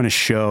going to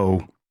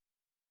show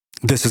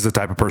this is the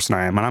type of person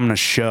I am, and I'm going to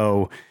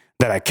show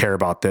that I care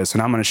about this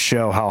and I'm going to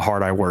show how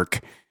hard I work,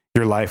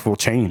 your life will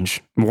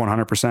change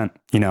 100%.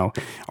 You know,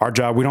 our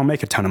job, we don't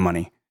make a ton of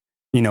money,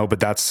 you know,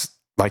 but that's,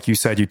 like you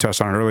said, you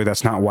touched on it earlier.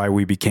 That's not why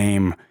we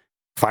became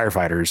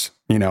firefighters.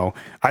 You know,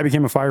 I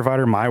became a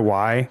firefighter. My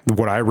why,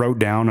 what I wrote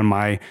down in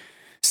my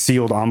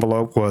sealed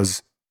envelope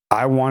was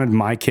I wanted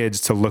my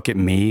kids to look at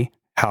me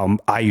how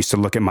I used to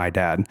look at my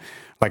dad,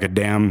 like a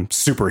damn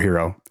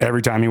superhero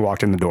every time he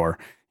walked in the door.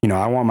 You know,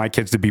 I want my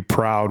kids to be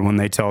proud when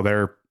they tell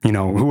their, you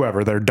know,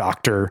 whoever, their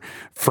doctor,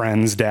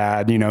 friend's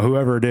dad, you know,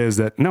 whoever it is,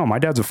 that no, my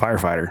dad's a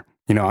firefighter.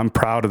 You know, I'm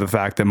proud of the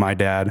fact that my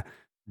dad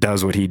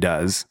does what he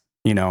does,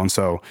 you know, and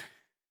so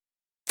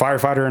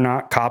firefighter or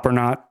not, cop or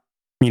not,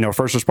 you know,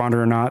 first responder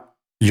or not,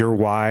 your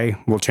why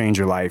will change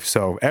your life.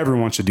 So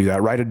everyone should do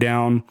that. Write it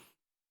down,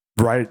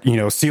 write, you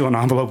know, seal an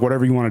envelope,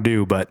 whatever you want to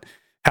do, but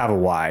have a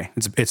why.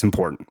 It's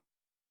important.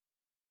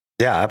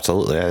 Yeah,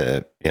 absolutely.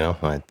 I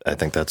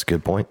think that's a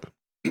good point.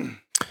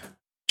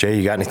 Jay,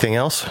 you got anything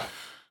else?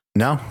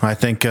 No, I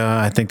think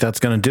that's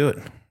going to do it.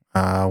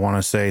 I want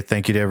to say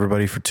thank you to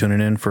everybody for tuning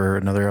in for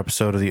another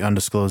episode of the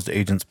Undisclosed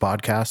Agents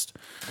podcast.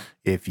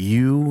 If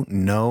you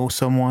know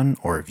someone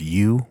or if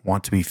you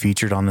want to be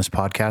featured on this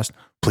podcast,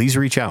 please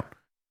reach out.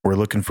 We're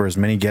looking for as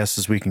many guests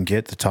as we can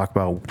get to talk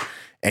about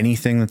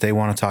anything that they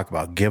want to talk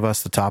about. Give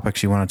us the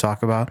topics you want to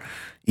talk about.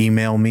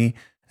 Email me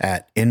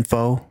at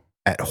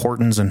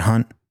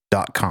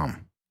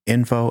info@hortonsandhunt.com.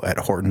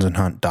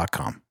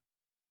 info@hortonsandhunt.com.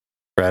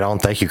 Right on.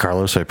 Thank you,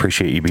 Carlos. I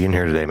appreciate you being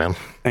here today, man.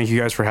 Thank you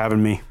guys for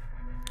having me.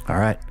 All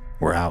right,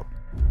 we're out.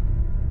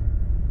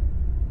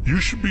 You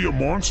should be a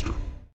monster.